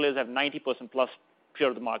top 10 players have 90% plus share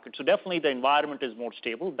of the market. So definitely the environment is more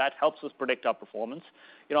stable. That helps us predict our performance.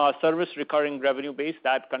 Our service recurring revenue base,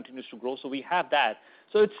 that continues to grow. So we have that.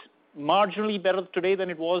 So it's marginally better today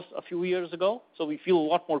than it was a few years ago. So we feel a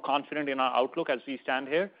lot more confident in our outlook as we stand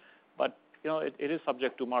here. But, it is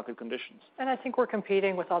subject to market conditions. And I think we're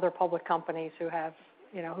competing with other public companies who have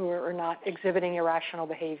who are not exhibiting irrational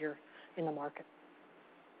behavior in the market.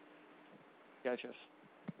 Yeah, Jeff.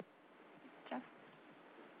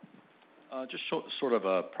 Just sort of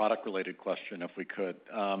a product-related question, if we could.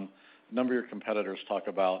 A number of your competitors talk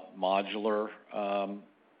about modular. I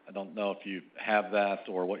don't know if you have that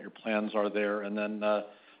or what your plans are there. And then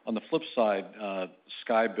on the flip side,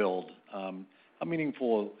 SkyBuild, how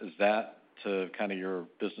meaningful is that to kind of your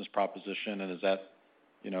business proposition, and is that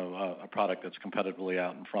a product that's competitively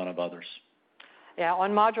out in front of others? Yeah,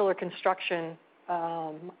 on modular construction,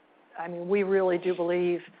 we really do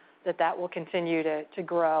believe that will continue to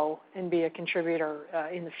grow and be a contributor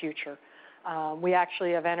in the future. We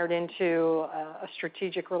actually have entered into a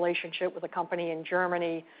strategic relationship with a company in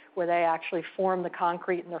Germany where they actually form the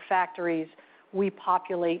concrete in their factories. We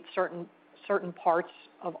populate certain certain parts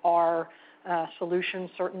of our solution,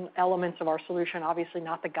 certain elements of our solution, obviously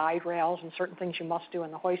not the guide rails and certain things you must do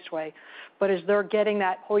in the hoistway. But as they're getting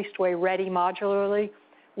that hoistway ready modularly,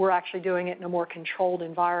 we're actually doing it in a more controlled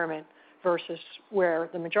environment versus where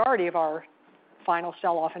the majority of our final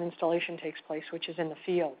sell-off and installation takes place, which is in the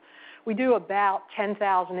field. We do about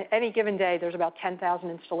 10,000, any given day there's about 10,000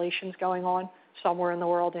 installations going on somewhere in the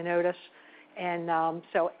world in Otis. And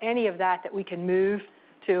so any of that we can move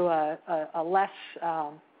to a less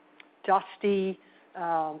dusty,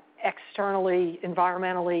 externally,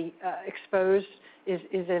 environmentally exposed is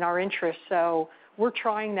in our interest. So we're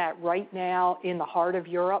trying that right now in the heart of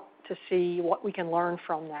Europe to see what we can learn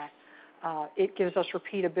from that. It gives us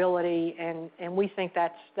repeatability, and we think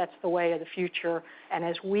that's the way of the future. And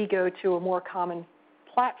as we go to a more common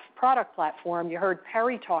product platform, you heard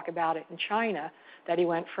Perry talk about it in China, that he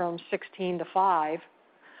went from 16 to 5.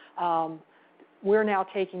 We're now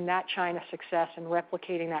taking that China success and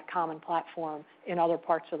replicating that common platform in other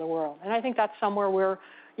parts of the world. And I think that's somewhere we're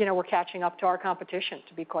catching up to our competition,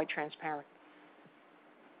 to be quite transparent.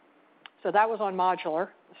 So that was on modular.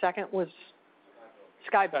 The second was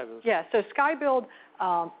SkyBuild. Yeah, so SkyBuild,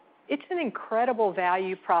 it's an incredible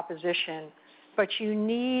value proposition, but you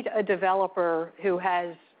need a developer who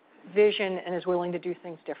has vision and is willing to do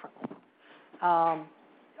things differently.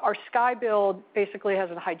 Our SkyBuild basically has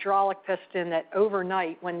a hydraulic piston that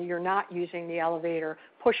overnight, when you're not using the elevator,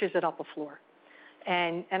 pushes it up a floor.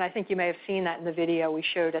 And I think you may have seen that in the video we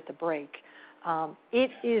showed at the break.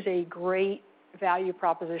 It is a great value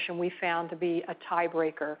proposition we found to be a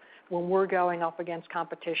tiebreaker when we're going up against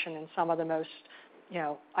competition in some of the most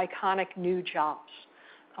iconic new jobs.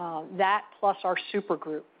 That plus our super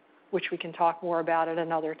group, which we can talk more about at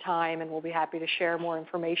another time, and we'll be happy to share more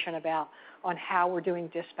information about on how we're doing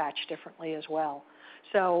dispatch differently as well.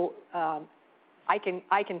 So I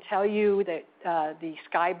can tell you that the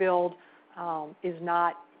SkyBuild is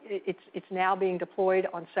not, it's now being deployed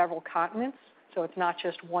on several continents, so it's not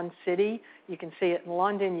just one city. You can see it in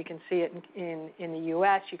London, you can see it in the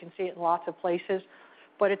US, you can see it in lots of places,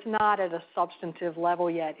 but it's not at a substantive level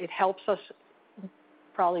yet. It helps us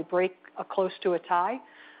probably break close to a tie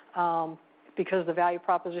because the value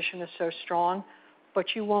proposition is so strong, but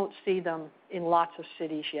you won't see them in lots of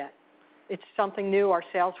cities yet. It's something new our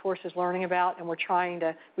sales force is learning about, and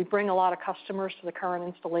we bring a lot of customers to the current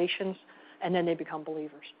installations, and then they become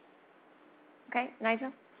believers. Okay,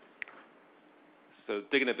 Nigel? So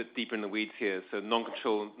digging a bit deeper in the weeds here, so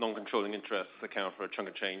non-controlling interests account for a chunk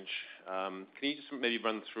of change. Can you just maybe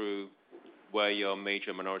run through where your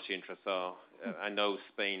major minority interests are? I know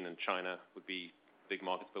Spain and China would be big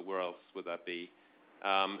markets, but where else would that be?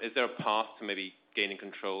 Is there a path to maybe gaining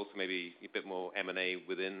control, so maybe a bit more M&A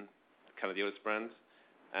within kind of the Otis brand?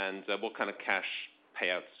 And what kind of cash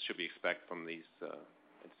payouts should we expect from these entities?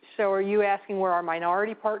 So are you asking where our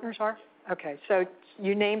minority partners are? Okay, so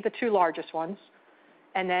you named the two largest ones.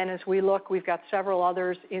 And then as we look, we've got several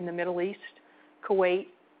others in the Middle East, Kuwait,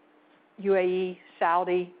 UAE,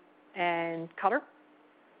 Saudi, and Qatar.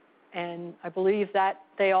 And I believe that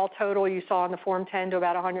they all total, you saw in the Form 10, to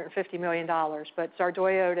about $150 million. But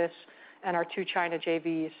Zardoya Otis and our two China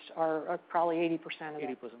JVs are probably 80% of that.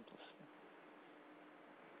 80% plus.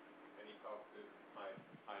 Any thoughts to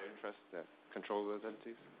high interest that control those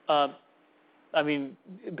entities? I mean,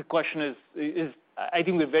 the question is I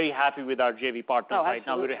think we're very happy with our JV partners right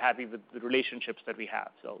now. We're very happy with the relationships that we have.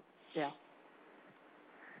 So yeah.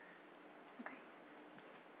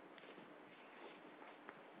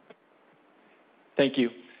 Thank you.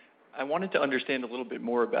 I wanted to understand a little bit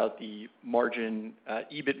more about the margin,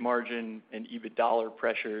 EBIT margin and EBIT dollar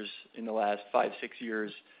pressures in the last 5-6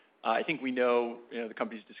 years. I think we know, the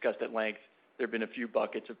company's discussed at length. There have been a few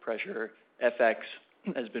buckets of pressure. FX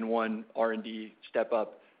has been one, R&D step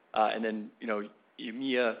up, and then,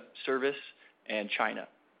 EMEA service and China.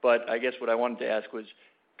 But I guess what I wanted to ask was,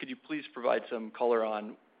 could you please provide some color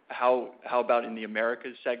on how about in the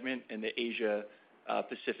Americas segment and the Asia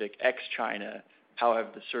Pacific ex-China, how have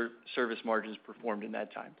the service margins performed in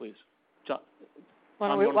that time, please? John, why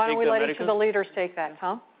don't we let each of the leaders take that,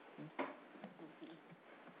 huh?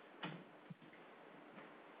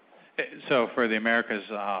 So for the Americas,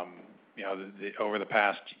 over the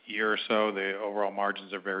past year or so, the overall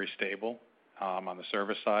margins are very stable on the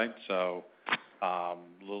service side. So a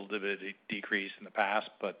little bit of a decrease in the past,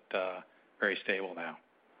 but very stable now.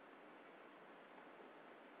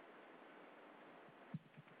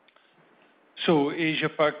 So Asia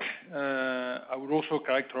Pac, I would also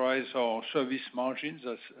characterize our service margins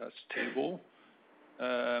as stable.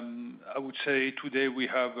 I would say today we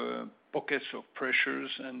have pockets of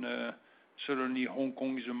pressures and Certainly, Hong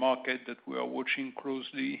Kong is a market that we are watching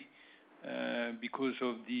closely because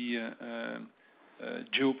of the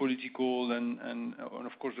geopolitical and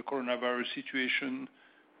of course, the coronavirus situation.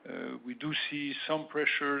 We do see some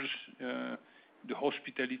pressures the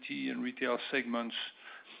hospitality and retail segments,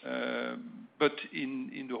 but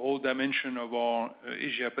in the whole dimension of our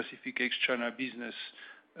Asia Pacific ex-China business,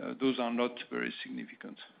 those are not very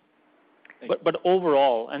significant. But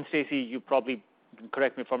overall, and Stacy, you probably can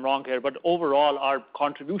correct me if I'm wrong here, but overall, our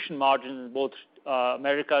contribution margins in both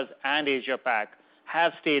Americas and Asia Pac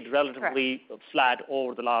have stayed relatively flat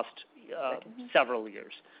over the last several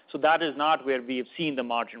years. So that is not where we have seen the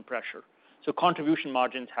margin pressure. So contribution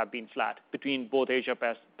margins have been flat between both Asia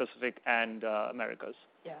Pacific and Americas.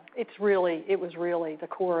 Yeah, it was really the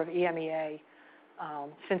core of EMEA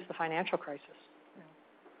since the financial crisis.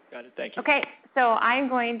 Got it. Thank you. Okay, so I'm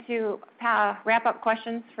going to wrap up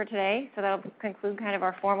questions for today. So that'll conclude kind of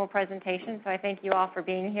our formal presentation. So I thank you all for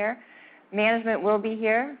being here. Management will be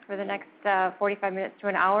here for the next 45 minutes to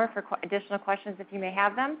an hour for additional questions if you may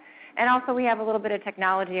have them. And also we have a little bit of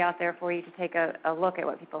technology out there for you to take a look at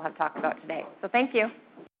what people have talked about today. So thank you.